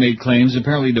when she made claims,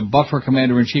 apparently to buff her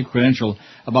commander-in-chief credential,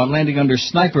 about landing under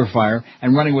sniper fire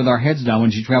and running with our heads down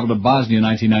when she traveled to Bosnia in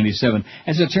 1997.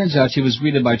 As it turns out, she was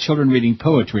greeted by children reading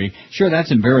poetry. Sure,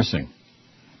 that's embarrassing.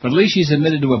 But at least she's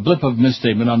admitted to a blip of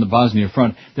misstatement on the Bosnia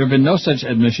front. There have been no such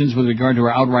admissions with regard to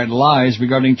her outright lies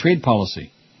regarding trade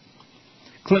policy.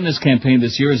 Clinton has campaigned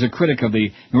this year as a critic of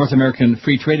the North American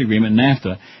Free Trade Agreement,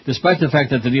 NAFTA, despite the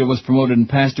fact that the deal was promoted and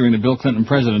passed during the Bill Clinton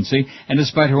presidency, and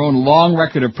despite her own long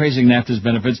record of praising NAFTA's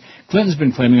benefits. Clinton's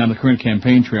been claiming on the current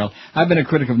campaign trail, "I've been a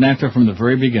critic of NAFTA from the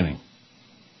very beginning."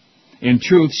 In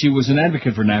truth, she was an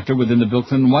advocate for NAFTA within the Bill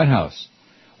Clinton White House.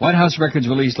 White House records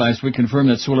released last week confirmed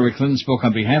that Hillary Clinton spoke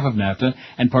on behalf of NAFTA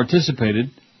and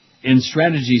participated in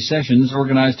strategy sessions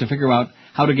organized to figure out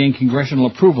how to gain congressional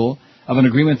approval of an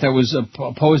agreement that was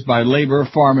opposed by labor,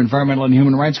 farm, environmental, and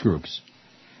human rights groups.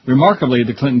 Remarkably,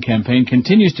 the Clinton campaign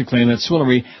continues to claim that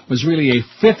Hillary was really a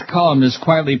fifth columnist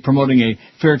quietly promoting a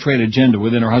fair trade agenda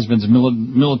within her husband's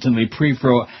militantly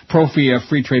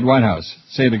pro-free trade White House.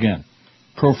 Say it again.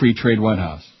 Pro-free trade White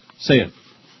House. Say it.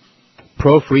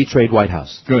 Pro-free trade White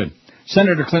House. Good.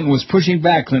 Senator Clinton was pushing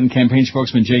back, Clinton campaign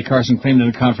spokesman Jay Carson claimed in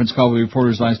a conference call with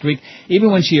reporters last week,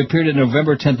 even when she appeared at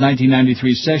November 10,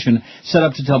 1993 session set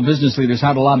up to tell business leaders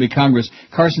how to lobby Congress.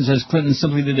 Carson says Clinton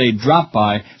simply did a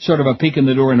drop-by, sort of a peek in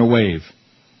the door and a wave.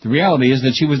 The reality is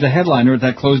that she was the headliner at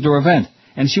that closed-door event,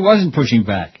 and she wasn't pushing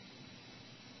back.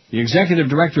 The executive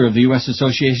director of the U.S.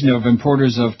 Association of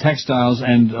Importers of Textiles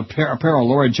and Apparel,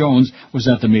 Laura Jones, was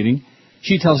at the meeting.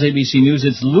 She tells ABC News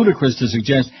it's ludicrous to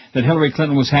suggest that Hillary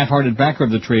Clinton was half-hearted backer of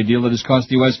the trade deal that has cost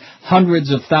the U.S. hundreds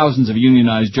of thousands of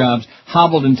unionized jobs,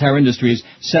 hobbled entire industries,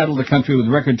 saddled the country with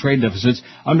record trade deficits,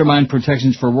 undermined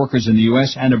protections for workers in the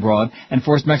U.S. and abroad, and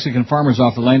forced Mexican farmers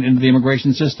off the land into the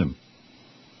immigration system.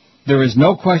 There is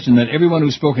no question that everyone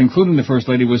who spoke, including the First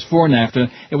Lady, was for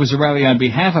NAFTA. It was a rally on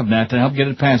behalf of NAFTA to help get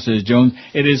it passed, says Jones.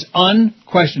 It is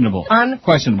unquestionable.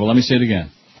 Unquestionable. Let me say it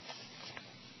again.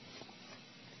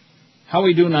 How are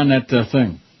we doing on that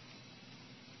thing?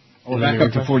 Oh, back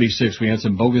up to 46. We had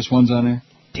some bogus ones on there.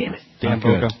 Damn it. Damn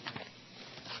Boca.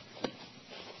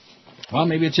 Well,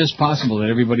 maybe it's just possible that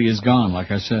everybody is gone,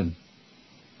 like I said.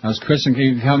 How's Chris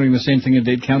encountering the same thing in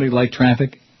Dade County, light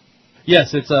traffic?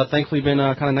 Yes, it's thankfully been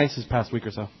kind of nice this past week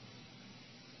or so.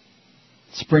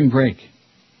 Spring break.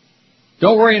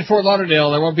 Don't worry in Fort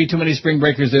Lauderdale. There won't be too many spring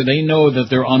breakers there. They know that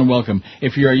they're unwelcome.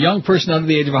 If you're a young person under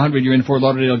the age of 100, you're in Fort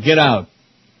Lauderdale, get out.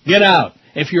 Get out.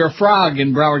 If you're a frog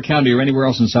in Broward County or anywhere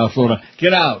else in South Florida,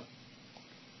 get out.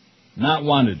 Not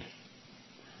wanted.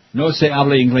 No se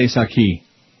habla inglés aquí.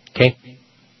 Okay.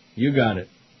 You got it.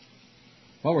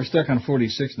 Well, we're stuck on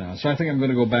 46 now, so I think I'm going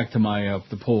to go back to my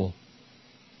the poll.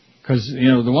 Because,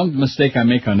 the one mistake I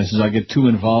make on this is I get too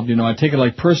involved. I take it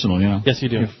like personal, Yes, you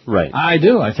do. Right. I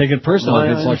do. I take it personal.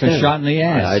 No, it's like a shot in the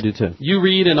ass. Yeah, I do too. You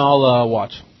read and I'll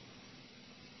watch.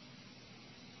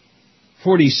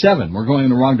 47. We're going in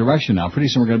the wrong direction now. Pretty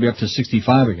soon we're going to be up to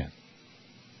 65 again.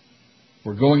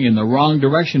 We're going in the wrong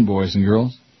direction, boys and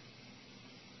girls.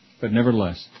 But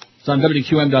nevertheless, it's on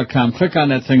WQM.com. Click on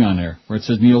that thing on there where it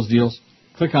says Neil's Deals.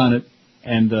 Click on it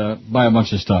and buy a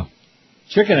bunch of stuff.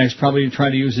 Chicken X probably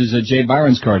tried to use his Jay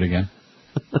Byron's card again.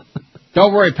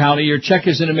 Don't worry, Pally. Your check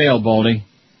is in the mail, Baldy.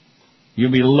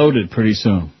 You'll be loaded pretty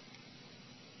soon.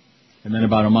 And then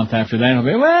about a month after that, he'll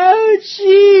be, oh,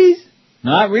 jeez.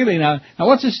 Not really. Now,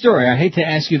 what's the story? I hate to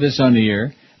ask you this on the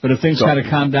air, but if things kind of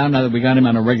calm down now that we got him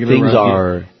on a regular... Things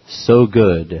are so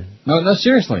good. No,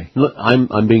 seriously. Look,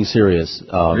 I'm being serious.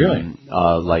 Really?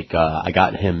 I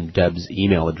got him Deb's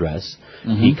email address.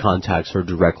 Mm-hmm. He contacts her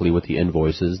directly with the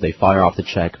invoices. They fire off the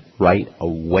check right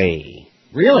away.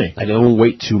 Really? I don't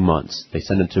wait 2 months. They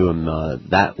send it to him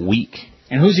that week.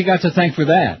 And who's he got to thank for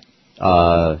that?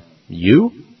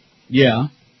 You? Yeah.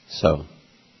 So?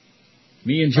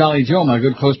 Me and Jolly Joe, my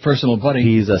good close personal buddy.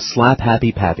 He's a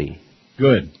slap-happy pappy.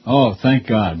 Good. Oh, thank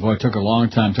God. Boy, it took a long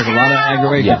time. Took a lot of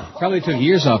aggravation. Yeah. Probably took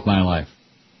years off my life.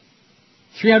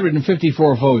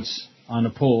 354 votes on the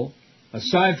poll.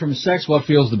 Aside from sex, what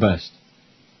feels the best?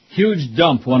 Huge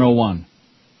dump, 101.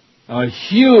 A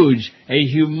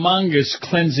humongous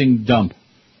cleansing dump.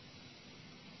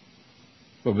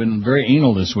 We've been very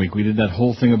anal this week. We did that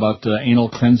whole thing about anal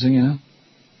cleansing, you know?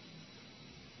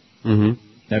 Mm-hmm.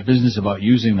 That business about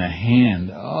using the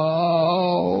hand.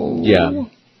 Oh. Yeah.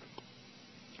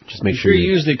 Just make sure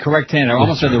you use the correct hand. I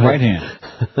almost said the right hand.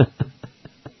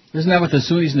 Isn't that what the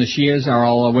Sunnis and the Shias are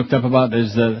all whipped up about?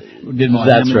 Didn't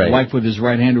want him to wipe with his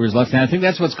right hand or his left hand. I think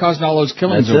that's what's causing all those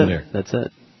killings over there. That's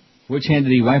it. Which hand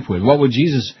did he wipe with? What would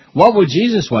Jesus wipe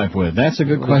with? That's a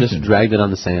good question. Just dragged it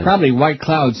on the sand. Probably white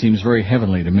cloud seems very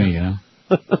heavenly to me, you know.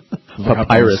 Look up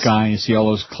in the sky and you see all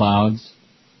those clouds.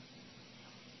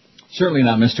 Certainly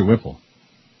not Mr. Whipple.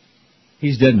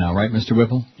 He's dead now, right, Mr.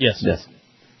 Whipple? Yes. Yes.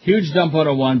 Huge dump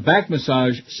 101, back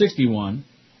massage 61,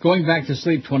 going back to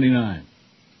sleep 29.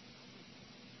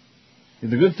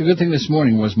 The good thing this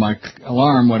morning was my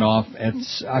alarm went off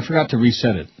I forgot to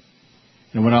reset it.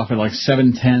 It went off at like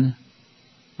 7:10.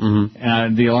 Mm-hmm.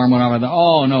 And the alarm went off. I thought,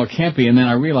 oh no, it can't be. And then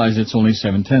I realized it's only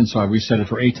 7:10, so I reset it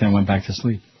for 8:10 and went back to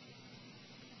sleep.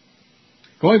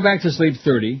 Going back to sleep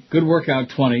 30, good workout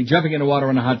 20, jumping into water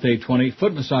on a hot day 20,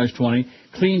 foot massage 20,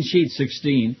 clean sheet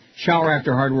 16, shower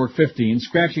after hard work 15,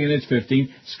 scratching an itch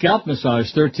 15, scalp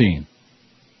massage 13.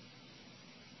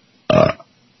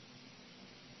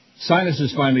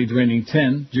 Sinuses finally draining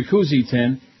 10, jacuzzi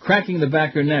 10, cracking the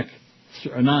back or neck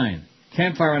 9,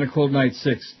 campfire on a cold night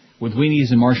 6, with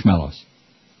weenies and marshmallows.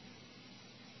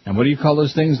 And what do you call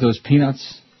those things, those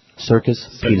peanuts?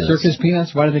 Circus peanuts. Circus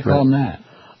peanuts? Why do they call them that?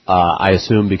 I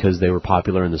assume because they were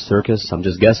popular in the circus. I'm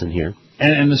just guessing here.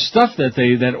 And the stuff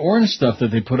that orange stuff that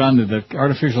they put on the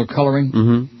artificial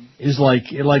coloring is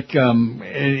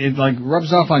it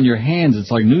rubs off on your hands.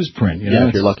 It's like newsprint. You know?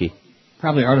 If you're lucky.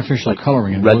 Probably artificial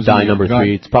coloring. And red dye number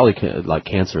 3. It's probably like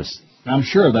cancerous. I'm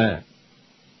sure of that.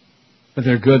 But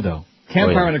they're good though.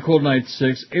 Campfire on a cold night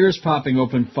 6, ears popping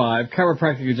open 5,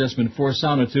 chiropractic adjustment 4,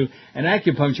 sauna 2, and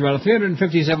acupuncture out of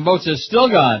 357 votes has still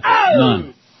got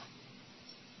none.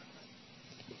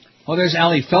 Oh, there's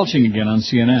Allie Felching again on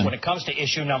CNN. When it comes to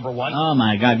issue number 1. Oh,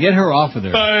 my God. Get her off of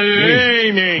there.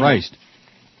 Jesus Christ.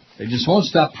 They just won't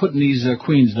stop putting these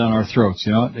queens down our throats,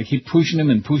 you know. They keep pushing them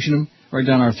right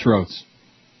down our throats.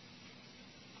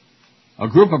 A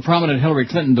group of prominent Hillary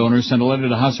Clinton donors sent a letter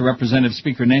to House of Representatives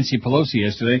Speaker Nancy Pelosi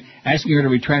yesterday asking her to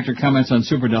retract her comments on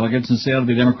superdelegates and stay out of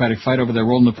the Democratic fight over their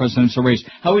role in the presidential race.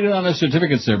 How are we doing on those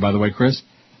certificates there, by the way, Chris?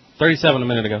 37 a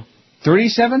minute ago.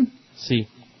 37? See.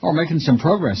 Oh, making some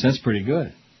progress. That's pretty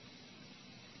good.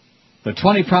 The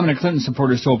 20 prominent Clinton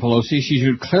supporters told Pelosi she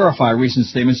should clarify recent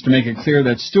statements to make it clear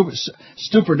that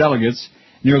stupor delegates,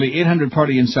 nearly 800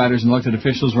 party insiders and elected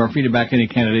officials who are free to back any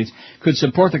candidates, could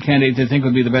support the candidate they think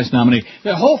would be the best nominee.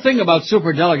 The whole thing about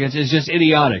super delegates is just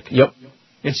idiotic. Yep.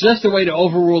 It's just a way to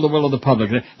overrule the will of the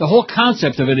public. The whole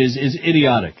concept of it is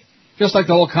idiotic. Just like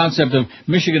the whole concept of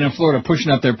Michigan and Florida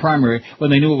pushing up their primary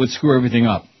when they knew it would screw everything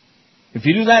up. If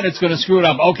you do that, it's going to screw it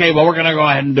up. Okay, well, we're going to go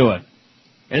ahead and do it.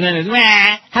 And then it's,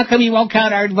 how come you won't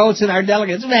count our votes and our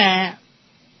delegates?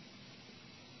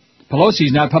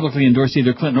 Pelosi's not publicly endorsed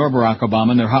either Clinton or Barack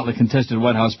Obama in their hotly contested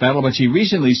White House battle, but she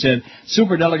recently said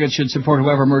superdelegates should support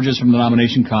whoever emerges from the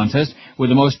nomination contest, with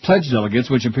the most pledged delegates,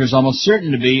 which appears almost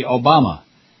certain to be Obama.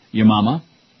 Your mama.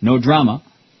 No drama.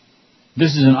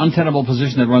 This is an untenable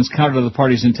position that runs counter to the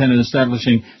party's intent in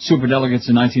establishing superdelegates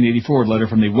in 1984, a letter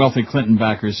from the wealthy Clinton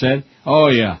backers said. Oh,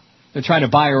 yeah. They're trying to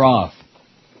buy her off.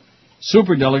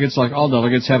 Superdelegates, like all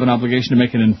delegates, have an obligation to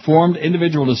make an informed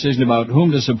individual decision about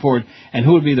whom to support and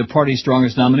who would be the party's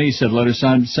strongest nominee, said letters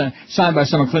signed by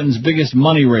some of Clinton's biggest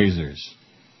money raisers.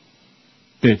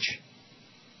 Bitch.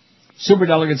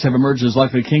 Superdelegates have emerged as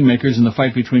likely kingmakers in the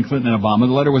fight between Clinton and Obama.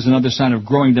 The letter was another sign of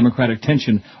growing Democratic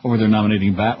tension over their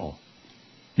nominating battle.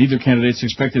 Neither candidates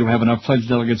expected to have enough pledged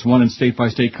delegates won in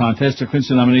state-by-state contests to clinch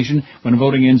the nomination when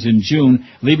voting ends in June,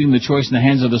 leaving the choice in the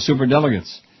hands of the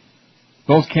superdelegates.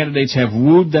 Both candidates have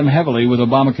wooed them heavily, with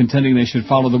Obama contending they should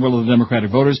follow the will of the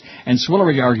Democratic voters, and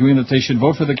Swillery arguing that they should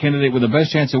vote for the candidate with the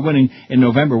best chance of winning in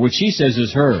November, which she says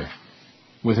is her,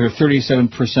 with her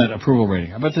 37% approval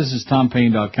rating. I bet this is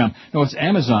TomPaine.com. No, it's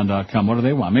Amazon.com. What do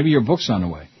they want? Maybe your book's on the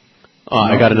way.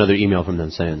 I got another email from them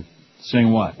saying.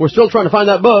 Saying what? We're still trying to find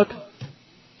that book.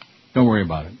 Don't worry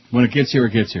about it. When it gets here,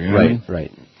 it gets here. You know what I mean?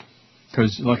 Right.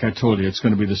 Because, like I told you, it's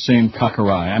going to be the same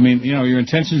cockerai. I mean, you know, your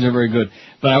intentions are very good.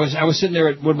 But I was sitting there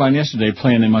at Woodbine yesterday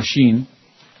playing a machine.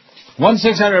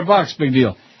 $1,600, big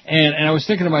deal. And I was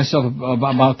thinking to myself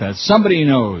about that. Somebody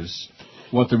knows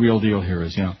what the real deal here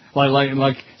is, you know.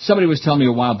 Like somebody was telling me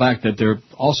a while back that they're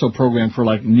also programmed for,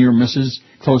 like, near misses,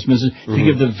 close misses, to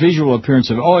give the visual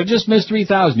appearance of, I just missed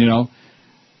 3,000, you know.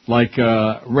 Like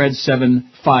red 7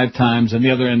 5 times, and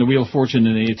the other, and the Wheel of Fortune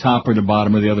in the top or the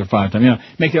bottom or the other 5 times. You know,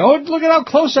 make it. Look at how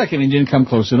close I came. And you didn't come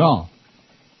close at all.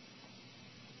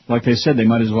 Like they said, they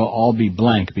might as well all be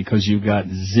blank because you got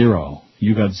 0.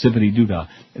 You got zippity doo dah.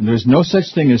 And there's no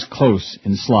such thing as close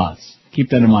in slots. Keep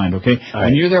that in mind, okay? All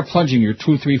when you're there plunging your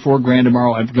 $2, $3, $4 grand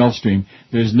tomorrow at Gulfstream,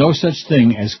 there's no such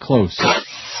thing as close.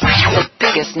 The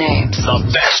biggest names. The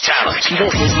best talent.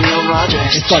 This is Neil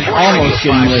Rogers. It's like almost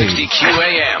getting late.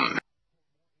 QAM.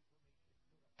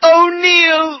 Oh,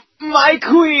 Neil, my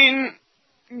queen.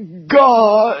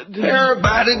 God.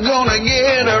 Everybody gonna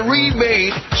get a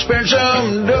rebate. Spend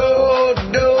some dough.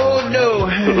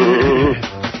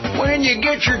 When you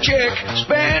get your check,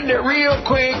 spend it real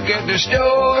quick at the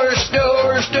store.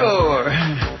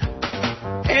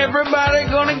 Everybody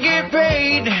gonna get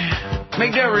paid.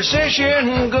 Make the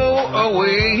recession go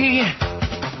away.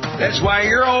 That's why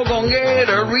you're all gonna get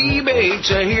a rebate.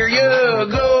 So here you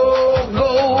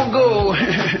go.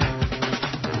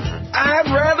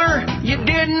 I'd rather you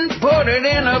didn't put it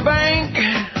in a bank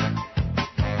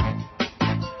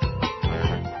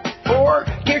or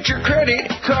get your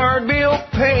credit card bill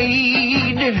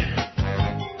paid.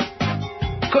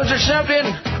 'Cause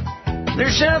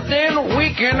there's something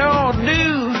we can all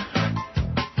do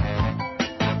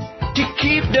to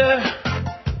keep the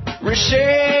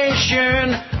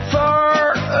recession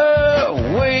far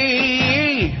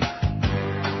away.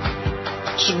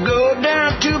 So go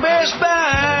down to Best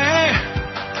Buy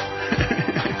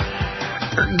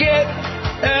or get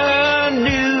a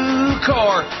new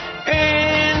car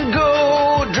and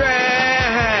go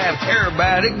drive.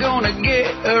 Everybody gonna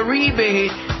get a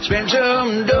rebate. Spend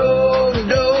some dough.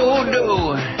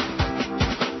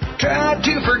 Try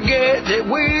to forget that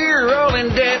we're all in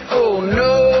debt. Oh,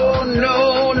 no.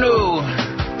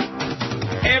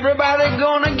 Everybody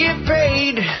gonna get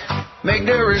paid. Make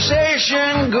the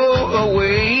recession go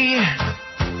away.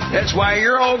 That's why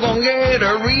you're all gonna get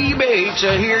a rebate.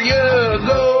 So here you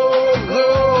go.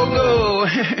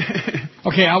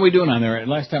 Okay, how are we doing on there?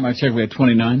 Last time I checked, we had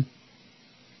 29.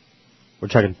 We're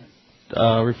checking.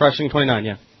 Refreshing 29,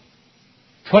 yeah.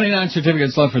 29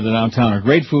 certificates left for the downtowner.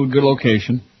 Great food, good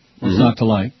location. What's not to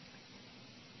like?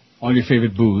 All your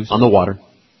favorite booze. On the water.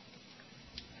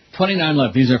 29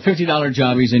 left. These are $50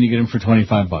 jobbies, and you get them for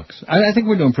 $25. I think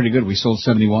we're doing pretty good. We sold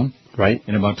 71. Right.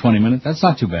 In about 20 minutes. That's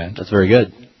not too bad. That's very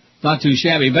good. Not too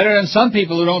shabby. Better than some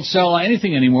people who don't sell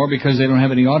anything anymore because they don't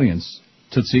have any audience.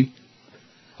 Tootsie.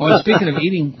 Oh, and speaking of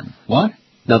eating, what?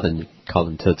 Nothing. You call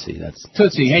them Tootsie. That's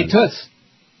Tootsie. Hey, Toots.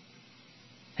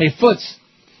 Hey, Foots.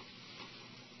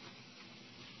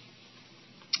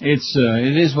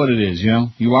 It is what it is, you know.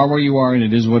 You are where you are, and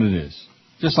it is what it is.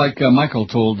 Just like Michael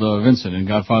told Vincent in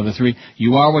Godfather 3,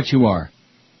 you are what you are.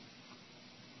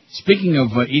 Speaking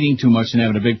of eating too much and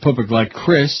having a big poopik like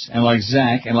Chris, and like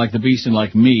Zach, and like the Beast, and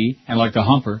like me, and like the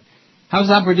Humper. How's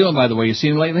the Humper doing, by the way? You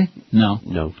seen him lately? No.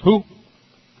 Who?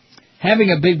 Having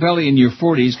a big belly in your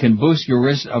 40s can boost your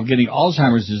risk of getting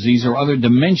Alzheimer's disease or other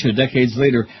dementia decades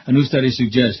later, a new study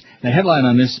suggests. The headline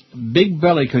on this, big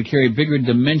belly could carry bigger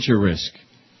dementia risk.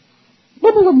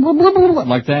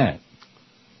 Like that.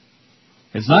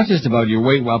 It's not just about your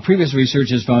weight. While previous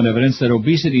research has found evidence that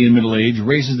obesity in middle age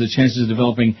raises the chances of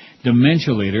developing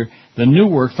dementia later, the new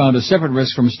work found a separate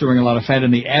risk from storing a lot of fat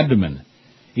in the abdomen.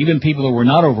 Even people who were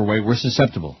not overweight were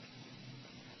susceptible.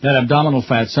 That abdominal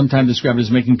fat, sometimes described as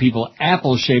making people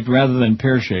apple-shaped rather than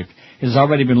pear-shaped, has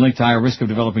already been linked to higher risk of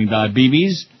developing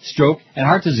diabetes, stroke, and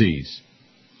heart disease.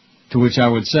 To which I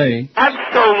would say,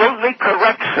 absolutely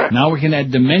correct, sir. Now we can add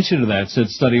dementia to that, said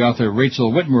study author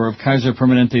Rachel Whitmer of Kaiser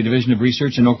Permanente Division of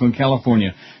Research in Oakland,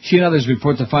 California. She and others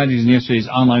report the findings in yesterday's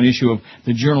online issue of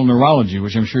the journal Neurology,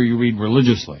 which I'm sure you read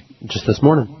religiously. Just this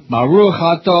morning. Baruch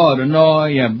atah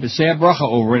Adonai, say a bracha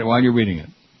over it while you're reading it.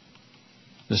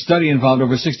 The study involved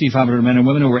over 6,500 men and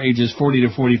women who were ages 40 to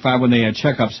 45 when they had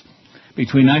checkups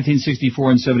between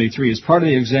 1964 and 73. As part of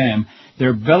the exam,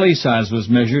 their belly size was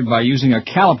measured by using a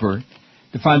caliper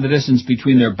to find the distance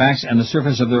between their backs and the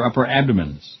surface of their upper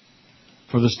abdomens.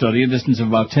 For the study, a distance of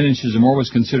about 10 inches or more was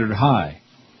considered high.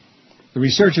 The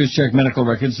researchers checked medical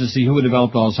records to see who had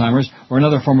developed Alzheimer's or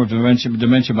another form of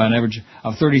dementia by an average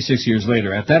of 36 years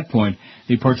later. At that point,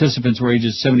 the participants were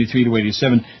ages 73 to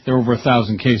 87. There were over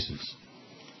 1,000 cases.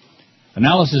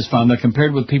 Analysis found that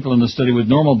compared with people in the study with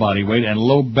normal body weight and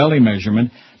low belly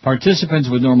measurement, participants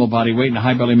with normal body weight and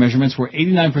high belly measurements were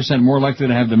 89% more likely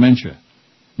to have dementia.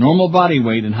 Normal body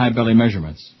weight and high belly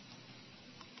measurements.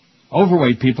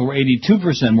 Overweight people were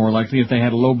 82% more likely if they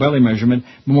had a low belly measurement,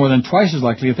 but more than twice as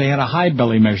likely if they had a high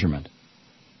belly measurement.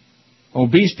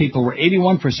 Obese people were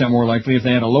 81% more likely if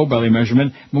they had a low belly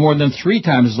measurement, but more than 3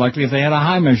 times as likely if they had a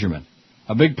high measurement.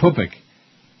 A big pupik.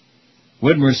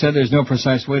 Whitmer said there's no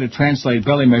precise way to translate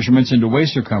belly measurements into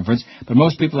waist circumference, but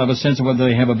most people have a sense of whether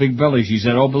they have a big belly. She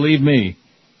said, oh, believe me.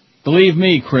 Believe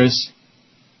me, Chris.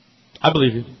 I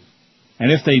believe you.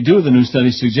 And if they do, the new study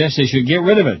suggests they should get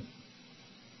rid of it.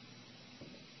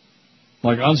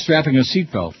 Like unstrapping a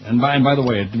seatbelt. And by the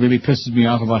way, it really pisses me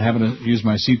off about having to use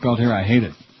my seatbelt here. I hate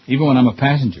it. Even when I'm a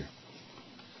passenger.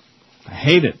 I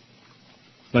hate it.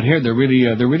 But here, they're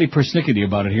really persnickety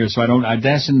about it here, so I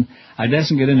dasn't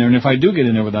get in there, and if I do get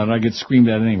in there without it, I get screamed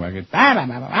at anyway. I get, bah, bah,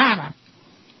 bah, bah, bah.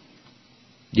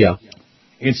 Yeah.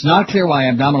 It's not clear why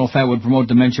abdominal fat would promote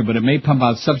dementia, but it may pump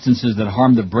out substances that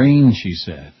harm the brain, she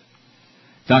said.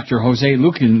 Dr. Jose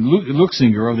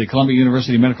Luxinger of the Columbia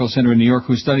University Medical Center in New York,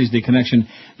 who studies the connection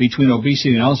between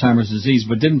obesity and Alzheimer's disease,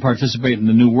 but didn't participate in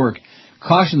the new work,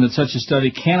 cautioned that such a study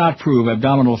cannot prove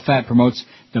abdominal fat promotes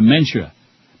dementia.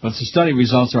 But the study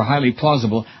results are highly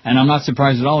plausible, and I'm not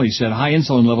surprised at all, he said. High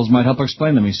insulin levels might help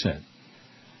explain them, he said.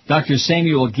 Dr.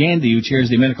 Samuel Gandhi, who chairs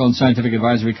the Medical and Scientific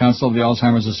Advisory Council of the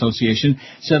Alzheimer's Association,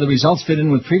 said the results fit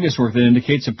in with previous work that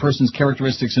indicates a person's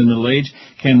characteristics in middle age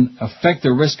can affect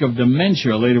the risk of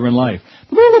dementia later in life.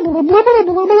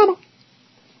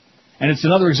 And it's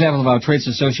another example of how traits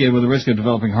associated with the risk of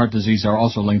developing heart disease are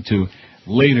also linked to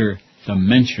later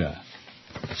dementia.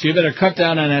 So you better cut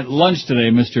down on that lunch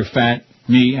today, Mr. Fat.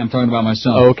 Me, I'm talking about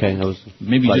myself. Oh, okay.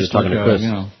 Maybe just like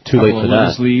Too late for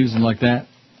lettuce leaves and like that.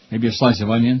 Maybe a slice of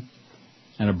onion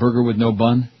and a burger with no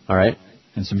bun. All right.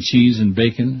 And some cheese and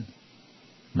bacon.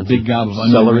 A big gob of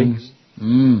onion celery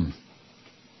rings.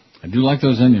 I do like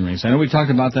those onion rings. I know we talked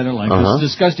about that at length.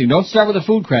 It's disgusting. Don't start with the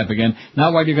food crap again.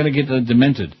 Not while you're going to get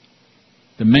demented.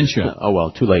 Dementia. Oh,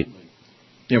 well, too late.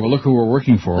 Yeah, well, look who we're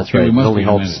working for. That's right. We must only be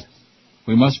helps. demented.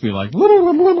 We must be like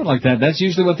that. That's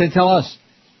usually what they tell us.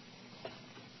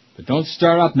 But don't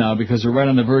start up now because we're right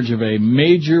on the verge of a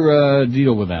major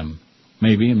deal with them.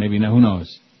 Maybe, and maybe not. Who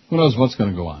knows? Who knows what's going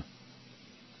to go on?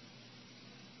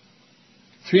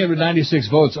 396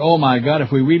 votes. Oh, my God.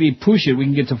 If we really push it, we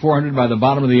can get to 400 by the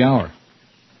bottom of the hour.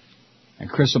 And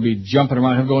Chris will be jumping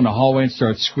around. He'll go in the hallway and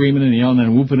start screaming and yelling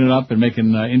and whooping it up and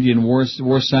making Indian war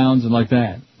sounds and like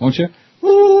that. Won't you?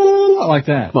 Like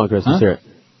that. Come on, Chris. Let's hear it.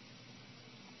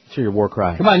 Let's hear your war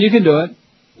cry. Come on, you can do it.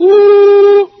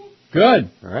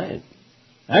 Good. All right.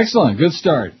 Excellent. Good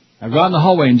start. Now go out in the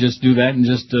hallway and just do that and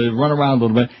just run around a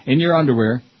little bit in your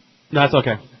underwear. No, that's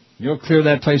okay. You'll clear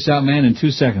that place out, man, in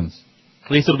 2 seconds.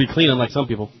 At least it'll be clean, unlike some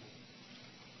people.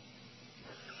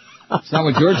 It's not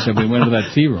what George said when he went into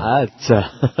that tea room.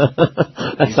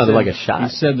 That sounded like a shot. He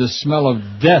said the smell of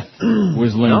death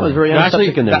was lingering. No, it was very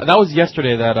antiseptic in there. That was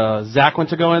yesterday that Zach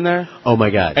went to go in there. Oh, my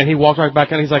God. And he walked right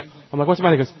back in. He's like, I'm like, what's the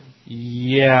matter? He goes,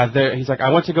 yeah, there. He's like,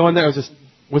 I went to go in there. It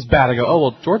was bad. I go, oh,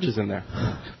 well, George is in there.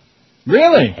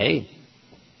 Really? Hey.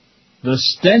 The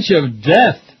stench of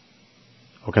death.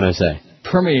 What can I say?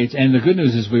 Permeates. And the good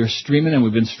news is we're streaming, and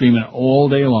we've been streaming all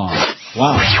day long.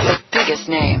 Wow. The biggest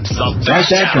names. Write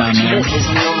that down, man. This is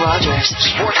Neil Rogers.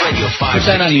 Sports Radio 5. Put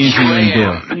that on the engineering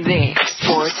door. The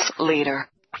sports leader.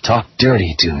 Talk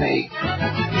dirty to me.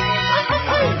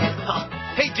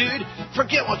 Hey, dude,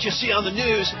 forget what you see on the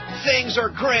news. Things are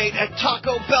great at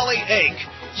Taco Belly Inc.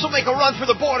 So make a run for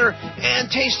the border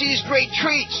and taste these great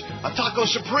treats. A Taco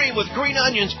Supreme with green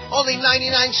onions, only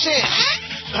 99 cents.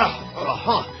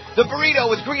 The burrito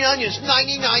with green onions,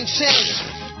 99 cents.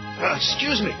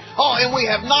 Excuse me. Oh, and we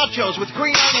have nachos with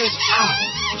green onions.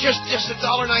 Just $1.19.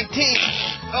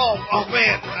 Oh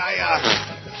man,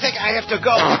 I think I have to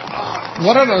go.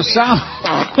 What are those sounds?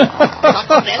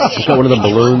 It's got one of the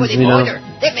balloons, you know.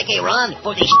 They make a run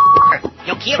for the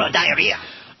no quiero diarrhea.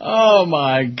 Oh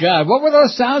my God! What were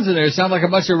those sounds in there? It sounded like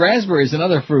a bunch of raspberries and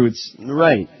other fruits.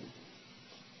 Right.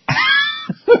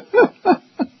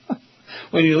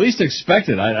 When you least expect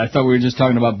it, I thought we were just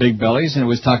talking about big bellies, and it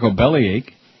was Taco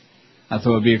Bellyache. I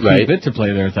thought it would be a cute bit to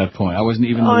play there at that point. I wasn't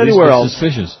even the least bit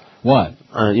suspicious. What?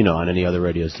 On any other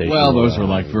radio station. Well, those were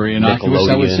like very innocuous,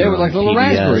 I would say, with like little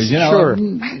raspberries, Sure.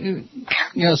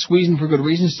 Squeezing for good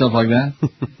reason, stuff like that.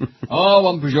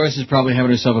 Oh, Joyce is probably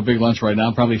having herself a big lunch right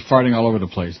now, probably farting all over the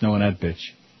place, knowing that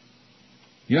bitch.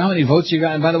 You know how many votes you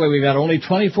got? And by the way, we got only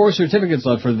 24 certificates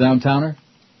left for the downtowner.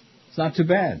 It's not too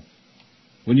bad.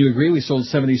 Wouldn't you agree? We sold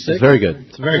 76. It's very good.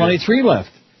 It's very 23 left.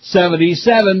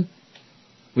 77.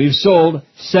 We've sold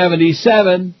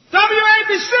 77.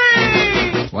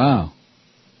 WABC! Wow.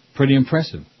 Pretty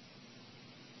impressive.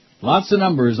 Lots of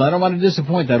numbers. I don't want to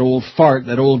disappoint that old fart,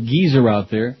 that old geezer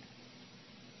out there.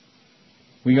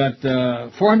 We got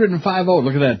 405 votes.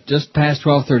 Look at that. Just past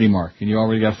 12:30 mark, and you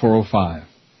already got 405.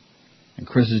 And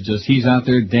Chris is he's out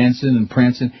there dancing and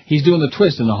prancing. He's doing the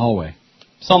twist in the hallway.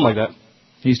 Something like that.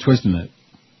 He's twisting it.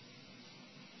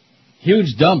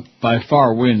 Huge dump by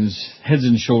far wins heads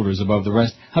and shoulders above the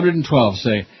rest. 112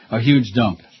 say a huge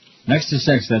dump. Next to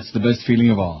sex, that's the best feeling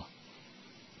of all.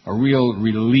 A real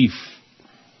relief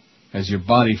as your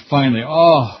body finally,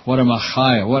 what a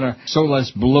machaya, so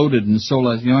less bloated and so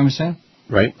less, you know what I'm saying?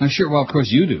 Right. I'm sure, well, of course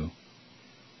you do.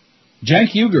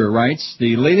 Jank Uger writes,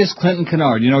 the latest Clinton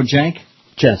canard. You know Jank?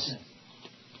 Jess.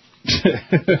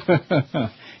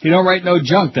 He don't write no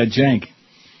junk, that Jank.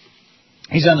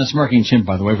 He's on the Smirking Chimp,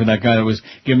 by the way, for that guy that was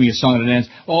giving me a song to dance.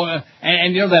 Oh,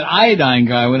 and you know that iodine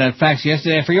guy with that fax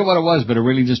yesterday? I forget what it was, but it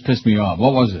really just pissed me off.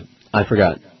 What was it? I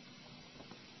forgot.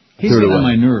 He's getting on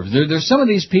my nerves. There's some of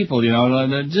these people,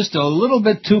 they're just a little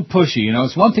bit too pushy.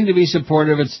 It's one thing to be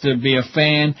supportive. It's to be a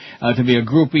fan, to be a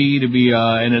groupie, to be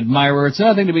an admirer. It's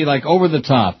another thing to be like over the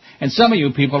top. And some of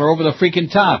you people are over the freaking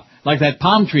top, like that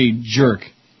palm tree jerk.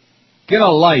 Get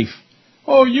a life.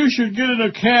 Oh, you should get in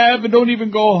a cab and don't even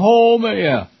go home.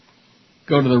 Yeah.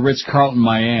 Go to the Ritz-Carlton,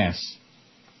 my ass.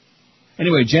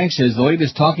 Anyway, Jank says the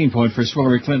latest talking point for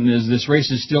Hillary Clinton is this race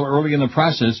is still early in the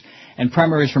process, and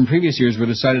primaries from previous years were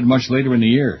decided much later in the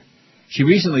year. She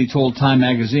recently told Time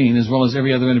magazine, as well as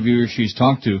every other interviewer she's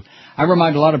talked to, I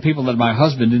remind a lot of people that my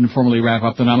husband didn't formally wrap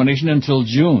up the nomination until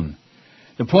June.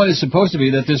 The point is supposed to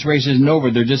be that this race isn't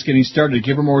over. They're just getting started.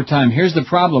 Give her more time. Here's the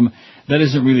problem. That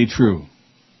isn't really true.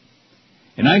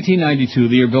 In 1992,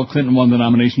 the year Bill Clinton won the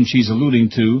nomination she's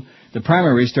alluding to, the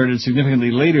primary started significantly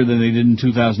later than they did in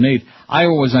 2008.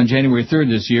 Iowa was on January 3rd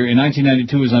this year. In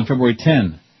 1992, it was on February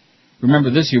 10. Remember,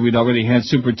 this year we'd already had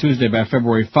Super Tuesday by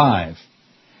February 5.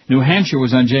 New Hampshire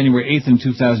was on January 8th in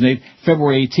 2008,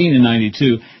 February 18 in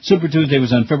 92. Super Tuesday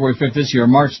was on February 5th this year,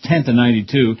 March 10th in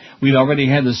 92. We'd already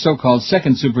had the so-called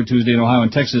second Super Tuesday in Ohio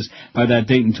and Texas by that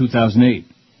date in 2008.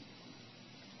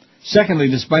 Secondly,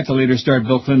 despite the later start,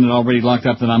 Bill Clinton had already locked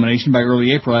up the nomination by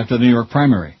early April after the New York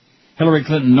primary. Hillary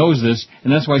Clinton knows this,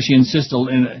 and that's why she inserts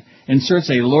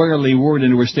a lawyerly word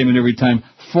into her statement every time,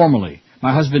 formally.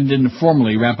 My husband didn't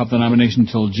formally wrap up the nomination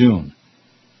until June.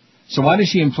 So why does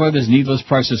she employ this needless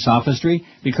price of sophistry?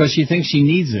 Because she thinks she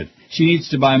needs it. She needs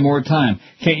to buy more time.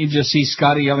 Can't you just see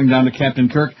Scotty yelling down to Captain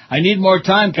Kirk, I need more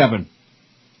time, Captain.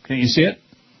 Can't you see it?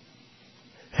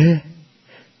 Isn't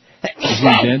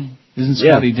he dead? Isn't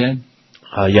Scotty dead?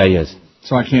 Yeah, he is.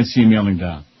 So I can't see him yelling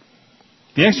down.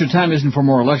 The extra time isn't for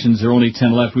more elections. There are only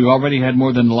 10 left. We've already had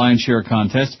more than the lion's share of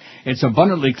contests. It's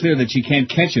abundantly clear that she can't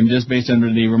catch him just based on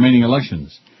the remaining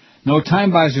elections. No,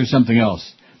 time buys her something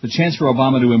else. The chance for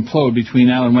Obama to implode between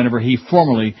now and whenever he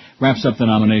formally wraps up the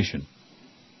nomination.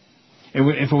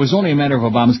 If it was only a matter of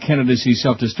Obama's candidacy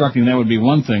self-destructing, that would be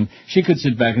one thing. She could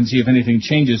sit back and see if anything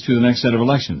changes to the next set of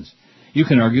elections. You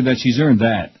can argue that she's earned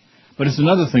that. But it's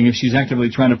another thing if she's actively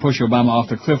trying to push Obama off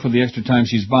the cliff with the extra time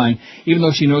she's buying, even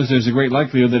though she knows there's a great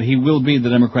likelihood that he will be the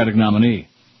Democratic nominee.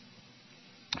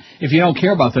 If you don't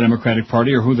care about the Democratic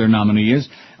Party or who their nominee is,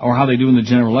 or how they do in the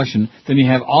general election, then you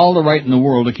have all the right in the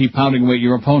world to keep pounding away at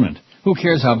your opponent. Who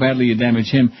cares how badly you damage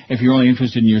him if you're only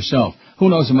interested in yourself? Who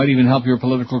knows, it might even help your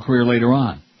political career later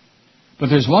on. But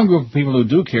there's one group of people who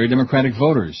do care, Democratic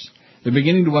voters. They're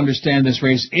beginning to understand this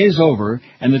race is over,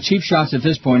 and the cheap shots at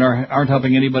this point aren't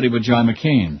helping anybody but John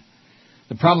McCain.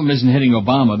 The problem isn't hitting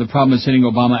Obama. The problem is hitting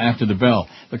Obama after the bell.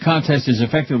 The contest is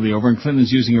effectively over, and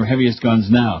Clinton's using her heaviest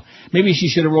guns now. Maybe she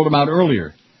should have rolled him out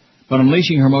earlier. But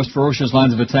unleashing her most ferocious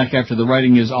lines of attack after the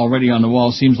writing is already on the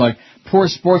wall seems like poor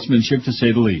sportsmanship, to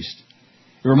say the least.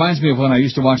 It reminds me of when I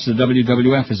used to watch the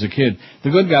WWF as a kid. The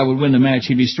good guy would win the match,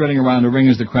 he'd be strutting around the ring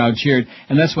as the crowd cheered,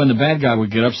 and that's when the bad guy would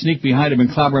get up, sneak behind him,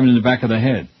 and clobber him in the back of the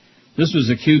head. This was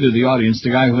a cue to the audience. The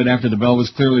guy who hit after the bell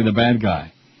was clearly the bad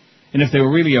guy. And if they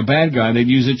were really a bad guy, they'd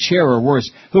use a chair or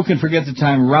worse. Who can forget the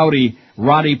time Roddy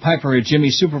Piper hit Jimmy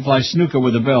Superfly Snuka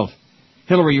with a belt?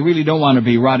 Hillary, you really don't want to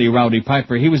be Roddy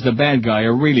Piper. He was the bad guy,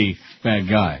 a really bad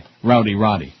guy. Roddy.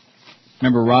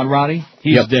 Remember Roddy?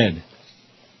 He's dead.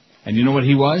 And you know what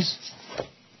he was?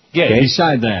 Gay.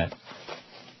 Beside that.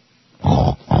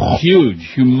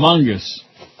 Huge, humongous.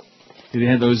 He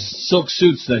had those silk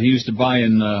suits that he used to buy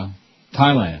in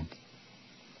Thailand.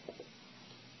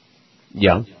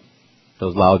 Yeah.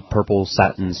 Those loud purple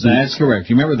satin suits. That's correct.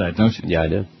 You remember that, don't you? Yeah, I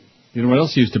do. You know what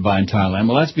else he used to buy in Thailand?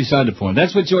 Well, that's beside the point.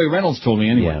 That's what Joey Reynolds told me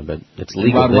anyway. Yeah, but it's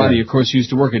legal Rod there. Roddy, of course,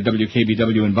 used to work at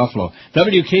WKBW in Buffalo.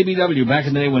 WKBW, back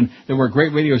in the day when there were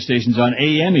great radio stations on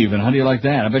AM even. How do you like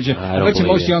that? I bet you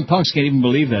most young punks can't even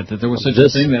believe that there was such a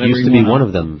thing. That used to be one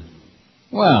of them.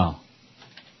 Well,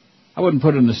 I wouldn't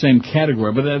put it in the same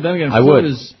category, but then again, I would.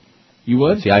 You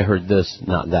would? See, I heard this,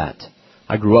 not that.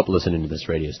 I grew up listening to this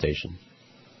radio station.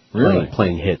 Really?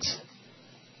 Playing hits.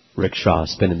 Rick Shaw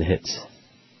spinning the hits.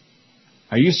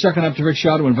 Are you sucking up to Rick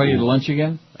Shaw to invite you to lunch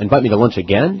again? Invite me to lunch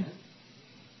again?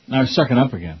 No, I'm sucking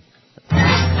up again.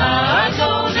 A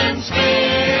golden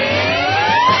sphere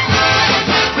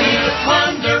with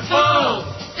wonderful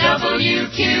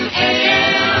WQAM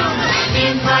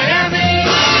in Miami.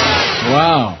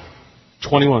 Wow.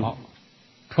 21.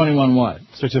 21 what?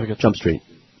 Certificate. Jump Street.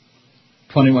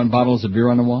 21 bottles of beer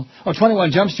on the wall? Oh,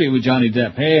 21 Jump Street with Johnny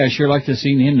Depp. Hey, I sure like to have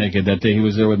seen him naked that day he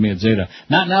was there with me at Zeta.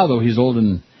 Not now, though. He's old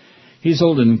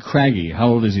and craggy. How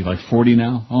old is he? Like 40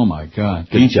 now? Oh, my God.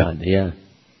 Good John, yeah.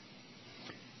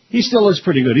 He still looks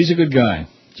pretty good. He's a good guy,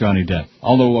 Johnny Depp.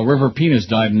 Although River Penis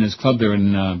died in his club there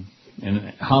in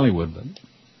Hollywood.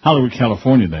 Hollywood,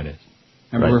 California, that is.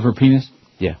 Remember River Penis?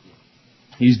 Yeah.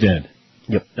 He's dead.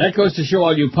 Yep. That goes to show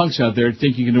all you punks out there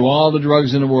think you can do all the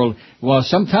drugs in the world. Well,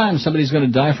 sometimes somebody's going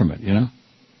to die from it, you know?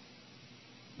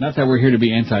 Not that we're here to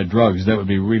be anti-drugs. That would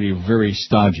be really very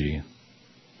stodgy.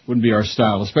 Wouldn't be our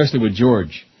style, especially with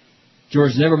George.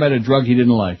 George never met a drug he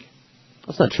didn't like.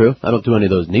 That's not true. I don't do any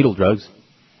of those needle drugs.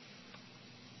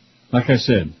 Like I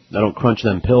said. I don't crunch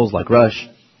them pills like Rush.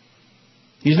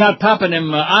 He's not popping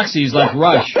them oxys like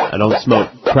Rush. I don't smoke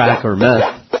crack or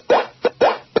meth.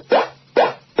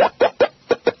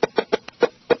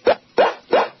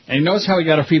 And you notice how he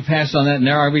got a free pass on that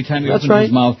now every time he opens his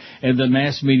mouth, and the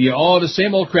mass media, the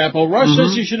same old crap. Oh, Rush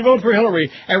says you should vote for Hillary.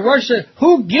 And Rush says,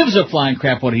 who gives a flying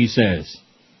crap what he says?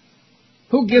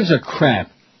 Who gives a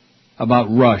crap about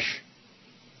Rush?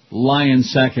 Lying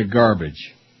sack of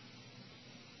garbage.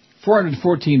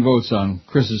 414 votes on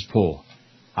Chris's poll.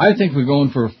 I think we're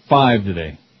going for 5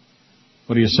 today.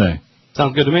 What do you say?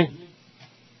 Sounds good to me.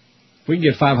 If we can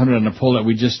get 500 on the poll that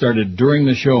we just started during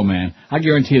the show, man, I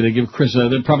guarantee you they give Chris,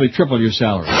 they'll probably triple your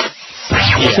salary.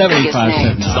 75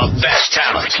 cents now. The best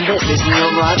talent. This is Neil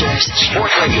Rogers.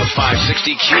 Sports Radio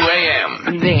 560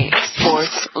 QAM. The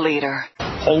sports leader.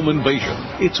 Home invasion.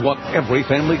 It's what every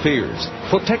family fears.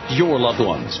 Protect your loved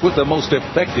ones with the most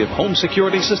effective home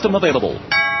security system available.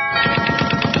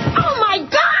 Oh, my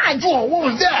God! Whoa,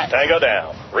 what was that? Tango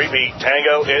down. Repeat,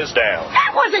 Tango is down.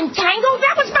 That wasn't Tango.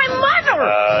 That was my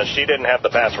mother. She didn't have the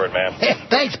password, ma'am.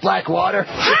 Thanks, Blackwater.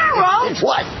 Harold!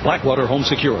 What? Blackwater Home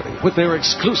Security, with their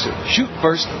exclusive shoot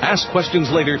first, ask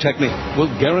questions later technique, will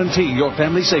guarantee your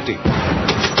family's safety.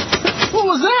 What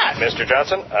was that? Mr.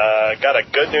 Johnson, got a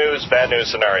good news, bad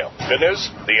news scenario. Good news,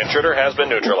 the intruder has been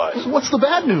neutralized. What's the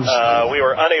bad news? We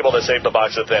were unable to save the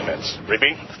box of Thin Mints.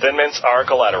 Repeat, Thin Mints are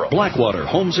collateral. Blackwater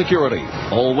Home Security,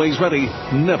 always ready,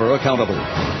 never accountable.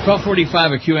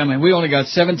 1245 at QM, and we only got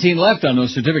 17 left on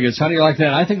those certificates. How do you like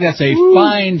that? I think that's a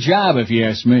fine job, if you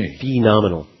ask me.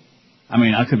 Phenomenal. I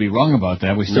mean, I could be wrong about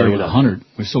that. We started with 100.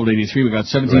 We sold 83. We got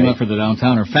 17 left for the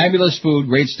downtowner. Fabulous food,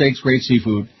 great steaks, great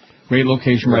seafood, great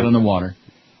location right on the water.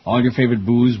 All your favorite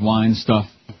booze, wine, stuff.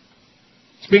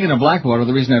 Speaking of Blackwater,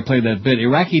 the reason I played that bit,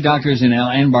 Iraqi doctors in Al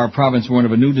Anbar province warn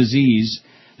of a new disease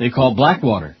they call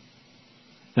Blackwater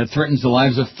that threatens the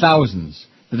lives of thousands.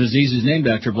 The disease is named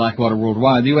after Blackwater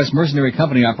Worldwide, the U.S. mercenary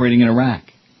company operating in Iraq.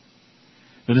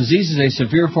 The disease is a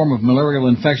severe form of malarial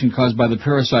infection caused by the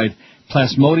parasite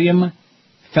Plasmodium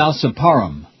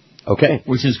falciparum. Okay.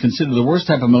 Which is considered the worst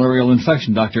type of malarial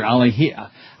infection, Dr. Ali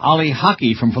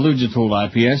Haki from Fallujah told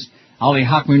IPS. Ali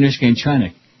Hakmunishke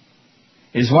Chinik.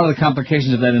 It is one of the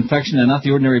complications of that infection and not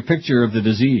the ordinary picture of the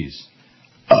disease.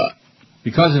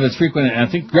 Because of its frequent, and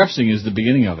I think Grepsing is the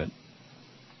beginning of it.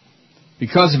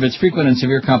 Because of its frequent and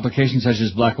severe complications such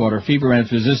as blackwater fever and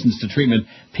its resistance to treatment,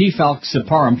 P.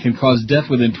 falciparum can cause death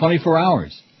within 24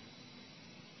 hours.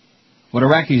 What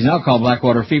Iraqis now call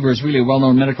blackwater fever is really a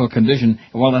well-known medical condition,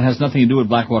 and while it has nothing to do with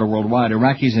Blackwater worldwide,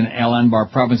 Iraqis in Al Anbar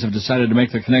province have decided to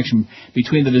make the connection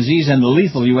between the disease and the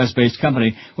lethal U.S.-based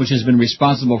company, which has been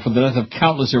responsible for the death of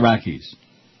countless Iraqis.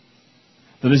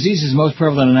 The disease is most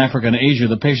prevalent in Africa and Asia.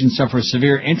 The patients suffer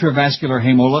severe intravascular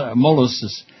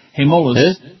hemolysis.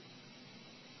 Hemolysis.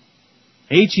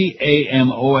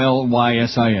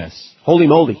 Holy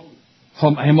moly.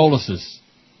 Hemolysis.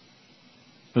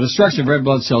 The destruction of red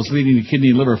blood cells leading to kidney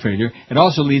and liver failure. It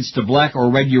also leads to black or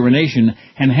red urination,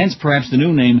 and hence perhaps the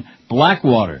new name,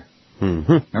 Blackwater.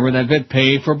 Mm-hmm. Remember that bit?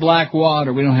 Pay for black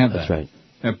water. We don't have that. That's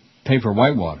right. Pay for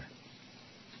white water.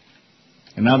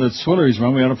 And now that Swillery's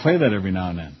run, we ought to play that every now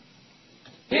and then.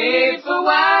 Pay for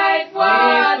white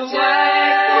water.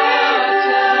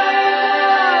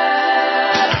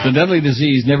 The deadly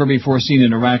disease, never before seen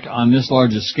in Iraq on this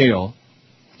large a scale,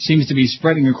 seems to be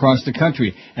spreading across the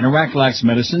country, and Iraq lacks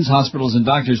medicines, hospitals, and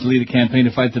doctors to lead a campaign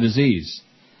to fight the disease.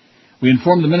 We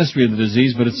informed the Ministry of the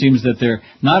disease, but it seems that they're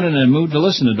not in a mood to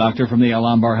listen to a doctor from the Al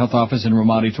Anbar Health Office in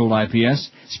Ramadi told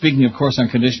IPS, speaking, of course, on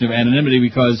condition of anonymity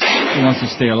because he wants to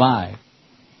stay alive.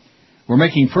 We're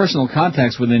making personal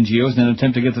contacts with NGOs in an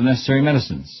attempt to get the necessary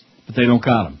medicines, but they don't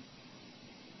got them.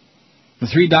 The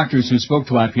 3 doctors who spoke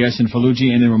to IPS in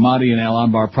Fallujah and in Ramadi in Al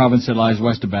Anbar province that lies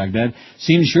west of Baghdad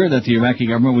seemed sure that the Iraqi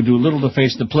government would do little to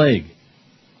face the plague.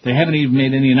 They haven't even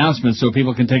made any announcements so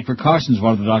people can take precautions,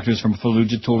 one of the doctors from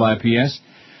Fallujah told IPS.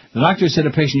 The doctor said a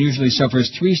patient usually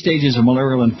suffers 3 stages of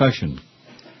malarial infection.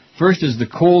 First is the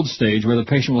cold stage, where the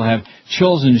patient will have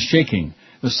chills and shaking.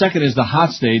 The second is the hot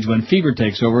stage, when fever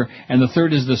takes over, and the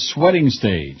third is the sweating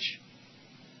stage.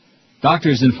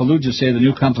 Doctors in Fallujah say the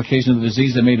new complication of the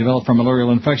disease that may develop from malarial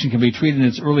infection can be treated in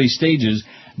its early stages,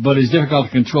 but is difficult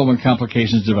to control when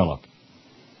complications develop.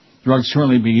 Drugs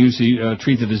currently being used to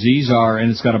treat the disease are, and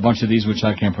it's got a bunch of these which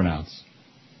I can't pronounce.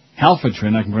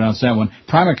 Halfetrin, I can pronounce that one.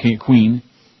 Primaquine.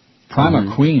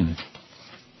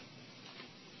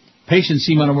 Patients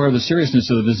seem unaware of the seriousness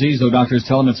of the disease, though doctors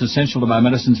tell them it's essential to buy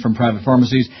medicines from private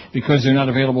pharmacies because they're not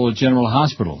available at general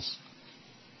hospitals.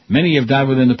 Many have died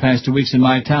within the past 2 weeks in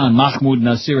my town. Mahmoud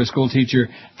Nasir, a school teacher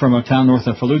from a town north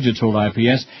of Fallujah, told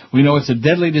IPS, "We know it's a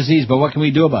deadly disease, but what can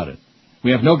we do about it?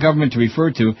 We have no government to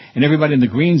refer to, and everybody in the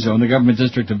Green Zone, the government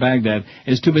district of Baghdad,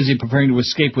 is too busy preparing to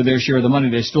escape with their share of the money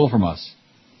they stole from us."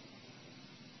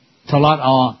 Talat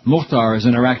al-Mukhtar is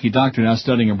an Iraqi doctor now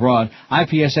studying abroad.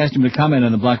 IPS asked him to comment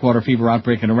on the Blackwater fever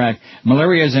outbreak in Iraq.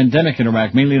 Malaria is endemic in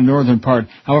Iraq, mainly in the northern part.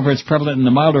 However, it's prevalent in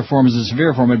the milder forms. The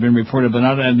severe form had been reported, but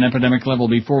not at an epidemic level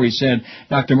before, he said.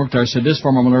 Dr. Mukhtar said this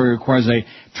form of malaria requires a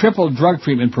triple drug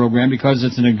treatment program because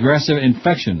it's an aggressive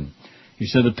infection. He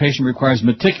said the patient requires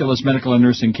meticulous medical and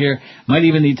nursing care, might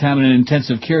even need time in an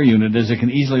intensive care unit, as it can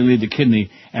easily lead to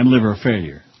kidney and liver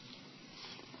failure.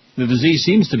 The disease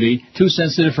seems to be too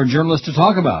sensitive for journalists to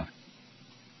talk about.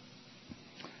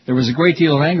 There was a great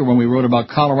deal of anger when we wrote about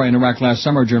cholera in Iraq last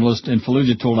summer, journalist in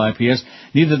Fallujah told IPS.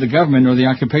 Neither the government nor the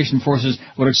occupation forces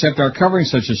would accept our covering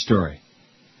such a story.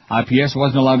 IPS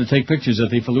wasn't allowed to take pictures at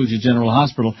the Fallujah General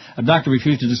Hospital. A doctor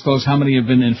refused to disclose how many have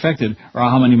been infected or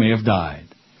how many may have died.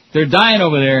 They're dying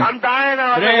over there. I'm dying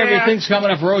over there. Everything's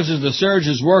coming up roses. The surge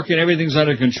is working. Everything's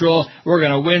under control. We're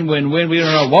going to win. We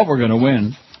don't know what we're going to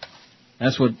win.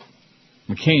 That's what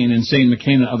insane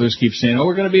McCain and others keep saying. Oh,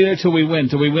 we're going to be there till we win.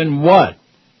 Till we win what?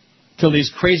 Till these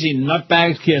crazy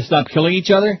nutbags stop killing each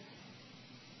other?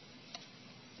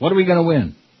 What are we going to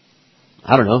win?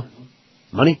 I don't know.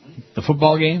 Money? The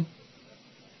football game?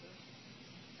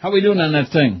 How are we doing on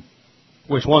that thing?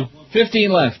 Which one?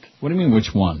 15 left. What do you mean, which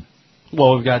one?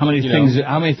 Well, we've got... How many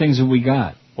things have we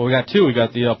got? Well, we got 2. We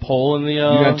got the poll and the... You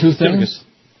got 2 things?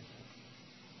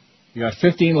 You got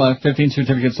 15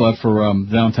 certificates left for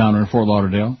downtown in Fort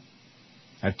Lauderdale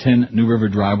at 10 New River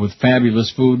Drive with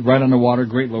fabulous food, right on the water,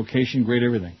 great location, great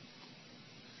everything.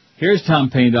 Here's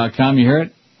TomPayne.com. You hear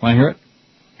it? Want to hear it?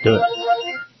 Do it.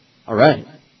 All right.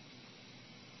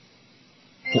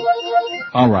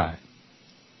 All right.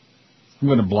 I'm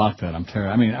going to block that. I'm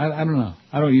terrible. I mean, I don't know.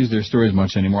 I don't use their stories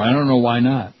much anymore. I don't know why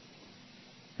not.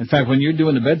 In fact, when you're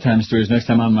doing the bedtime stories next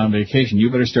time I'm on vacation,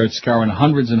 you better start scouring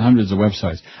hundreds and hundreds of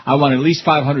websites. I want at least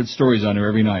 500 stories on there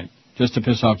every night, just to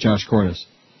piss off Josh Cordes.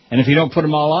 And if you don't put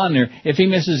them all on there, if he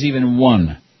misses even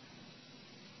one,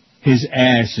 his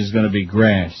ass is going to be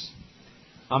grass.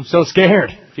 I'm so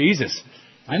scared. Jesus.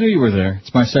 I knew you were there.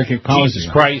 It's my psychic policy.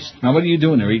 Jesus Christ. Now, what are you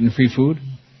doing there? Eating free food?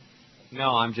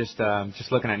 No, I'm just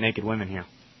looking at naked women here.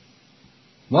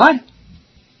 What?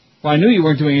 Well, I knew you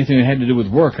weren't doing anything that had to do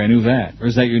with work. I knew that. Or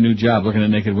is that your new job, looking at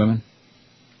naked women?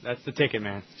 That's the ticket,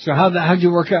 man. So how'd you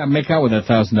make out with that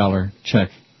 $1,000 check?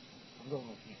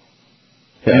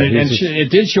 Yeah, And it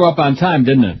did show up on time,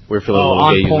 didn't it? We're feeling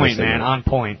on point, man, on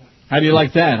point. How do you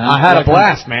like that? Huh? I had a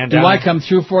blast, man. Do I come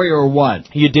through for you or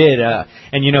what? You did,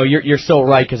 and you know you're so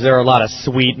right because there are a lot of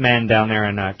sweet men down there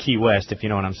in Key West, if you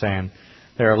know what I'm saying.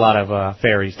 There are a lot of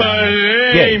fairies down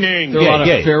there. There are a lot of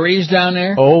fairies down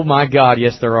there? Oh my God,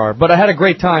 yes there are. But I had a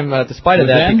great time despite of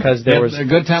that because there was a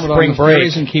good time with all spring the break.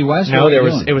 fairies in Key West. No,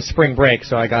 it was spring break,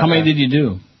 so I got. How many did you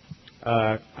do?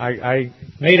 I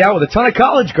made out with a ton of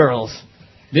college girls.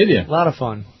 Did you? A lot of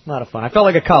fun. I felt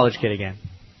like a college kid again.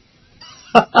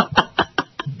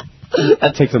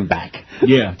 That takes him back.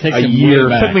 Yeah, takes a him year. Way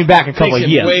back. Took me back a couple of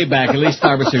years. Way back, at least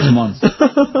 5 or 6 months.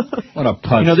 What a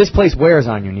putz. You know, this place wears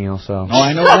on you, Neil. So. Oh,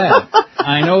 I know that.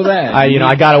 I know that.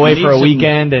 I got away for a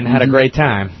weekend and had a great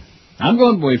time. I'm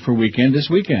going away for a weekend this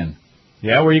weekend.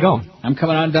 Yeah, where are you going? I'm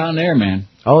coming on down there, man.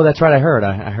 Oh, that's right. I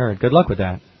heard. Good luck with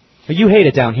that. But you hate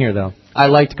it down here, though. I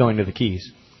liked going to the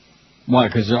Keys. Why?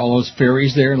 Because there are all those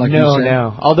fairies there? Like no, you said?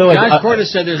 no. Although Josh Porter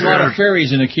said there's a lot of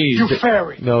fairies in the Keys. You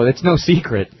fairy. No, it's no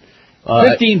secret.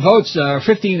 15 votes,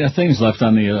 15 things left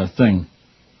on the thing.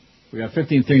 We got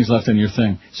 15 things left on your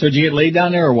thing. So did you get laid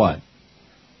down there or what?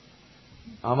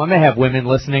 I may have women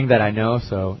listening that I know,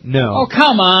 so no. Oh,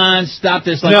 come on. Stop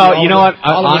this. Like no, you know what?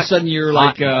 All of a sudden you're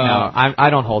like... No, I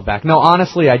don't hold back. No,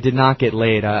 honestly, I did not get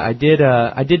laid. I did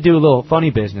do a little funny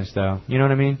business, though. You know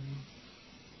what I mean?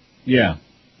 Yeah.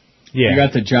 Yeah. You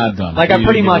got the job done. Like I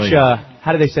pretty much,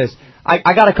 how do they say this?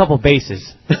 I got a couple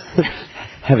bases.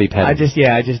 Heavy petting.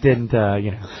 I just didn't,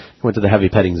 Went to the heavy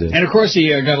petting zoo. And of course he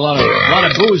got a lot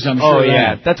of booze, I'm sure. Oh,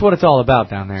 yeah. That's what it's all about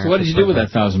down there. So what did you do with that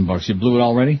 $1,000? You blew it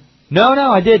already? No,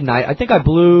 I didn't. I think I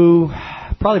blew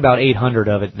probably about 800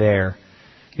 of it there.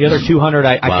 The other 200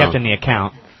 I kept in the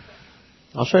account.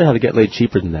 I'll show you how to get laid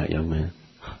cheaper than that, young man.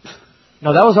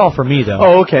 No, that was all for me, though.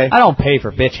 Oh, okay. I don't pay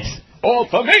for bitches. All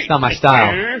for me. It's not my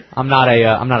style. I'm not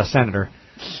a senator.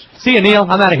 See you, Neil.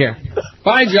 I'm out of here.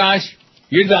 Bye, Josh.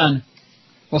 You're done.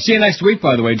 We'll see you next week,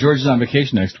 by the way. George is on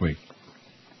vacation next week.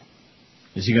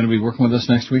 Is he going to be working with us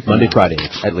next week? Monday, Friday,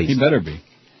 at least. He better be.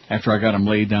 After I got him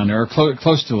laid down there, or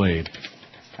close to laid.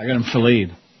 I got him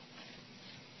filleted.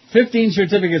 15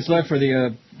 certificates left for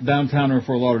the downtowner of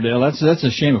Fort Lauderdale. That's a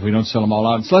shame if we don't sell them all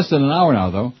out. It's less than an hour now,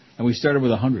 though, and we started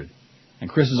with 100. And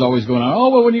Chris is always going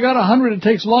on, well, when you got 100, it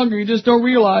takes longer. You just don't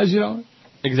realize,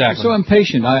 Exactly. I'm so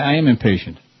impatient. I am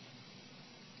impatient.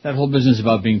 That whole business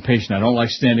about being patient. I don't like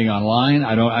standing on line.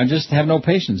 I just have no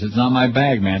patience. It's not my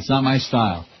bag, man. It's not my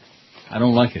style. I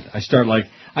don't like it. I start,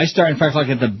 in fact, like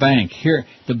at the bank. Here,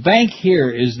 the bank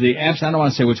here is the apps. I don't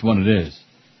want to say which one it is.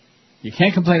 You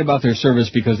can't complain about their service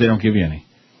because they don't give you any.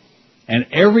 And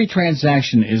every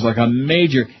transaction is like a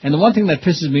major, and the one thing that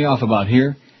pisses me off about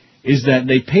here is that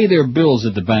they pay their bills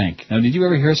at the bank. Now, did you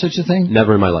ever hear such a thing?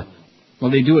 Never in my life. Well,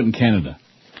 they do it in Canada.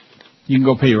 You can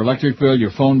go pay your electric bill,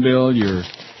 your phone bill, your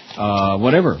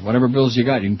whatever bills you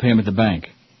got, you can pay them at the bank.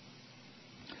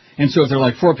 And so if there are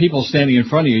like 4 people standing in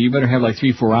front of you, you better have like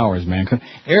 3-4 hours, man.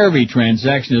 Every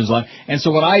transaction is like, and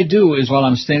so what I do is while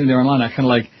I'm standing there in line, I kind of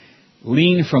like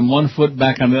lean from one foot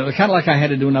back on the other, kind of like I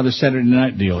had to do another Saturday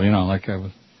night deal, like I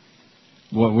was,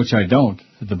 which I don't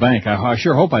at the bank. I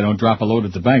sure hope I don't drop a load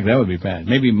at the bank. That would be bad.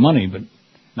 Maybe money, but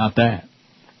not that.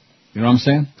 You know what I'm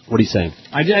saying? What are you saying?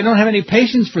 I don't have any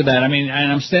patience for that. I mean, and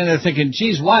I'm standing there thinking,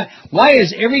 geez, why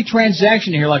is every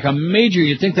transaction here like a major?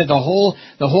 You'd think that the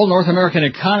whole North American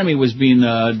economy was being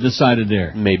decided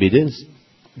there. Maybe it is.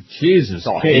 Jesus.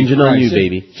 Engine on you,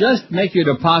 baby. Just make your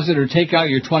deposit or take out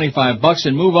your $25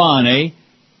 and move on, eh?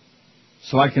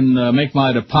 So I can make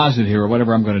my deposit here or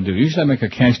whatever I'm going to do. Usually I make a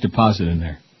cash deposit in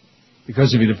there.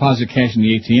 Because if you deposit cash in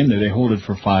the ATM, they hold it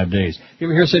for 5 days. You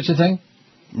ever hear such a thing?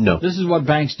 No. This is what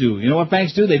banks do. You know what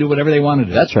banks do? They do whatever they want to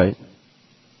do. That's right.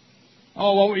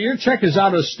 Oh, well, your check is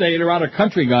out of state or out of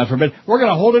country, God forbid. We're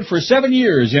going to hold it for 7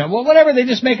 years. Well, whatever. They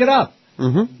just make it up.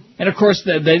 Mm-hmm. And, of course,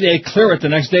 they clear it the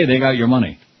next day. They got your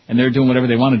money. And they're doing whatever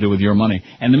they want to do with your money.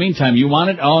 And in the meantime, you want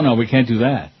it? Oh, no, we can't do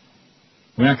that.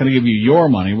 We're not going to give you your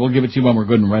money. We'll give it to you when we're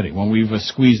good and ready, when we've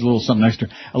squeezed a little something extra,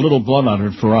 a little blood out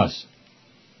of it for us.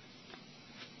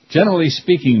 Generally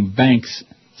speaking, banks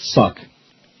suck.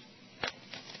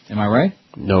 Am I right?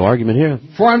 No argument here.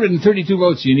 432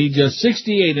 votes. You need just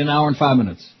 68 in an hour and 5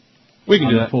 minutes. We can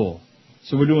do that. Pool.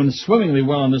 So we're doing swimmingly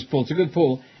well on this pool. It's a good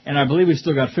pool. And I believe we've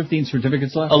still got 15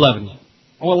 certificates left. 11.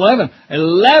 Oh, 11.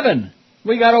 11!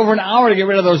 We got over an hour to get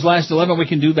rid of those last 11. We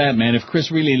can do that, man. If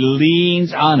Chris really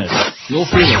leans on it, you'll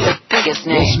feel it. biggest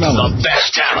names. The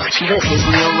best talent. This is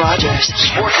Neil Rogers.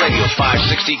 Sports Radio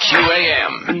 560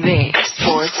 QAM. The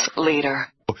sports leader.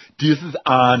 This is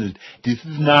Arnold. This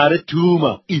is not a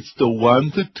tumor. It's the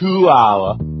 1 to 2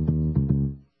 hour.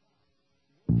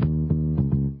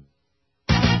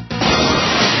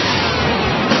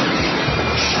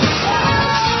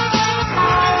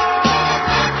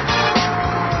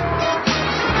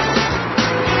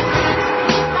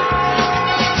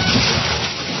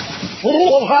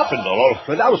 What happened, Donald?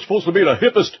 That was supposed to be the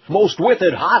hippest, most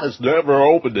witted, hottest ever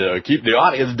opened to keep the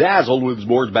audience dazzled with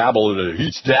sports babble and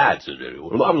heat stats. That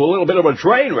was a little bit of a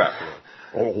train wreck.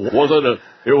 Was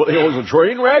it was a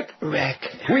train wreck?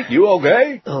 Tweet, you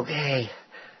okay? Okay.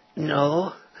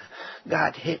 No.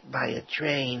 Got hit by a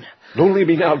train. Don't leave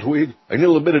me now, Tweed. I need a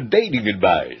little bit of dating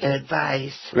advice.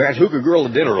 Advice. I took a girl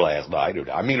to dinner last night.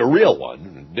 I mean, a real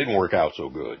one. It didn't work out so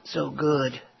good. So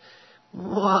good.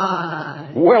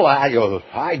 Why? Well,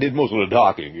 I did most of the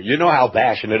talking. You know how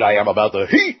passionate I am about the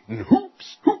heat and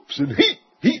hoops and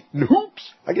heat and hoops.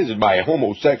 I guess it's my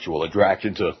homosexual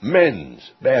attraction to men's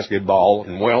basketball.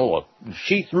 And, well,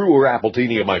 she threw her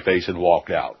appletini at my face and walked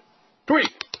out. Tweet!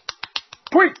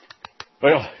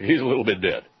 Well, he's a little bit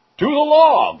dead. To the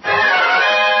log!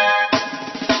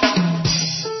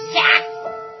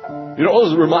 You know,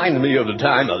 this reminds me of the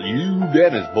time that you,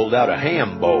 Dennis, pulled out a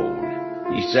ham bone.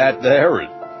 He sat there, and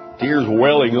tears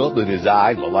welling up in his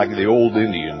eyes like the old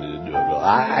Indian did.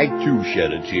 I, too,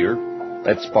 shed a tear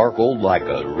that sparkled like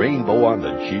a rainbow on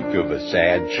the cheek of a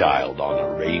sad child on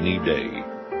a rainy day.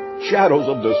 Shadows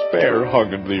of despair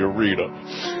hung in the arena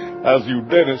as you,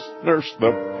 Dennis, nursed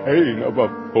the pain of a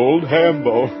pulled ham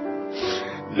bone.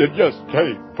 You just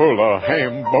can't pull a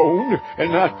ham bone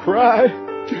and not cry.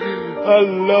 I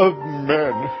love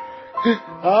men.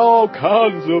 All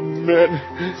kinds of men.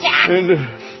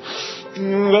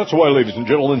 And that's why, ladies and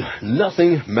gentlemen,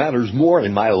 nothing matters more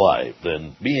in my life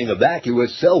than being a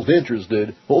vacuous,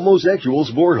 self-interested, homosexual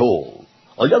sport hole.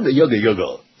 A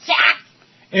yugga.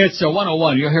 It's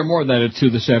 101. You'll hear more of that at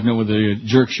 2 this afternoon with the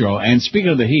Jerk Show. And speaking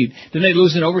of the Heat, didn't they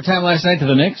lose in overtime last night to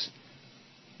the Knicks?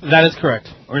 That is correct.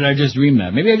 Or did I just dream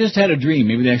that? Maybe I just had a dream.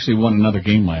 Maybe they actually won another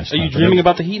game last night. Are you dreaming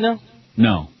about the Heat now?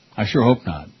 No. I sure hope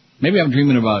not. Maybe I'm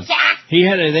dreaming about... They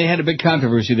had a big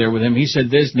controversy there with him. He said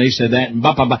this, and they said that, and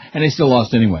and they still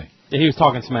lost anyway. Yeah, he was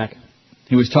talking smack.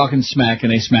 He was talking smack,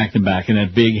 and they smacked him back in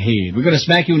that big head. We're going to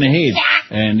smack you in the head.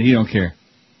 And he don't care.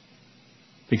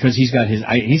 Because he's got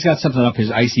something up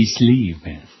his icy sleeve,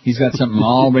 man. He's got something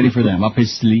all ready for them, up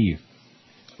his sleeve.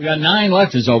 We got 9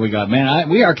 left is all we got, man.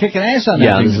 We are kicking ass on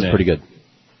that thing this today. is pretty good.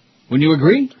 Wouldn't you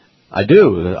agree? I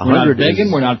do. We're not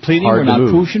begging, we're not pleading, we're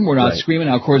not pushing, we're not screaming.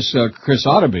 Now, of course, Chris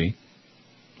ought to be.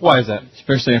 Why is that?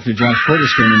 Especially after Josh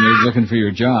Curtis came in there looking for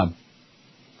your job.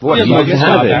 What? I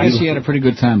guess he had a pretty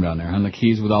good time down there on the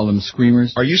Keys with all them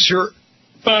screamers. Are you sure?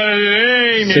 6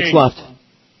 left.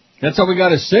 That's all we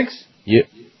got is 6? Yep.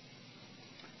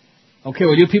 Okay,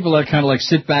 well, you people that kind of like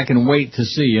sit back and wait to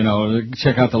see,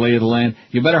 check out the lay of the land,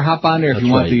 you better hop on there if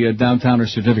you want the Downtowner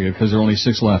certificate, because there are only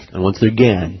 6 left. And once they're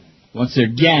gone,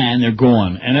 they're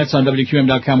gone. And that's on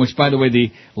WQM.com, which, by the way,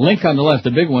 the link on the left, the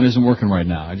big one, isn't working right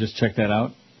now. I just checked that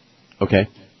out. Okay.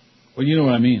 Well, you know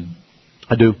what I mean.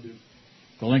 I do.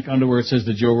 The link under where it says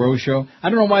the Joe Rose Show. I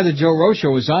don't know why the Joe Rose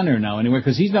Show is on there now anyway,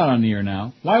 because he's not on the air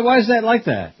now. Why is that like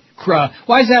that?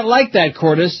 Why is that like that,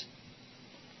 Cordes?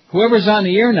 Whoever's on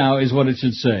the air now is what it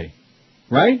should say.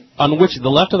 Right? On which, the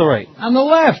left or the right? On the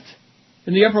left.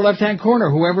 In the upper left-hand corner,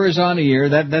 whoever is on the air,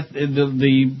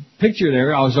 the picture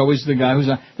there is always the guy who's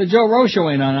on. The Joe Rose Show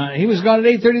ain't on. He was gone at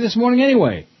 8:30 this morning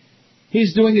anyway.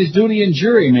 He's doing his duty in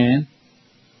jury, man.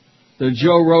 The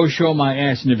Joe Rose Show, my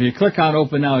ass. And if you click on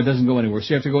Open Now, it doesn't go anywhere. So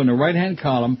you have to go in the right-hand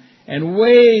column, and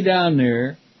way down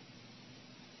there,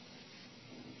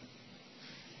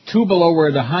 2 below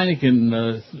where the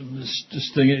Heineken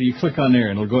thing, you click on there,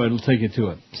 and it'll take you to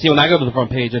it. See, when I go to the front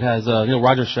page, it has Neil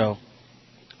Rogers Show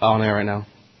on there right now.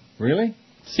 Really?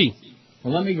 See.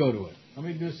 Well, let me go to it. Let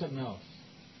me do something else.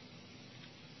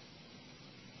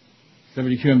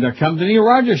 WQM.com, the Neil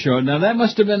Rogers Show. Now, that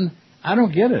must have been, I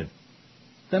don't get it.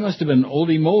 That must have been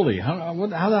oldie moldy. How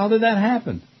the hell did that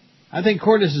happen? I think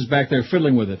Cordes is back there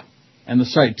fiddling with it. And the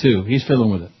site, too. He's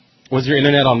fiddling with it. Was your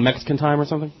internet on Mexican time or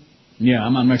something? Yeah,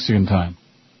 I'm on Mexican time.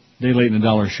 Day late and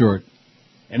 $1 short.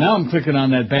 And now I'm clicking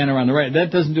on that banner on the right.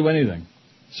 That doesn't do anything.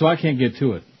 So I can't get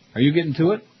to it. Are you getting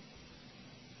to it?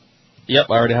 Yep,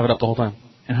 I already have it up the whole time.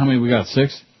 And how many we got?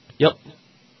 6? Yep.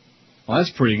 Well,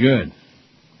 that's pretty good.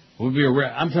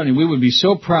 I'm telling you, we would be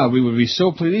so proud. We would be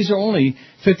so pleased. These are only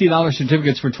 $50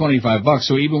 certificates for $25.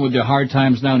 So even with the hard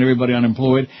times now and everybody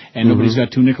unemployed and nobody's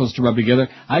got 2 nickels to rub together,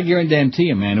 I guarantee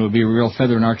you, man, it would be a real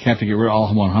feather in our cap to get rid of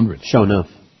all 100. Sure enough.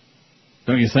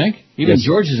 Don't you think? Even Yes.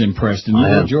 George is impressed. And you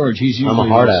know George, he's I'm a usually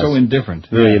hard ass. so indifferent.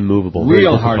 Very immovable.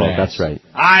 Real very hard difficult. ass. That's right.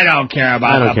 I don't care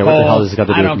about I don't the care what the hell polls. this has got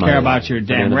to do I with don't my care about your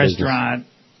damn banana business. restaurant.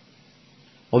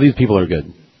 Well, these people are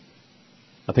good.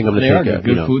 I think I'm going They to are take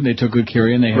good. Good food, and they took good care,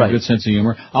 and they have a good sense of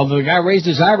humor. Although the guy raised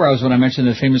his eyebrows when I mentioned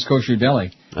the famous kosher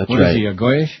deli. That's What right. is he, a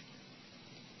Goyish?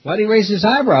 Why did he raise his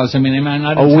eyebrows? I mean, am I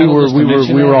not Oh, we entitled were just to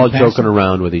mention we that were all in passing? joking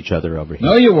around with each other over here.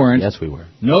 No, you weren't. Yes, we were.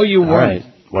 No, you All weren't.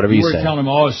 right. Whatever you were say. telling him,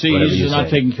 oh, see, Whatever you he's not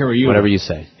say. taking care of you. Whatever you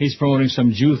say. He's promoting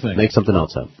some Jew thing. Make something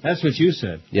else up. That's what you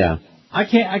said. Yeah. I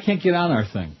can't get on our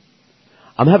thing.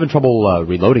 I'm having trouble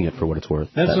reloading it for what it's worth.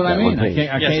 That's what I mean. I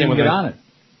can't same even with get me. on it.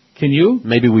 Can you?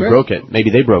 Maybe we Chris? broke it. Maybe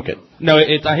they broke it. No,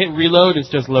 I hit reload. It's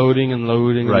just loading and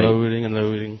loading Right. and loading and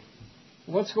loading.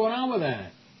 What's going on with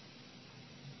that?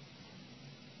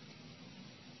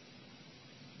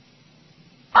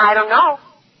 I don't know.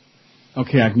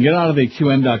 Okay, I can get out of the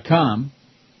QM.com,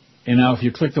 and now if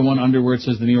you click the one under where it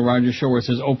says the Neil Rogers Show, where it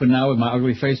says open now with my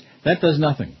ugly face, that does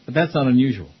nothing. But that's not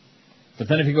unusual. But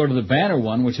then if you go to the banner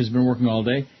one, which has been working all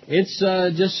day, it's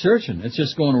just searching. It's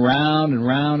just going round and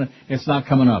round. It's not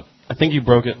coming up. I think you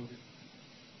broke it.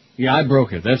 Yeah, I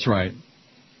broke it. That's right.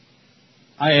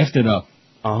 I effed it up.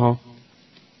 Uh-huh.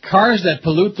 Cars that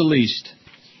pollute the least.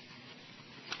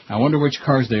 I wonder which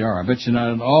cars they are. I bet you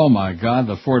not. Oh, my God,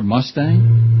 the Ford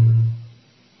Mustang?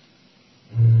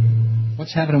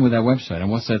 What's happening with that website,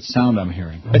 and what's that sound I'm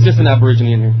hearing? It's just an Aborigine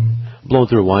in here. Blowing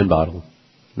through a wine bottle.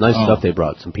 Nice Oh. stuff they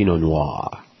brought. Some Pinot Noir.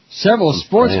 Several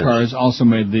sports France. cars also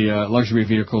made the luxury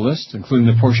vehicle list, including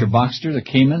the Porsche Boxster, the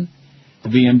Cayman, the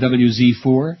BMW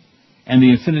Z4, and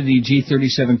the Infiniti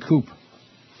G37 Coupe.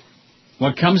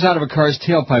 What comes out of a car's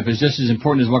tailpipe is just as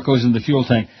important as what goes in the fuel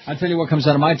tank. I'll tell you what comes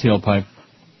out of my tailpipe,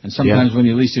 and sometimes when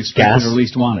you least expect Gas? it or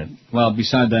least want it. Well,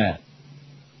 beside that,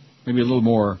 maybe a little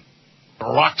more.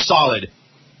 Rock solid.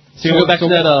 So you go back to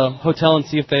that hotel and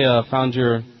see if they found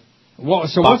your... Well,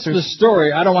 so boxers? what's the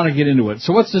story? I don't want to get into it.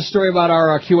 So what's the story about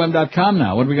our QM.com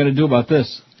now? What are we going to do about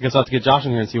this? I guess I'll have to get Josh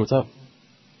in here and see what's up.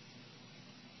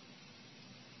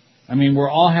 I mean, we're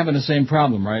all having the same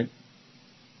problem, right?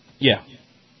 Yeah.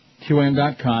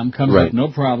 QM.com comes Right. up, no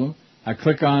problem. I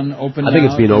click on open I think now.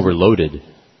 it's being overloaded.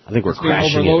 I think we're It's being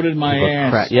crashing overloaded it. my People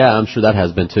are ass. yeah, I'm sure that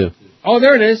has been too. Oh,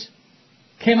 there it is.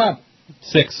 Came up.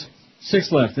 6.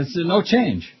 6 left. It's no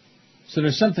change. So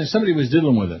there's something, somebody was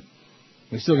diddling with it.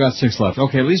 We still got 6 left.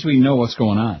 Okay, at least we know what's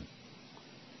going on.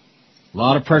 A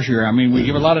lot of pressure here. I mean, we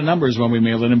give a lot of numbers when we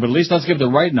mail it in, but at least let's give the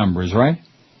right numbers, right?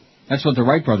 That's what the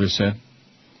Wright brothers said.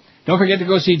 Don't forget to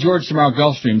go see George tomorrow,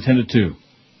 Gulfstream, 10 to 2.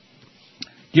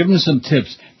 Give him some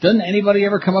tips. Doesn't anybody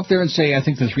ever come up there and say, I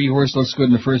think the 3-horse looks good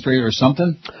in the first race or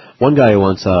something? One guy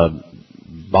once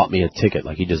bought me a ticket,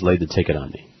 like he just laid the ticket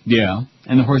on me. Yeah,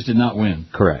 and the horse did not win.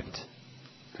 Correct.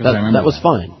 'Cause I remember That was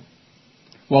fine.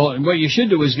 Well, what you should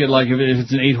do is get, like, if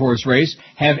it's an 8-horse race,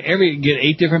 get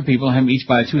 8 different people, have them each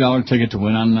buy a $2 ticket to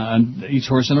win on each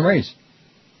horse in the race.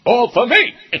 All for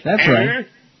me. That's right.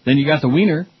 Then you got the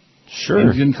wiener. Sure. And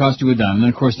it didn't cost you a dime. And then,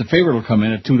 of course, the favorite will come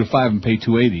in at 2 to 5 and pay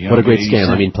 $2.80. You know, What a great get 80 scam. I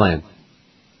cent. mean, plan.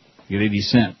 You get 80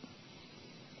 cents.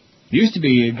 There used to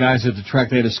be guys at the track,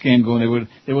 they had a scam going.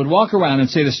 They would walk around and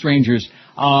say to strangers,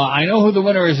 I know who the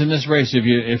winner is in this race. If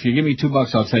you give me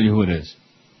 $2, I'll tell you who it is.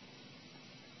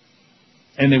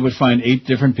 And they would find 8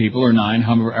 different people, or 9,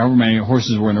 however many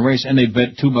horses were in the race, and they'd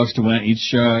bet $2 to win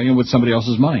each, with somebody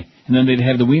else's money. And then they'd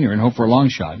have the wiener and hope for a long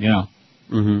shot, you know.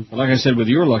 Mm-hmm. But like I said, with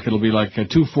your luck, it'll be like a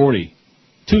 240,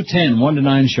 210, 1 to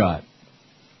 9 shot.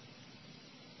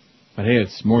 But hey,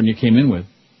 it's more than you came in with.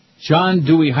 John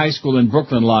Dewey High School in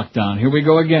Brooklyn locked down. Here we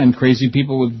go again. Crazy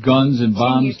people with guns and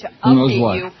bombs. Continue to Who knows update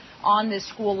what? you on this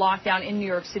school lockdown in New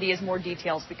York City as more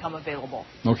details become available.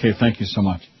 Okay, thank you so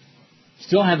much.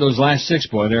 Still have those last 6,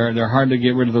 boy. They're hard to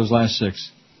get rid of those last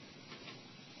 6.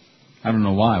 I don't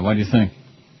know why. Why do you think?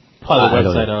 Probably the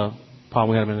website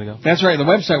problem we had a minute ago. That's right. The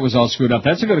website was all screwed up.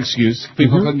 That's a good excuse.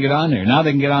 People couldn't get on there. Now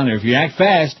they can get on there if you act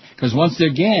fast, because once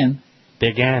they're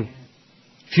gone.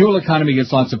 Fuel economy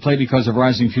gets lots of play because of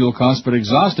rising fuel costs, but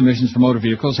exhaust emissions from motor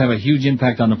vehicles have a huge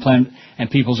impact on the planet and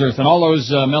people's Earth. And all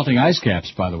those melting ice caps,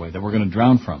 by the way, that we're going to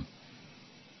drown from,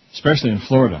 especially in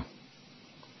Florida.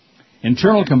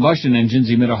 Internal combustion engines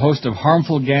emit a host of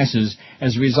harmful gases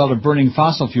as a result of burning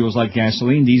fossil fuels like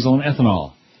gasoline, diesel, and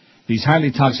ethanol. These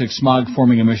highly toxic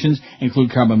smog-forming emissions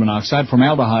include carbon monoxide,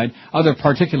 formaldehyde, other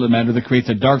particulate matter that create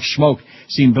the dark smoke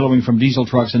seen billowing from diesel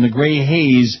trucks and the gray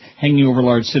haze hanging over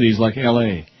large cities like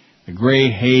L.A. the gray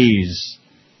haze.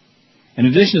 In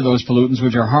addition to those pollutants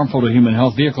which are harmful to human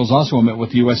health, vehicles also emit what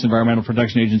the U.S. Environmental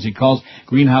Protection Agency calls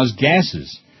greenhouse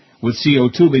gases, with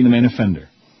CO2 being the main offender.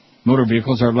 Motor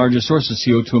vehicles are the largest source of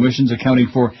CO2 emissions, accounting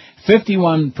for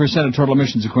 51% of total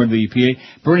emissions according to the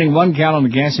EPA. Burning 1 gallon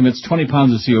of gas emits 20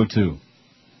 pounds of CO2.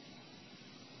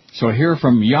 So here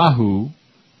from Yahoo,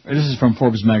 this is from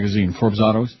Forbes magazine, Forbes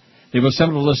Autos. They've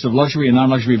assembled a list of luxury and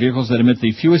non-luxury vehicles that emit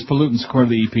the fewest pollutants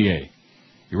according to the EPA.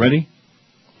 You ready?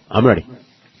 I'm ready.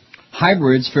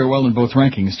 Hybrids fare well in both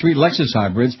rankings. 3 Lexus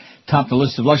hybrids top the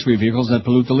list of luxury vehicles that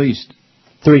pollute the least.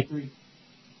 3.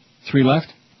 3 left?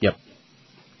 Yep.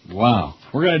 Wow.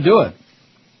 We're going to do it.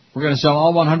 We're going to sell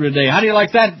all 100 a day. How do you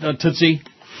like that, Tootsie?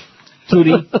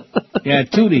 Tootie. Yeah,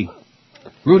 Tootie.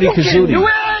 Rudy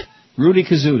Kazootie. Rudy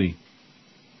Kazootie.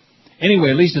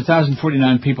 Anyway, at least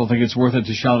 1,049 people think it's worth it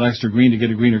to shell out extra green to get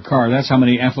a greener car. That's how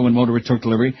many affluent motorists took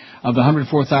delivery of the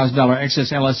 $104,000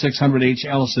 XS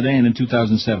LS600HL sedan in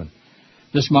 2007.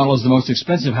 This model is the most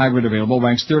expensive hybrid available,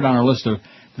 ranks third on our list of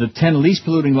the 10 least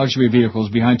polluting luxury vehicles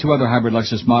behind 2 other hybrid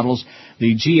Lexus models,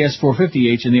 the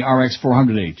GS450H and the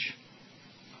RX400H.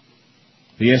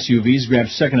 The SUVs grabbed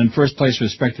second and first place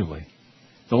respectively.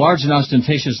 The large and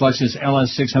ostentatious Lexus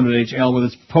LS600HL with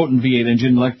its potent V8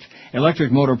 engine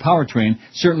electric motor powertrain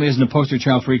certainly isn't a poster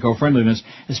child for eco-friendliness,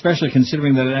 especially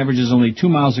considering that it averages only 2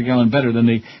 miles a gallon better than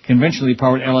the conventionally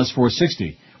powered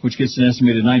LS460, which gets an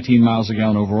estimated 19 miles a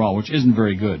gallon overall, which isn't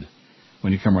very good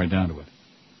when you come right down to it.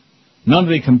 None of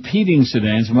the competing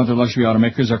sedans from other luxury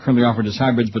automakers are currently offered as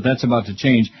hybrids, but that's about to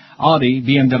change. Audi,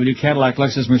 BMW, Cadillac,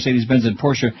 Lexus, Mercedes-Benz, and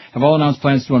Porsche have all announced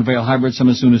plans to unveil hybrids some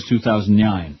as soon as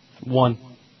 2009. 1.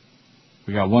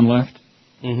 We got 1 left?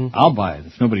 Mm-hmm. I'll buy it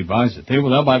if nobody buys it.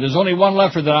 They'll buy it. There's only 1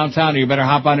 left for the downtown, you better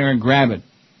hop on there and grab it.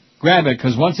 Grab it,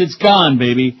 because once it's gone,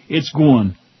 baby, it's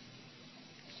gone.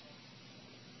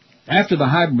 After the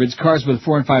hybrids, cars with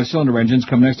 4- and 5-cylinder engines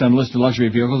come next on the list of luxury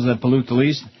vehicles that pollute the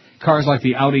least. Cars like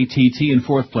the Audi TT in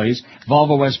 4th place,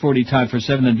 Volvo S40 tied for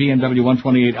 7th, and BMW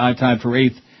 128i tied for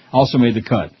 8th also made the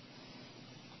cut.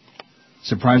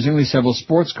 Surprisingly, several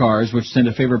sports cars, which tend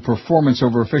to favor performance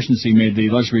over efficiency, made the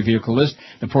luxury vehicle list.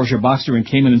 The Porsche Boxster and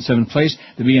Cayman in 7th place,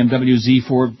 the BMW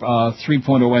Z4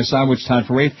 3.0 SI, which tied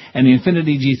for 8th, and the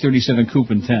Infiniti G37 Coupe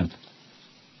in 10th.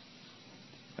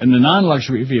 In the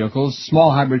non-luxury vehicles,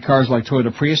 small hybrid cars like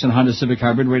Toyota Prius and Honda Civic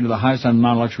Hybrid rated the highest on the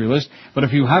non-luxury list, but a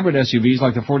few hybrid SUVs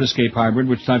like the Ford Escape Hybrid,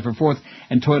 which tied for 4th,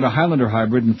 and Toyota Highlander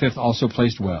Hybrid in 5th also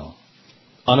placed well.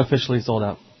 Unofficially sold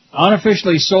out.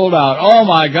 Unofficially sold out. Oh,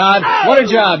 my God. What a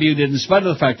job you did in spite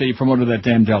of the fact that you promoted that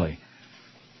damn deli.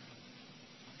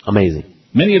 Amazing.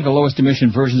 Many of the lowest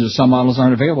emission versions of some models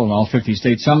aren't available in all 50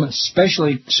 states. Some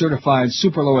specially certified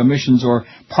super low emissions or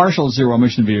partial zero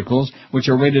emission vehicles, which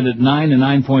are rated at 9 and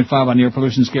 9.5 on the air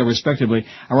pollution scale respectively,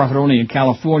 are offered only in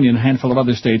California and a handful of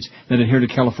other states that adhere to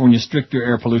California's stricter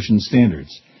air pollution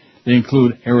standards. They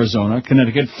include Arizona,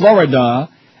 Connecticut, Florida,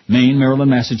 Maine,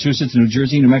 Maryland, Massachusetts, New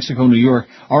Jersey, New Mexico, New York,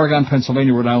 Oregon,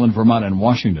 Pennsylvania, Rhode Island, Vermont, and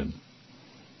Washington.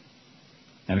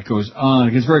 And it goes on.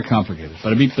 It gets very complicated.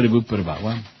 But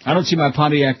well, I don't see my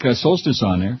Pontiac Solstice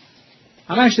on there.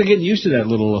 I'm actually getting used to that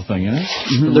little thing, you know?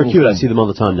 Mm-hmm. They're cute. I see them all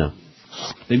the time now.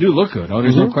 They do look good. Oh,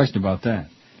 there's no question about that.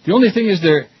 The only thing is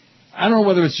I don't know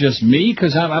whether it's just me,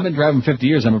 because I've been driving 50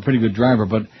 years. I'm a pretty good driver,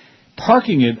 but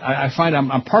parking it, I find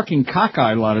I'm parking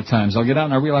cockeyed a lot of times. I'll get out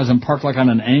and I realize I'm parked like on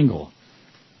an angle.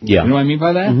 Yeah. You know what I mean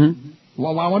by that? Mm-hmm.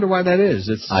 Well, I wonder why that is.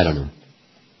 I don't know.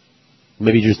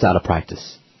 Maybe you're just out of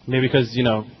practice. Maybe because,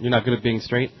 you're not good at being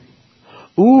straight.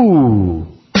 Ooh.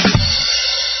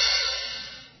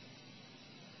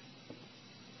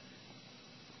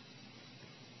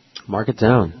 Mark it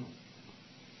down.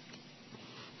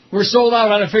 We're sold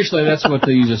out unofficially. That's what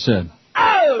you just said.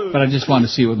 But I just wanted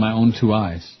to see it with my own 2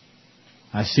 eyes.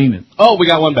 I've seen it. Oh, we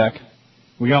got 1 back.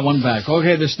 We got 1 back.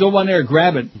 Okay, there's still 1 there.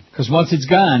 Grab it, because once it's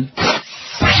gone...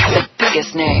 The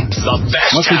biggest names. The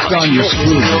best. Once it's gone, you're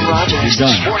screwed. You're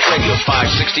done. Sports Radio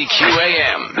 560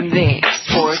 QAM. The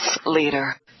sports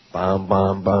leader. Bum,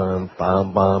 bum, bum,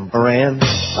 bum, bum, brand.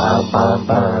 Bum, bum,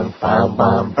 bum, bum,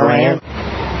 bum, brand.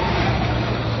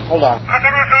 Hold on.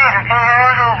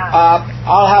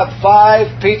 I'll have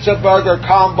 5 pizza burger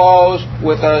combos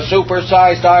with a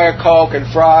supersized Diet Coke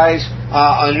and fries,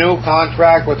 a new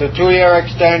contract with a 2-year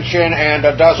extension, and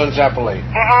a dozen Zeppeli.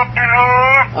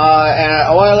 An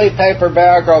oily paper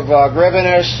bag of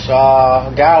Grivenous,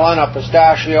 a gallon of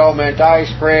pistachio mint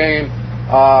ice cream,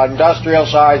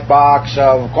 industrial-sized box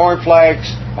of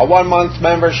cornflakes, a 1-month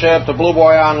membership to Blue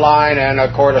Boy Online, and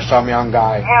a quart of some young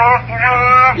guy.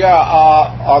 Yeah,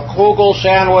 a Kugel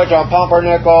sandwich on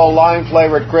pumpernickel,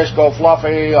 lime-flavored Crisco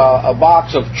Fluffy, a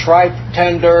box of tripe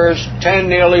tenders, 10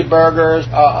 Neely burgers,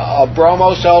 a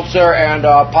Bromo seltzer, and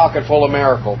a pocket full of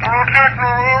Miracle.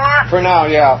 For now,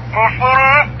 yeah.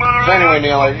 So anyway,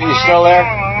 Neil, are you still there?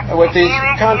 With these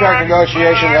contract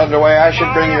negotiations underway, I should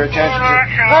bring your attention to...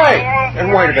 Hey!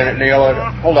 And wait a minute, Neil.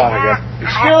 Hold on again.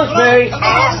 Excuse me.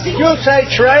 Did you say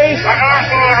trays?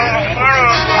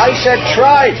 I said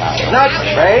tripe, not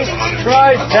trays.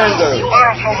 Tripe tenders.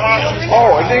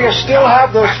 Oh, and do you still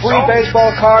have those free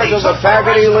baseball cards of the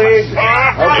Faggoty League?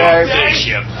 Okay.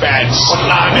 You bad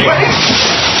salami.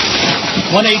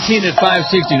 118 at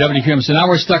 560 WQM. So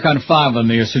now we're stuck on 5 on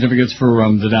the certificates for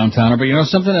the downtowner. But you know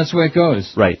something? That's the way it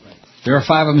goes. Right. There are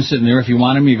 5 of them sitting there. If you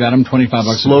want them, you got them. $25 a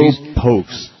piece. Slow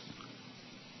pokes.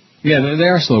 Yeah, they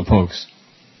are slow pokes.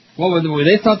 Well,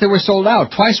 they thought they were sold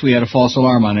out. Twice we had a false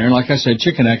alarm on there. And like I said,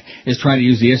 Chicken Neck is trying to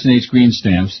use the S&H green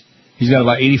stamps. He's got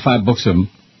about 85 books of them.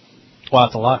 Wow,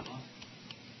 that's a lot.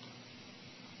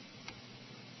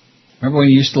 Remember when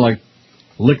you used to,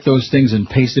 lick those things and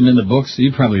paste them in the books?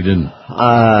 You probably didn't.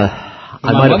 I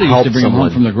my might have mother used helped to bring them someone.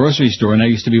 home from the grocery store, and that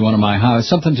used to be one of my hobbies.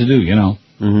 Something to do, you know.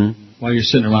 Mm-hmm. While you're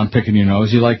sitting around picking your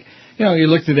nose, you lick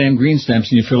the damn green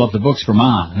stamps and you fill up the books for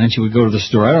Ma. And then she would go to the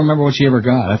store. I don't remember what she ever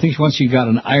got. I think once she got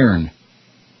an iron.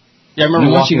 Yeah, I remember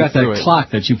and once she walking got through that it.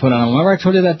 clock that you put on. Remember I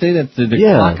told you that day that the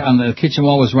clock on the kitchen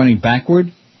wall was running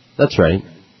backward? That's right.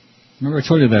 Remember I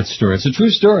told you that story. It's a true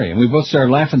story. And we both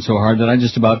started laughing so hard that I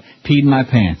just about peed in my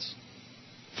pants.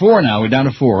 4 now. We're down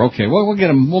to 4. Okay, well, we'll get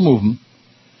them. We'll move them.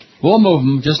 We'll move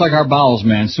them, just like our bowels,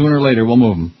 man. Sooner or later, we'll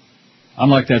move them.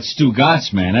 Unlike that Stu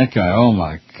Gotts, man. That guy, oh,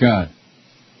 my God.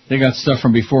 They got stuff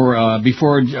from before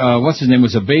what's his name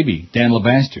was a baby, Dan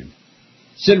LeBastard.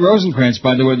 Sid Rosencrantz,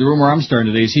 by the way, the rumor I'm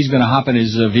starting today is he's going to hop in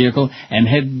his vehicle and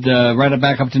head right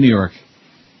back up to New York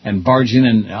and barge in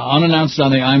and unannounced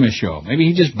on the Ima show. Maybe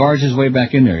he just barged his way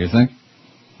back in there, you think?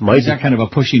 He's that kind of a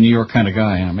pushy New York kind of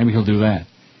guy. You know? Maybe he'll do that.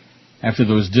 After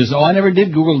those I never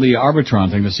did Google the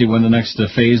Arbitron thing to see when the next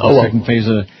phase, second phase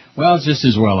of well, it's just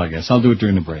as well, I guess. I'll do it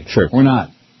during the break. Sure. Or not.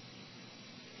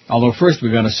 Although first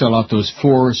we've got to sell out those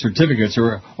 4 certificates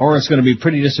or it's going to be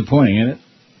pretty disappointing, isn't it?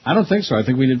 I don't think so. I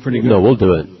think we did pretty good. No, we'll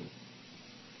do it.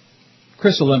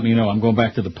 Chris will let me know. I'm going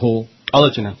back to the poll. I'll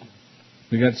let you know.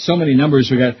 We got so many numbers.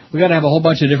 We got to have a whole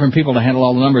bunch of different people to handle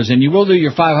all the numbers. And you will do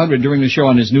your 500 during the show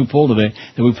on this new poll today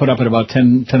that we put up at about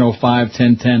 10:05,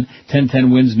 10:10,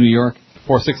 10:10 wins New York.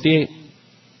 468.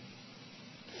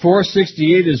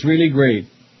 468 is really great.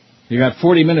 You got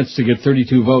 40 minutes to get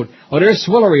 32 vote. Oh, there's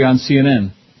Swillery on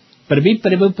CNN. Ba-da-beep,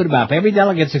 ba-da-boop, ba-da-bop. Every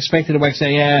delegate's expected to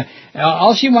say, yeah,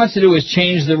 all she wants to do is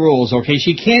change the rules, okay?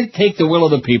 She can't take the will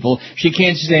of the people. She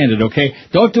can't stand it, okay?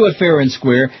 Don't do it fair and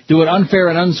square. Do it unfair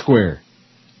and unsquare.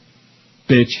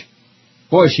 Bitch.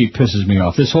 Boy, she pisses me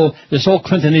off. This whole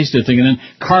Clintonista thing, and then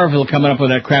Carville coming up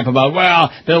with that crap about,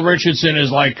 well, Bill Richardson is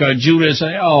like Judas.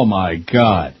 Oh, my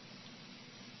God.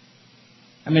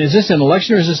 I mean, is this an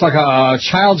election or is this like a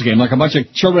child's game, like a bunch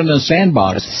of children in a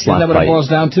sandbox? Isn't that what it boils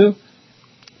down to?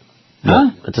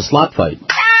 No, it's a slap fight.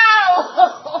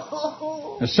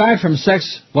 Aside from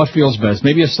sex, what feels best?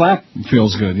 Maybe a slap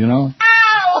feels good, you know?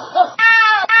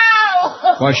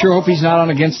 Well, I sure hope he's not on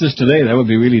against this today. That would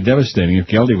be really devastating if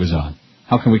Geldy was on.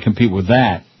 How can we compete with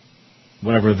that?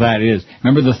 Whatever that is.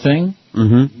 Remember The Thing?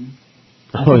 Mm-hmm.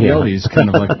 Oh, yeah. Geldy is kind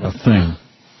of like a thing.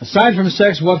 Aside from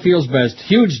sex, what feels best?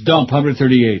 Huge dump,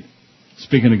 138.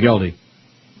 Speaking of Geldy.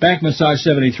 Back massage,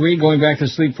 73. Going back to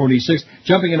sleep, 46.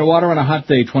 Jumping into water on a hot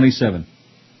day, 27.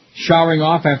 Showering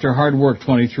off after hard work,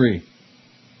 23.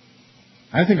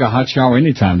 I think a hot shower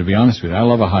anytime, to be honest with you. I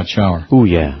love a hot shower. Ooh,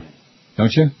 yeah.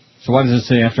 Don't you? So why does it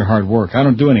say after hard work? I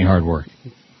don't do any hard work.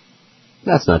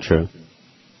 That's not true.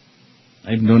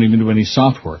 I don't even do any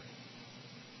soft work.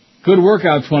 Good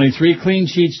workout, 23. Clean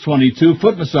sheets, 22.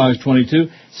 Foot massage, 22.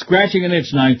 Scratching an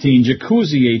itch, 19.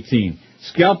 Jacuzzi, 18.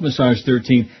 Scalp massage,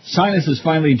 13. Sinuses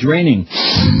finally draining,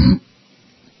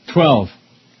 12.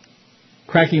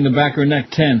 Cracking the back or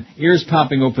neck, 10. Ears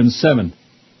popping open, 7.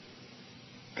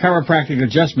 Chiropractic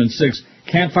adjustment, 6.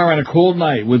 Campfire on a cold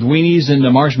night with weenies and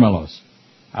marshmallows.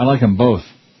 I like them both.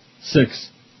 6.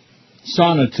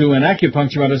 Sauna, 2. And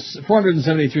acupuncture out of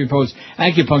 473 posts.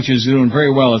 Acupuncture is doing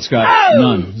very well. It's got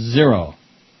none. 0.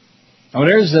 Oh,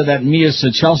 there's that Mia's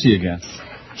Chelsea again.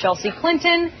 Chelsea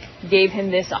Clinton gave him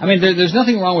this. I mean, there's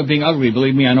nothing wrong with being ugly.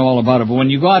 Believe me, I know all about it. But when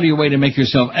you go out of your way to make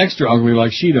yourself extra ugly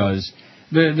like she does,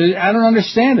 I don't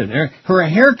understand it. Her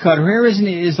haircut, her hair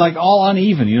is like all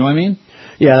uneven. You know what I mean?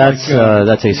 Yeah,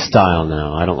 that's a style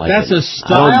now. I don't like it. That's a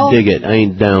style? I don't dig it. I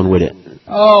ain't down with it.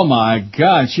 Oh, my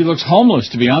God. She looks homeless,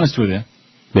 to be honest with you.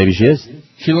 Maybe she is.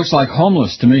 She looks like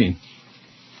homeless to me.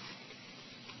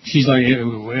 She's like, if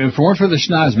it weren't for the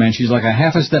schnoz, man, she's like a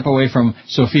half a step away from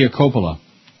Sofia Coppola.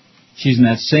 She's in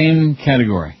that same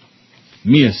category.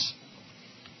 Mias.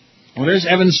 Well, there's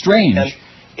Evan Strange. And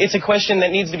it's a question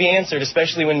that needs to be answered,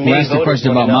 especially when Who many asked the voters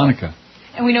question want about to know. Monica?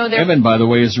 And we know there. Evan, by the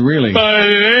way, is really...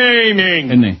 Blaming.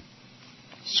 Isn't he?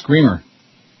 Screamer.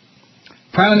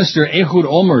 Prime Minister Ehud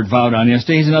Olmert vowed on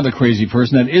yesterday, he's another crazy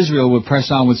person, that Israel would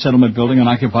press on with settlement building on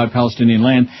occupied Palestinian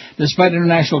land, despite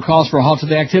international calls for a halt to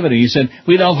the activity. He said,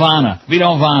 we don't wanna.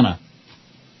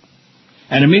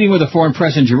 At a meeting with the foreign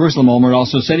press in Jerusalem, Olmert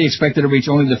also said he expected to reach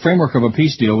only the framework of a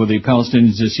peace deal with the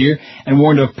Palestinians this year, and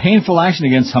warned of painful action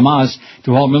against Hamas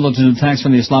to halt militant attacks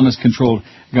from the Islamist-controlled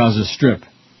Gaza Strip.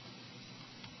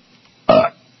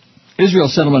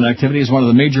 Israel's settlement activity is one of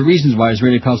the major reasons why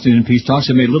Israeli-Palestinian peace talks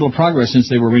have made little progress since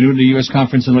they were renewed at a U.S.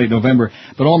 conference in late November.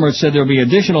 But Olmert said there will be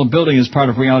additional building as part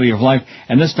of reality of life,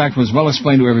 and this fact was well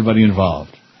explained to everybody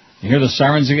involved. You hear the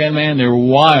sirens again, man? They're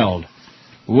wild.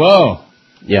 Whoa.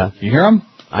 Yeah. You hear them?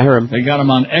 I hear them. They got them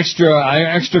on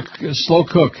extra slow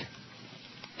cook.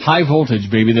 High voltage,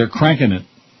 baby. They're cranking it.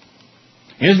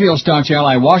 Israel's staunch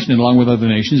ally Washington, along with other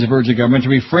nations, have urged the government to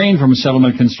refrain from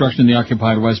settlement construction in the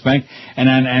occupied West Bank and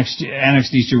annexed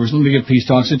East Jerusalem to give peace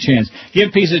talks a chance.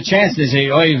 Give peace a chance, they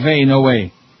say. Oy vey, no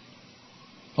way.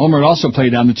 Olmert also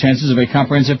played down the chances of a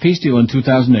comprehensive peace deal in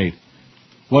 2008.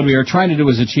 What we are trying to do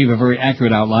is achieve a very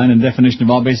accurate outline and definition of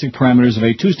all basic parameters of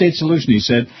a two-state solution, he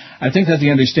said. I think that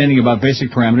the understanding about basic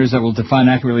parameters that will define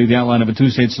accurately the outline of a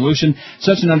two-state solution,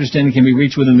 such an understanding can be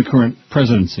reached within the current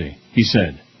presidency, he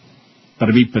said. But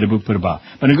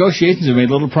negotiations have made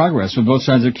little progress, with both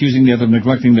sides accusing the other of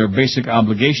neglecting their basic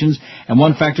obligations, and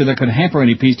one factor that could hamper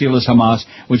any peace deal is Hamas,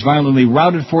 which violently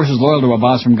routed forces loyal to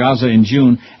Abbas from Gaza in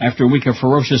June after a week of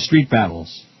ferocious street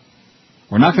battles.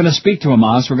 We're not going to speak to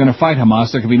Hamas. We're going to fight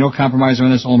Hamas. There can be no compromise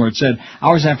on this, Olmert said,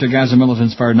 hours after Gaza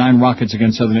militants fired 9 rockets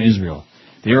against southern Israel.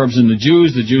 The Arabs and the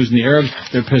Jews and the Arabs,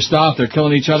 they're pissed off. They're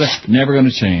killing each other. Never going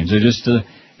to change. They're just, they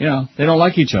don't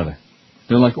like each other.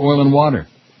 They're like oil and water.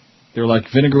 They're like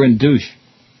vinegar and douche.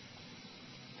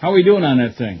 How are we doing on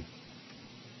that thing?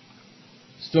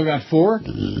 Still got 4?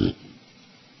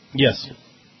 Yes.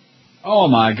 Oh,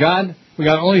 my God. We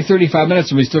got only 35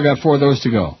 minutes and we still got 4 of those to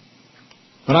go.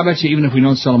 But I bet you even if we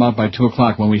don't sell them out by 2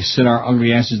 o'clock, when we sit our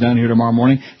ugly asses down here tomorrow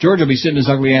morning, George will be sitting his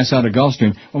ugly ass out at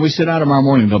Gulfstream. When we sit out tomorrow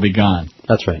morning, they'll be gone.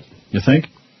 That's right. You think?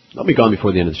 They'll be gone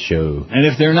before the end of the show. And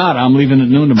if they're not, I'm leaving at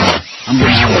noon tomorrow. I'm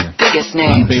getting out of here. Biggest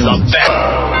names.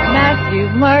 Matthew,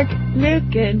 Mark,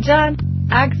 Luke, and John,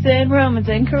 Acts and Romans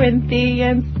and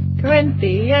Corinthians,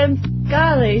 Galatians,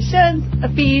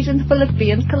 Ephesians,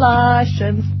 Philippians,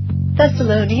 Colossians,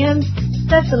 Thessalonians,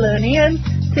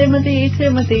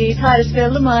 Timothy, Titus,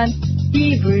 Philemon,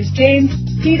 Hebrews, James,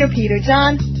 Peter,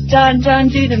 John,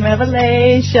 Jude, and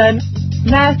Revelation,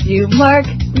 Matthew, Mark,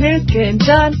 Luke, and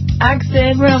John, Acts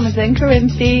and Romans and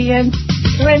Corinthians,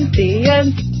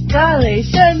 Galatians,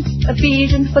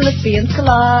 Ephesians, Philippians,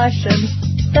 Colossians,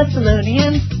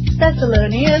 Thessalonians,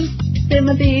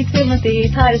 Timothy,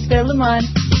 Titus, Philemon,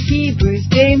 Hebrews,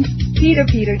 James, Peter,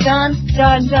 John,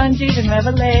 Jude, and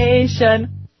Revelation,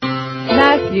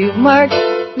 Matthew, Mark,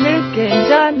 Luke, and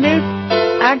John,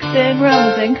 Acts and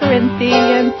Romans and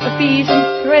Corinthians, Ephesians,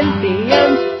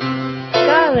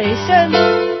 Galatians,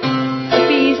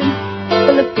 Ephesians,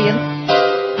 Philippians,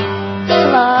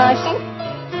 Colossians,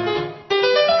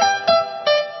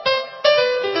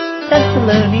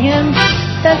 Thessalonians,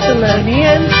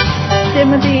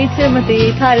 Timothy,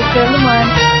 Titus, Philemon,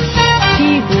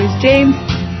 Hebrews, James,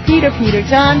 Peter,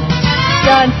 John,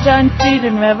 Jude,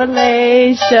 and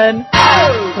Revelation.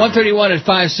 131 at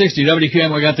 560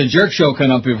 WQM. We got the Jerk Show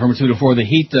coming up here from 2 to 4. The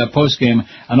Heat post game,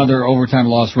 another overtime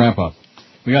loss wrap up.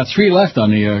 We got 3 left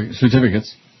on the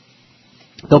certificates.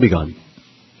 They'll be gone.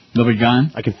 They'll be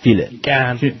gone. I can feel it.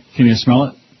 Can you smell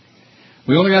it?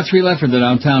 We only got 3 left for the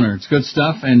downtowner. It's good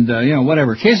stuff, and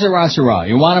whatever. Que sera, sera.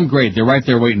 You want them? Great. They're right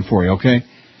there waiting for you. Okay.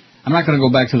 I'm not going to go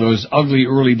back to those ugly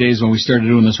early days when we started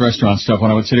doing this restaurant stuff.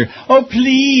 When I would sit here, oh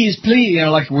please,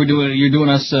 like you're doing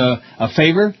us a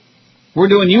favor. We're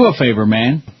doing you a favor,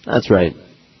 man. That's right.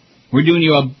 We're doing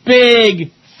you a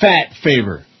big, fat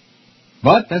favor.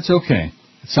 But that's okay.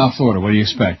 It's South Florida. What do you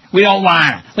expect? We don't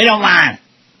want it.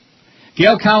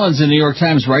 Gail Collins in the New York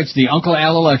Times writes, the Uncle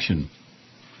Al election.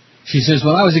 She says,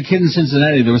 when I was a kid in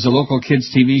Cincinnati, there was a local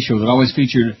kids' TV show that always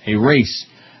featured a race.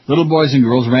 Little boys and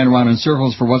girls ran around in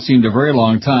circles for what seemed a very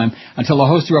long time until the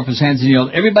host threw up his hands and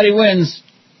yelled, everybody wins.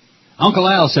 Uncle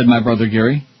Al, said my brother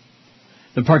Gary.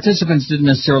 The participants didn't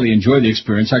necessarily enjoy the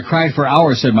experience. I cried for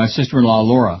hours, said my sister-in-law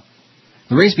Laura.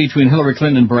 The race between Hillary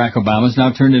Clinton and Barack Obama has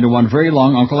now turned into one very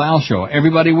long Uncle Al show.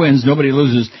 Everybody wins, nobody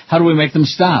loses. How do we make them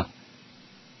stop?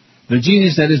 The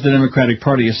genius that is the Democratic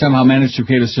Party has somehow managed to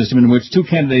create a system in which two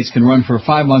candidates can run for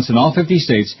 5 months in all 50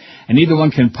 states, and neither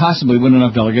one can possibly win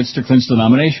enough delegates to clinch the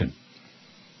nomination.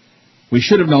 We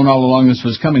should have known all along this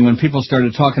was coming when people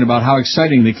started talking about how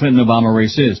exciting the Clinton-Obama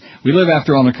race is. We live,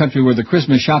 after all, in a country where the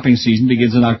Christmas shopping season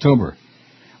begins in October.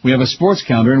 We have a sports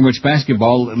calendar in which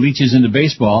basketball leaches into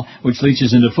baseball, which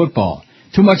leaches into football.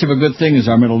 Too much of a good thing is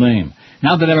our middle name.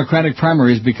 Now the Democratic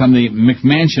primary has become the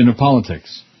McMansion of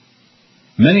politics.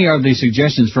 Many are the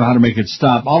suggestions for how to make it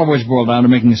stop, all of which boil down to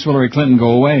making Hillary Clinton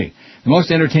go away. The most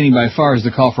entertaining by far is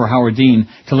the call for Howard Dean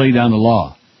to lay down the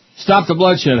law. Stop the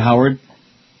bloodshed, Howard.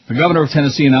 The governor of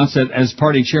Tennessee announced that as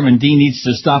party chairman, Dean needs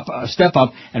to step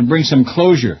up and bring some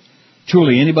closure.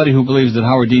 Truly, anybody who believes that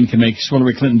Howard Dean can make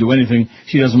Hillary Clinton do anything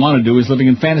she doesn't want to do is living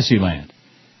in fantasy land.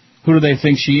 Who do they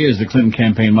think she is, the Clinton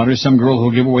campaign mutters? Some girl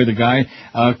who'll give away the guy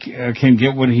can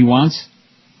get what he wants?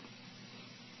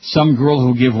 Some girl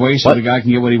who'll give way so the guy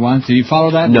can get what he wants? Did you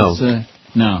follow that? No.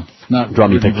 No, not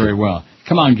working very well.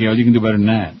 Come on, Gail, you can do better than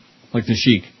that. Like the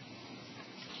Sheik.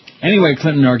 Anyway,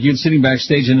 Clinton argued, sitting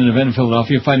backstage in an event in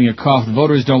Philadelphia, fighting a cough, the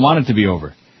voters don't want it to be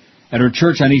over. At her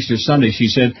church on Easter Sunday, she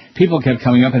said, people kept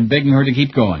coming up and begging her to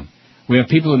keep going. We have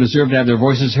people who deserve to have their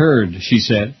voices heard, she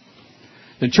said.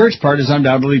 The church part is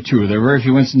undoubtedly true. There are very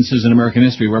few instances in American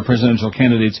history where presidential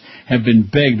candidates have been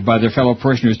begged by their fellow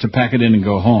parishioners to pack it in and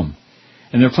go home.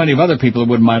 And there are plenty of other people who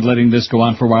wouldn't mind letting this go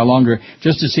on for a while longer,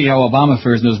 just to see how Obama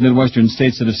fares in those Midwestern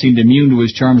states that have seemed immune to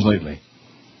his charms lately.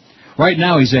 Right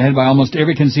now, he's ahead by almost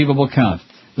every conceivable count.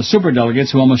 The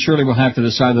superdelegates, who almost surely will have to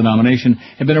decide the nomination,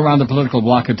 have been around the political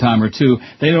block a time or two.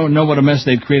 They don't know what a mess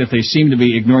they'd create if they seem to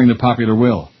be ignoring the popular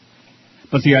will.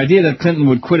 But the idea that Clinton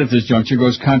would quit at this juncture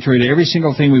goes contrary to every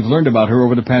single thing we've learned about her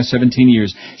over the past 17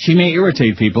 years. She may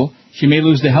irritate people. She may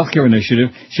lose the healthcare initiative.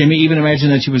 She may even imagine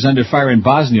that she was under fire in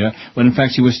Bosnia, when in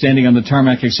fact she was standing on the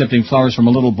tarmac accepting flowers from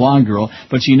a little blonde girl,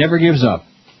 but she never gives up.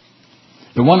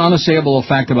 The one unassailable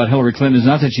fact about Hillary Clinton is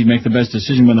not that she'd make the best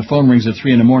decision when the phone rings at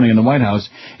 3 in the morning in the White House.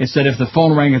 It's that if the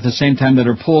phone rang at the same time that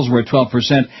her polls were at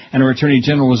 12% and her attorney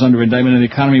general was under indictment and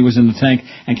the economy was in the tank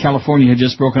and California had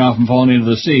just broken off and fallen into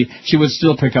the sea, she would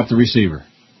still pick up the receiver.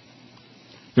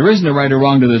 There isn't a right or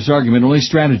wrong to this argument, only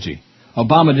strategy.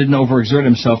 Obama didn't overexert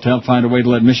himself to help find a way to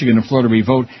let Michigan and Florida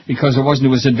re-vote because it wasn't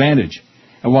to his advantage.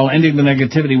 And while ending the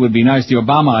negativity would be nice, the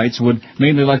Obamaites would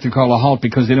mainly like to call a halt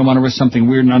because they don't want to risk something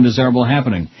weird and undesirable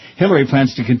happening. Hillary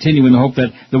plans to continue in the hope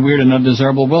that the weird and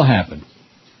undesirable will happen.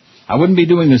 I wouldn't be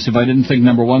doing this if I didn't think,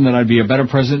 number one, that I'd be a better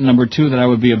president, number two, that I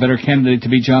would be a better candidate to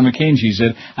beat John McCain, she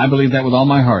said. I believe that with all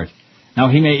my heart. Now,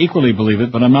 he may equally believe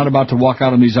it, but I'm not about to walk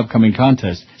out in these upcoming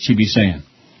contests, she'd be saying.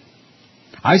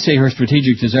 I say her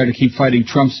strategic desire to keep fighting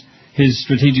trumps his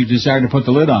strategic desire to put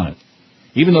the lid on it.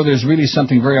 Even though there's really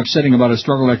something very upsetting about a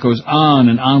struggle that goes on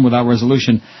and on without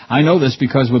resolution, I know this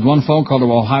because with one phone call to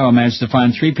Ohio, I managed to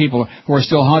find 3 people who are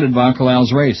still haunted by Uncle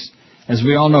Al's race. As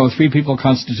we all know, 3 people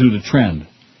constitute a trend.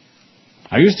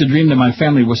 I used to dream that my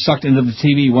family was sucked into the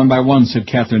TV one by one, said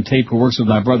Catherine Tate, who works with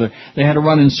my brother. They had to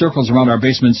run in circles around our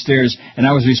basement stairs, and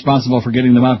I was responsible for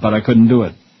getting them out, but I couldn't do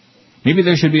it. Maybe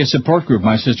there should be a support group,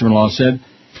 my sister-in-law said,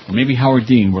 and maybe Howard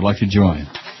Dean would like to join.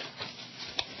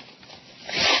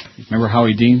 Remember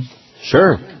Howie Dean?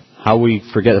 Sure. How we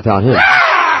forget about him.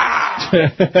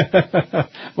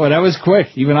 Well, that was quick.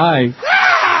 Even I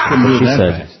couldn't do it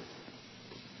that fast.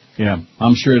 Yeah,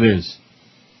 I'm sure it is.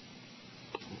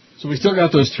 So we still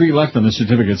got those 3 left on the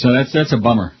certificate, so that's a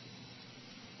bummer.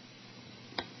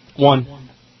 1.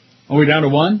 Are we down to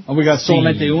 1? Oh, we got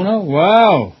solamente uno?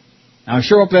 Wow. Now, I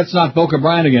sure hope that's not Boca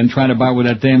Brian again trying to buy with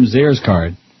that damn Zayres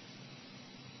card.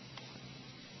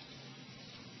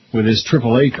 With his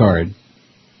AAA card.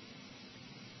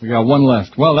 We got 1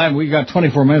 left. Well, we got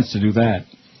 24 minutes to do that.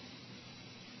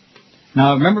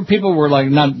 Now, remember people were like,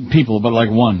 not people, but like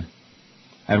one.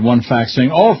 Had one fax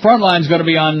saying, oh, Frontline's going to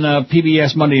be on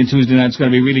PBS Monday and Tuesday night. It's going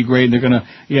to be really great. They're going to,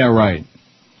 yeah, right.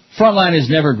 Frontline is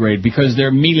never great because they're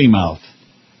mealy-mouthed.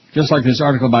 Just like this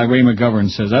article by Ray McGovern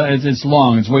says. It's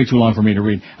long. It's way too long for me to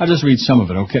read. I'll just read some of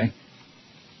it, okay?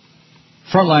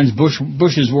 Frontline's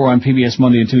Bush's War on PBS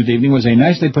Monday and Tuesday evening was a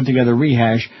nicely put-together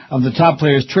rehash of the top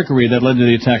players' trickery that led to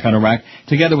the attack on Iraq,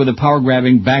 together with the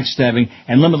power-grabbing, backstabbing,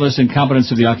 and limitless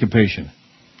incompetence of the occupation.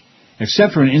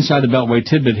 Except for an inside-the-beltway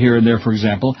tidbit here and there, for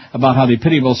example, about how the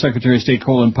pitiable Secretary of State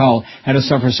Colin Powell had to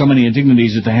suffer so many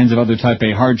indignities at the hands of other Type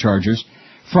A hard-chargers,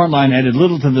 Frontline added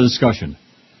little to the discussion.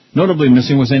 Notably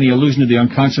missing was any allusion to the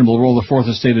unconscionable role the Fourth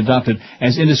Estate adopted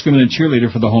as indiscriminate cheerleader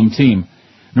for the home team.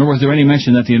 nor was there any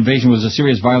mention that the invasion was a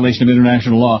serious violation of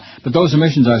international law, but those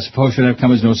omissions, I suppose, should have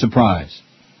come as no surprise.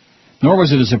 Nor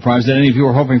was it a surprise that any of you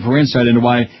were hoping for insight into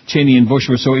why Cheney and Bush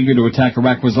were so eager to attack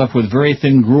Iraq was left with very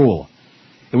thin gruel.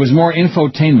 It was more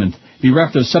infotainment,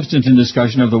 bereft of substantive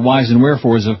discussion of the whys and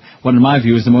wherefores of what, in my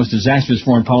view, is the most disastrous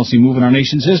foreign policy move in our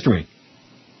nation's history.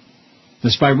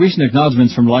 Despite recent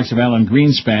acknowledgments from the likes of Alan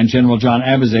Greenspan, General John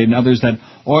Abizaid, and others that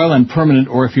oil and permanent,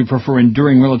 or if you prefer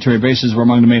enduring military bases were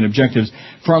among the main objectives,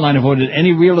 Frontline avoided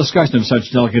any real discussion of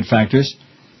such delicate factors.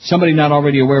 Somebody not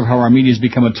already aware of how our media has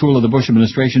become a tool of the Bush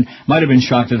administration might have been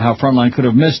shocked at how Frontline could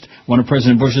have missed one of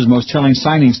President Bush's most telling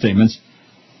signing statements.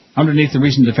 Underneath the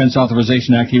recent Defense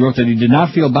Authorization Act, he wrote that he did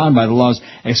not feel bound by the law's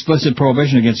explicit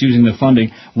prohibition against using the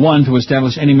funding, 1, to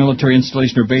establish any military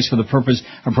installation or base for the purpose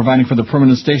of providing for the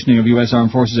permanent stationing of U.S.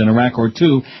 armed forces in Iraq, or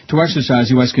 2, to exercise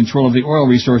U.S. control of the oil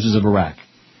resources of Iraq.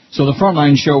 So the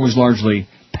Frontline show was largely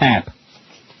pap.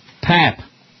 Pap.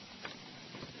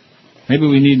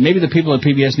 Maybe the people at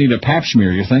PBS need a pap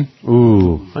smear, you think?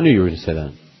 Ooh, I knew you were going to say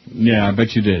that. Yeah, I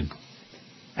bet you did.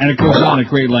 And it goes on at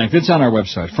great length. It's on our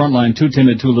website. Frontline, too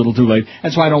timid, too little, too late.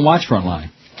 That's why I don't watch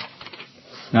Frontline.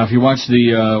 Now, if you watch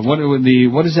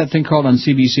what is that thing called on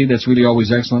CBC that's really always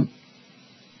excellent?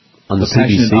 On the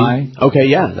Passionate CBC? Eye? Okay,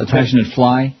 yeah. That's Passionate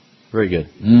Fly? Very good.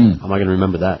 How am I going to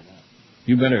remember that?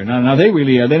 You better. Now they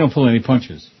really, they don't pull any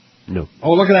punches. No.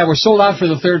 Oh, look at that. We're sold out for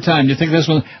the third time. Do you think this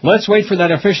one? Let's wait for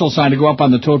that official sign to go up on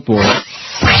the tote board.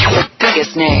 The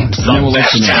biggest names. And then we'll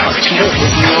let you know.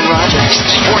 With Neil Rogers.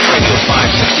 Sports Radio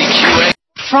 550 QA.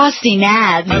 Frosty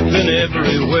Nads. I've been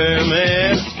everywhere,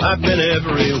 man. I've been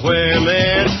everywhere,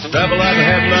 man. Travel, I've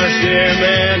had my share,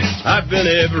 man. I've been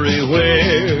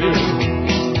everywhere.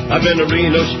 I've been to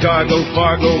Reno, Chicago,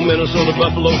 Fargo, Minnesota,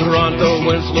 Buffalo, Toronto,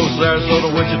 Winslow, Sarasota,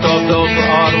 Wichita, Tulsa,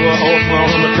 Ottawa,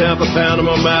 Oklahoma, Tampa,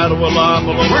 Panama, Mattawa,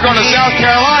 Lafayette. We're going to South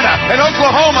Carolina and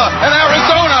Oklahoma and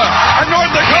Arizona and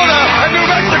North Dakota and New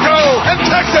Mexico and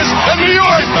Texas and New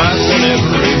York. I've been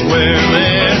everywhere,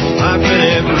 man. I've been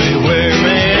everywhere,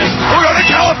 man. We're going to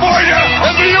California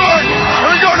and New York.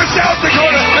 We're going to South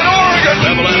Dakota and Oregon.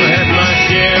 Double I've had my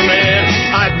share, man.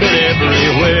 I've been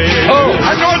everywhere. Oh,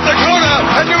 and North Dakota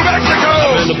and New Mexico.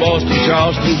 I've been to Boston,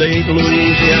 Charleston, Dayton,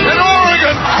 Louisiana. And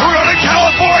Oregon. We're going to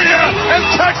California and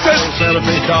Texas. Santa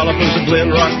Fe, Tallapoosa, Glen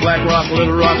Rock, Black Rock,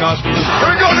 Little Rock, Hospital.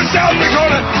 We're going to South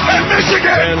Dakota and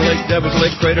Michigan. Grand Lake, Devils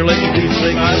Lake, Crater Lake, and Deep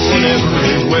Lake. I've been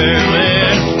everywhere,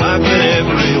 man. I've been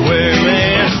everywhere,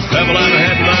 man. Double I've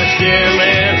had my share,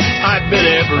 man. I've been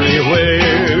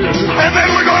everywhere. And then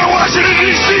we're going to Washington,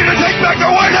 D.C. to take back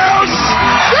the White House.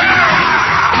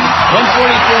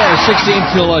 1:44,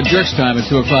 16 till jerks time at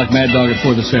 2 o'clock. Mad Dog at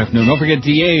 4 this afternoon. Don't forget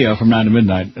DA from 9 to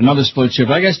midnight. Another split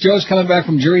shift. I guess Joe's coming back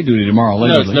from jury duty tomorrow.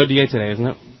 No, it's no DA today, isn't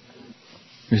it?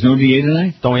 There's no DA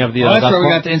tonight? Don't we have the... that's where we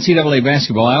got the NCAA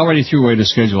basketball. I already threw away the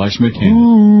schedule. I Schmidt came.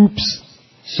 Oops.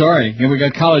 Sorry. And we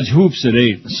got college hoops at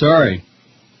 8. Sorry.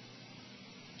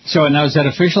 So now is that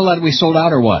official that we sold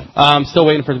out or what? I'm still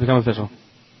waiting for it to become official.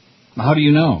 How do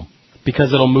you know?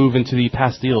 Because it'll move into the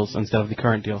past deals instead of the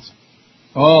current deals.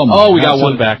 Oh, my God. We got so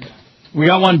one back. We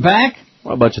got one back?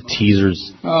 What a bunch of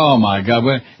teasers. Oh, my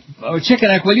God. Chicken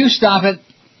Neck, will you stop it?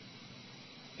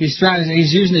 He's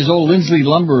using his old Lindsley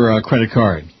Lumber credit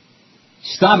card.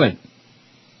 Stop it.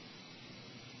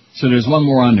 So there's one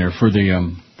more on there for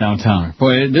the downtowner.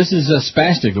 Boy, this is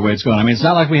spastic the way it's going. I mean, it's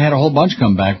not like we had a whole bunch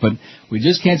come back, but we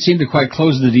just can't seem to quite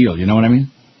close the deal. You know what I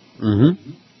mean?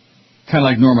 Mm-hmm. Kind of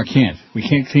like Norma Kent. We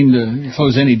can't seem to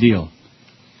close any deal.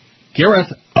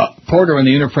 Gareth Porter in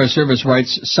the Interpress Service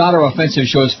writes, Sodder offensive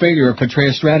shows failure of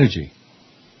Petraeus strategy.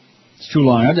 It's too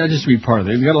long. I'll just read part of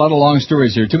it. We've got a lot of long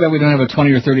stories here. Too bad we don't have a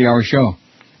 20 or 30-hour show.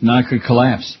 Now it could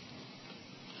collapse.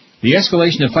 The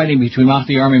escalation of fighting between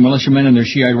Mahdi Army militiamen and their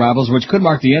Shiite rivals, which could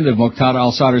mark the end of Muqtada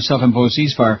al-Sadr's self-imposed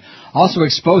ceasefire, also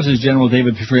exposes General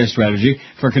David Petraeus' strategy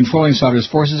for controlling Sadr's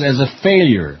forces as a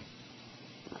failure.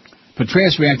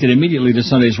 Petraeus reacted immediately to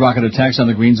Sunday's rocket attacks on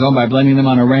the Green Zone by blaming them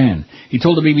on Iran. He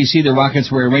told the BBC the rockets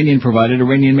were Iranian-provided,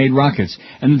 Iranian-made rockets,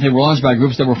 and that they were launched by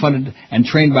groups that were funded and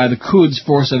trained by the Quds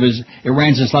force of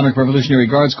Iran's Islamic Revolutionary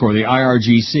Guards Corps, the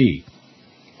IRGC.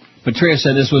 Petraeus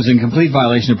said this was in complete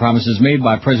violation of promises made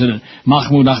by President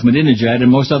Mahmoud Ahmadinejad and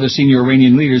most other senior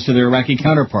Iranian leaders to their Iraqi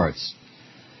counterparts.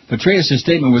 Petraeus'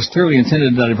 statement was clearly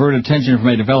intended to divert attention from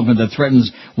a development that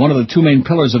threatens one of the two main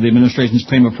pillars of the administration's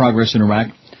claim of progress in Iraq,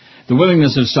 the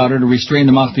willingness of Sadr to restrain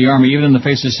the Mahdi army even in the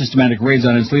face of systematic raids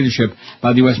on its leadership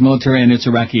by the U.S. military and its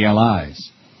Iraqi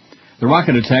allies. The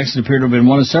rocket attacks appear to have been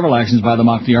one of several actions by the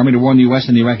Mahdi army to warn the U.S.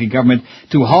 and the Iraqi government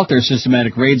to halt their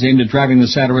systematic raids aimed at driving the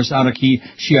Sadrists out of key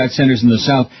Shiite centers in the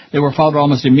south. They were followed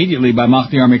almost immediately by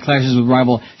Mahdi army clashes with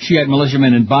rival Shiite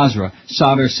militiamen in Basra,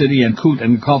 Sadr City, and Kut,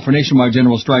 and called for nationwide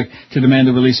general strike to demand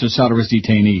the release of Sadrist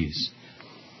detainees.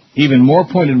 Even more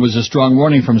pointed was a strong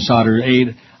warning from Sadr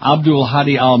aide Abdul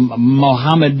Hadi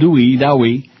al-Mohammedawi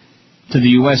Dawi to the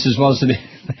U.S. as well as to the,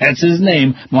 that's his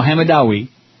name, Mohammedawi,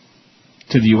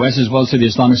 to the U.S. as well as to the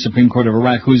Islamic Supreme Court of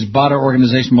Iraq, whose Badr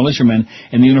organization militiamen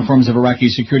in the uniforms of Iraqi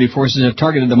security forces have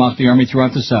targeted the Mahdi army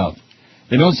throughout the south.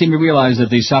 They don't seem to realize that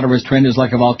the Sadrist trend is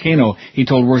like a volcano, he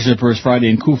told worshippers Friday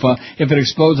in Kufa. If it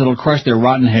explodes, it'll crush their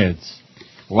rotten heads.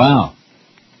 Wow.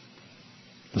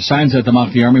 The signs that the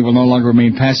Mahdi army will no longer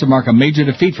remain passive mark a major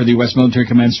defeat for the U.S. military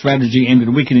command's strategy aimed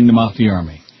at weakening the Mahdi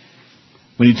army.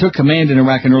 When he took command in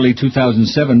Iraq in early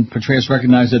 2007, Petraeus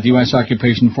recognized that the U.S.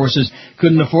 occupation forces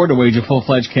couldn't afford to wage a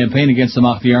full-fledged campaign against the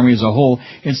Mahdi army as a whole.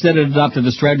 Instead, it adopted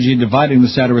the strategy of dividing the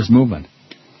Sadrist movement.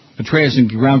 Petraeus and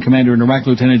ground commander in Iraq,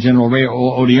 Lieutenant General Ray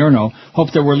Odierno,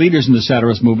 hoped there were leaders in the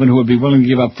Sadrist movement who would be willing to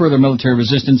give up further military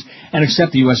resistance and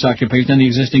accept the U.S. occupation and the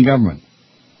existing government.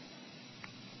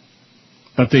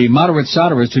 But the moderate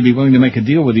Sadrists who'd be willing to make a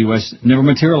deal with the U.S. never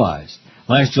materialized.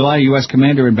 Last July, a U.S.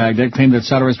 commander in Baghdad claimed that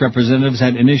Sadrist representatives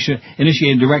had initiated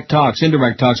indirect talks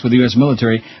with the U.S.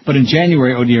 military, but in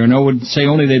January, Odierno would say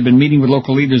only they'd been meeting with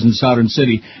local leaders in Sadr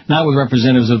City, not with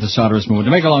representatives of the Sadrist movement.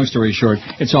 To make a long story short,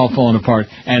 it's all fallen apart,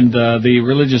 and the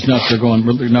religious nuts are going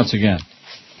nuts again.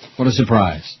 What a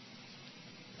surprise.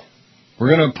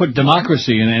 We're going to put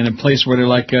democracy in a place where they're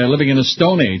like living in a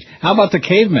stone age. How about the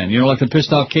cavemen? You know, like the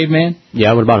pissed-off caveman?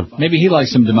 Yeah, what about him? Maybe he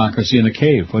likes some democracy in the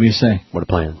cave. What do you say? What a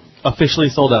plan. Officially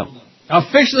sold out.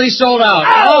 Officially sold out.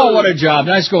 Oh, what a job.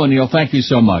 Nice going, Neil. Thank you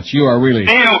so much. You are really...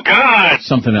 Oh, God!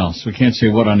 Something else. We can't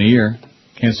say what on the air.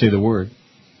 Can't say the word.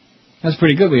 That's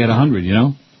pretty good. We had 100, you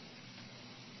know?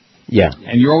 Yeah.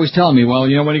 And you're always telling me, well,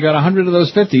 you know, when you got 100 of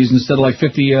those 50s instead of like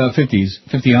 50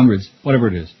 hundreds, whatever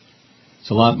it is.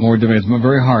 It's a lot more difficult. It's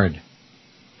very hard.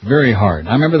 Very hard.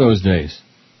 I remember those days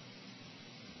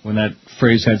when that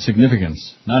phrase had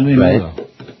significance. Not anymore, though.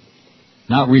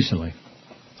 Not recently.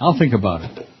 I'll think about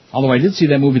it. Although I did see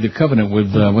that movie, The Covenant,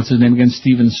 with, what's his name again,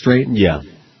 Stephen Strait? Yeah.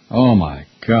 Oh, my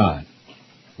God.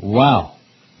 Wow.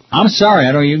 I'm sorry,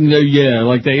 I don't even know,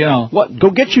 like that, you know. What?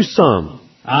 Go get you some.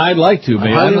 I'd like to,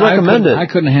 man. I highly recommend it. I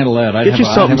couldn't handle that. Get you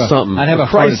something. I'd have a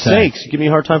heart attack. For Christ's sakes, give me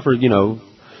a hard time for,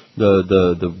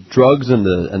 the drugs and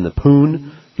the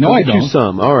poon. No, I don't. Get you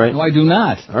some. All right. No, I do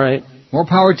not. All right. More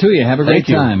power to you. Have a great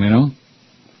time, you know.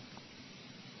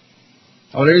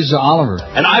 Oh, there's Oliver.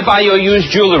 And I buy your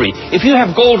used jewelry. If you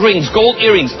have gold rings, gold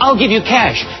earrings, I'll give you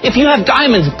cash. If you have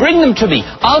diamonds, bring them to me.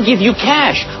 I'll give you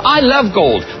cash. I love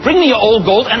gold. Bring me your old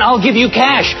gold and I'll give you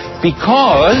cash.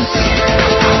 Because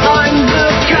I'm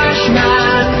the cash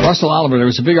man. Russell Oliver,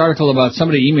 there was a big article about,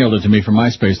 somebody emailed it to me from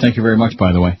MySpace. Thank you very much,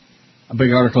 by the way. A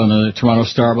big article in the Toronto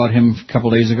Star about him a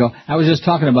couple days ago. I was just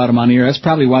talking about him on the air. That's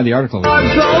probably why the article was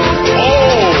there.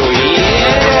 Oh,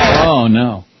 yeah. Oh,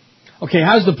 no. Okay,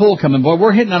 how's the poll coming? Boy,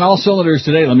 we're hitting on all cylinders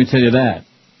today, let me tell you that.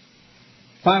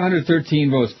 513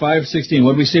 votes, 516.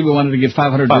 What did we say we wanted to get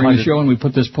 500 during the show, and we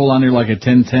put this poll on there like a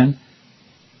 10-10?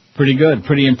 Pretty good.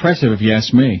 Pretty impressive, if you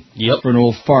ask me. Yep. For an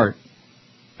old fart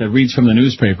that reads from the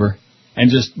newspaper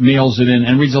and just mails it in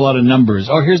and reads a lot of numbers.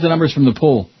 Oh, here's the numbers from the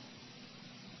poll.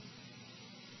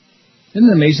 Isn't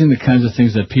it amazing the kinds of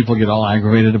things that people get all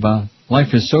aggravated about?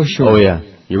 Life is so short. Oh, yeah.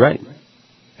 You're right.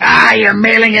 You're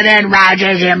mailing it in,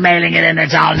 Rogers. You're mailing it in.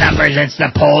 It's all numbers. It's the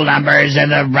poll numbers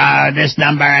and the this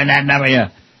number and that number. Yeah.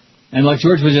 And like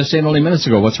George was just saying only minutes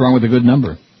ago, what's wrong with a good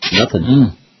number?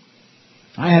 Nothing.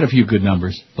 I had a few good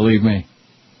numbers, believe me.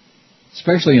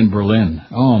 Especially in Berlin.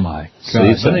 Oh, my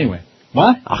God. But anyway.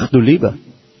 What? Ach du Lieber.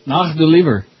 Ach du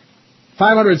Lieber.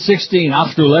 516.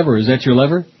 Ach du Lever. Is that your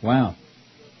lever? Wow.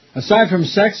 Aside from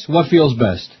sex, what feels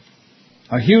best?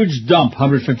 A huge dump,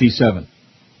 157.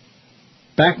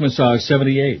 Back massage,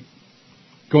 78.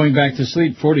 Going back to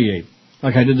sleep, 48.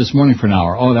 Like I did this morning for an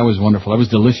hour. Oh, that was wonderful. That was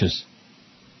delicious.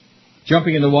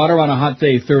 Jumping in the water on a hot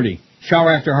day, 30.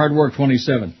 Shower after hard work,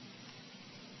 27.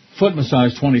 Foot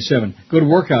massage, 27. Good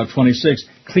workout, 26.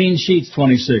 Clean sheets,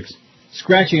 26.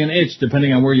 Scratching an itch,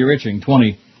 depending on where you're itching,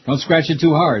 20. Don't scratch it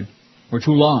too hard or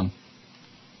too long.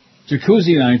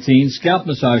 Jacuzzi, 19. Scalp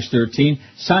massage, 13.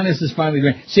 Sinuses finally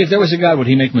drained. See, if there was a God, would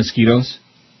he make mosquitoes?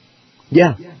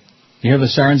 Yeah. You hear the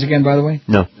sirens again, by the way?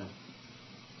 No.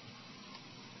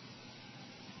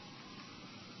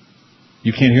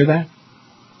 You can't hear that?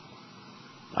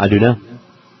 I do now.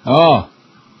 Oh.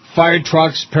 Fire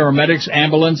trucks, paramedics,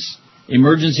 ambulance,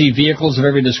 emergency vehicles of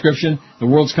every description. The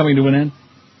world's coming to an end.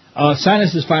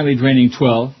 Sinus is finally draining,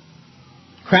 12.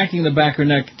 Cracking the back or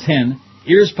neck, 10.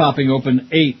 Ears popping open,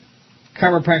 8.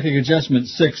 Chiropractic adjustment,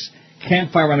 6.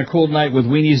 Campfire on a cold night with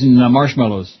weenies and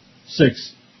marshmallows,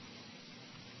 6.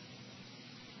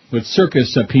 With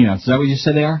circus peanuts. Is that what you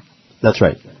said they are? That's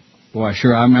right. Boy,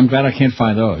 sure. I'm glad I can't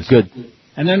find those. Good.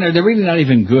 And then they're really not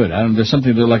even good. There's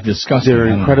something they're like disgusting. They're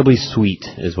incredibly sweet,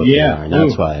 is what they are. And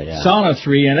that's why. Yeah. Sauna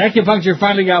 3, and acupuncture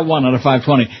finally got 1 out of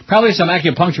 520. Probably some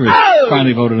acupuncturists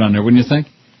finally voted on there, wouldn't you think?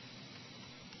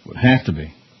 Would have to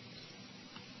be.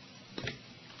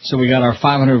 So we got our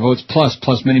 500 votes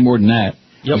plus many more than that.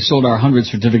 Yep. We sold our 100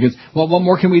 certificates. Well, what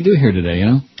more can we do here today, you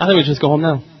know? I think we just go home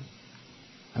now.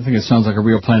 I think it sounds like a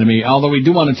real plan to me. Although we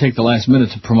do want to take the last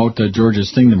minute to promote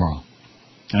George's thing tomorrow.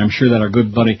 And I'm sure that our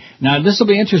good buddy... Now, this will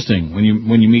be interesting when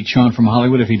you meet Sean from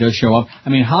Hollywood, if he does show up. I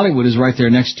mean, Hollywood is right there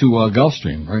next to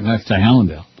Gulfstream, right next to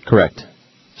Hallandale. Correct.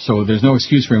 So there's no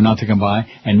excuse for him not to come by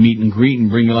and meet and greet and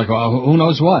bring you like, who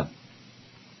knows what.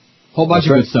 Whole bunch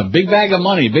of good stuff. Big bag of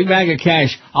money, big bag of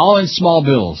cash, all in small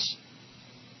bills.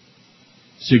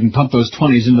 So you can pump those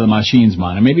 20s into the machines,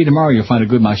 man. And maybe tomorrow you'll find a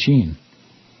good machine.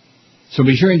 So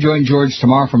be sure and join George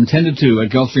tomorrow from 10 to 2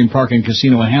 at Gulfstream Park and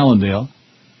Casino in Hallandale.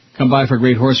 Come by for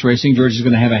great horse racing. George is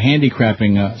going to have a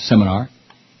handicrapping seminar,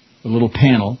 a little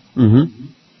panel. Mm-hmm.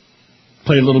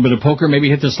 Play a little bit of poker, maybe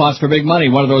hit the slots for big money.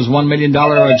 One of those $1 million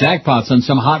jackpots on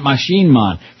some hot machine,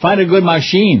 man. Find a good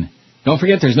machine. Don't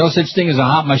forget, there's no such thing as a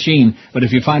hot machine, but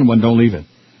if you find one, don't leave it.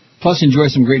 Plus, enjoy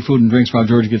some great food and drinks while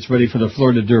George gets ready for the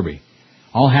Florida Derby.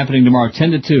 All happening tomorrow,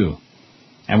 10 to 2.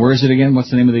 And where is it again?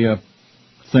 What's the name of the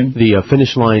thing? The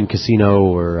Finish Line Casino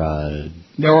or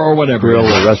whatever. Grill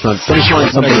or restaurant. Finish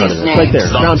Line, something like that. It's right there,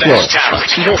 ground floor.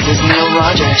 This is Neil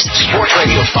Rogers. Sports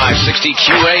Radio 560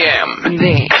 QAM.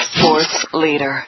 The sports leader.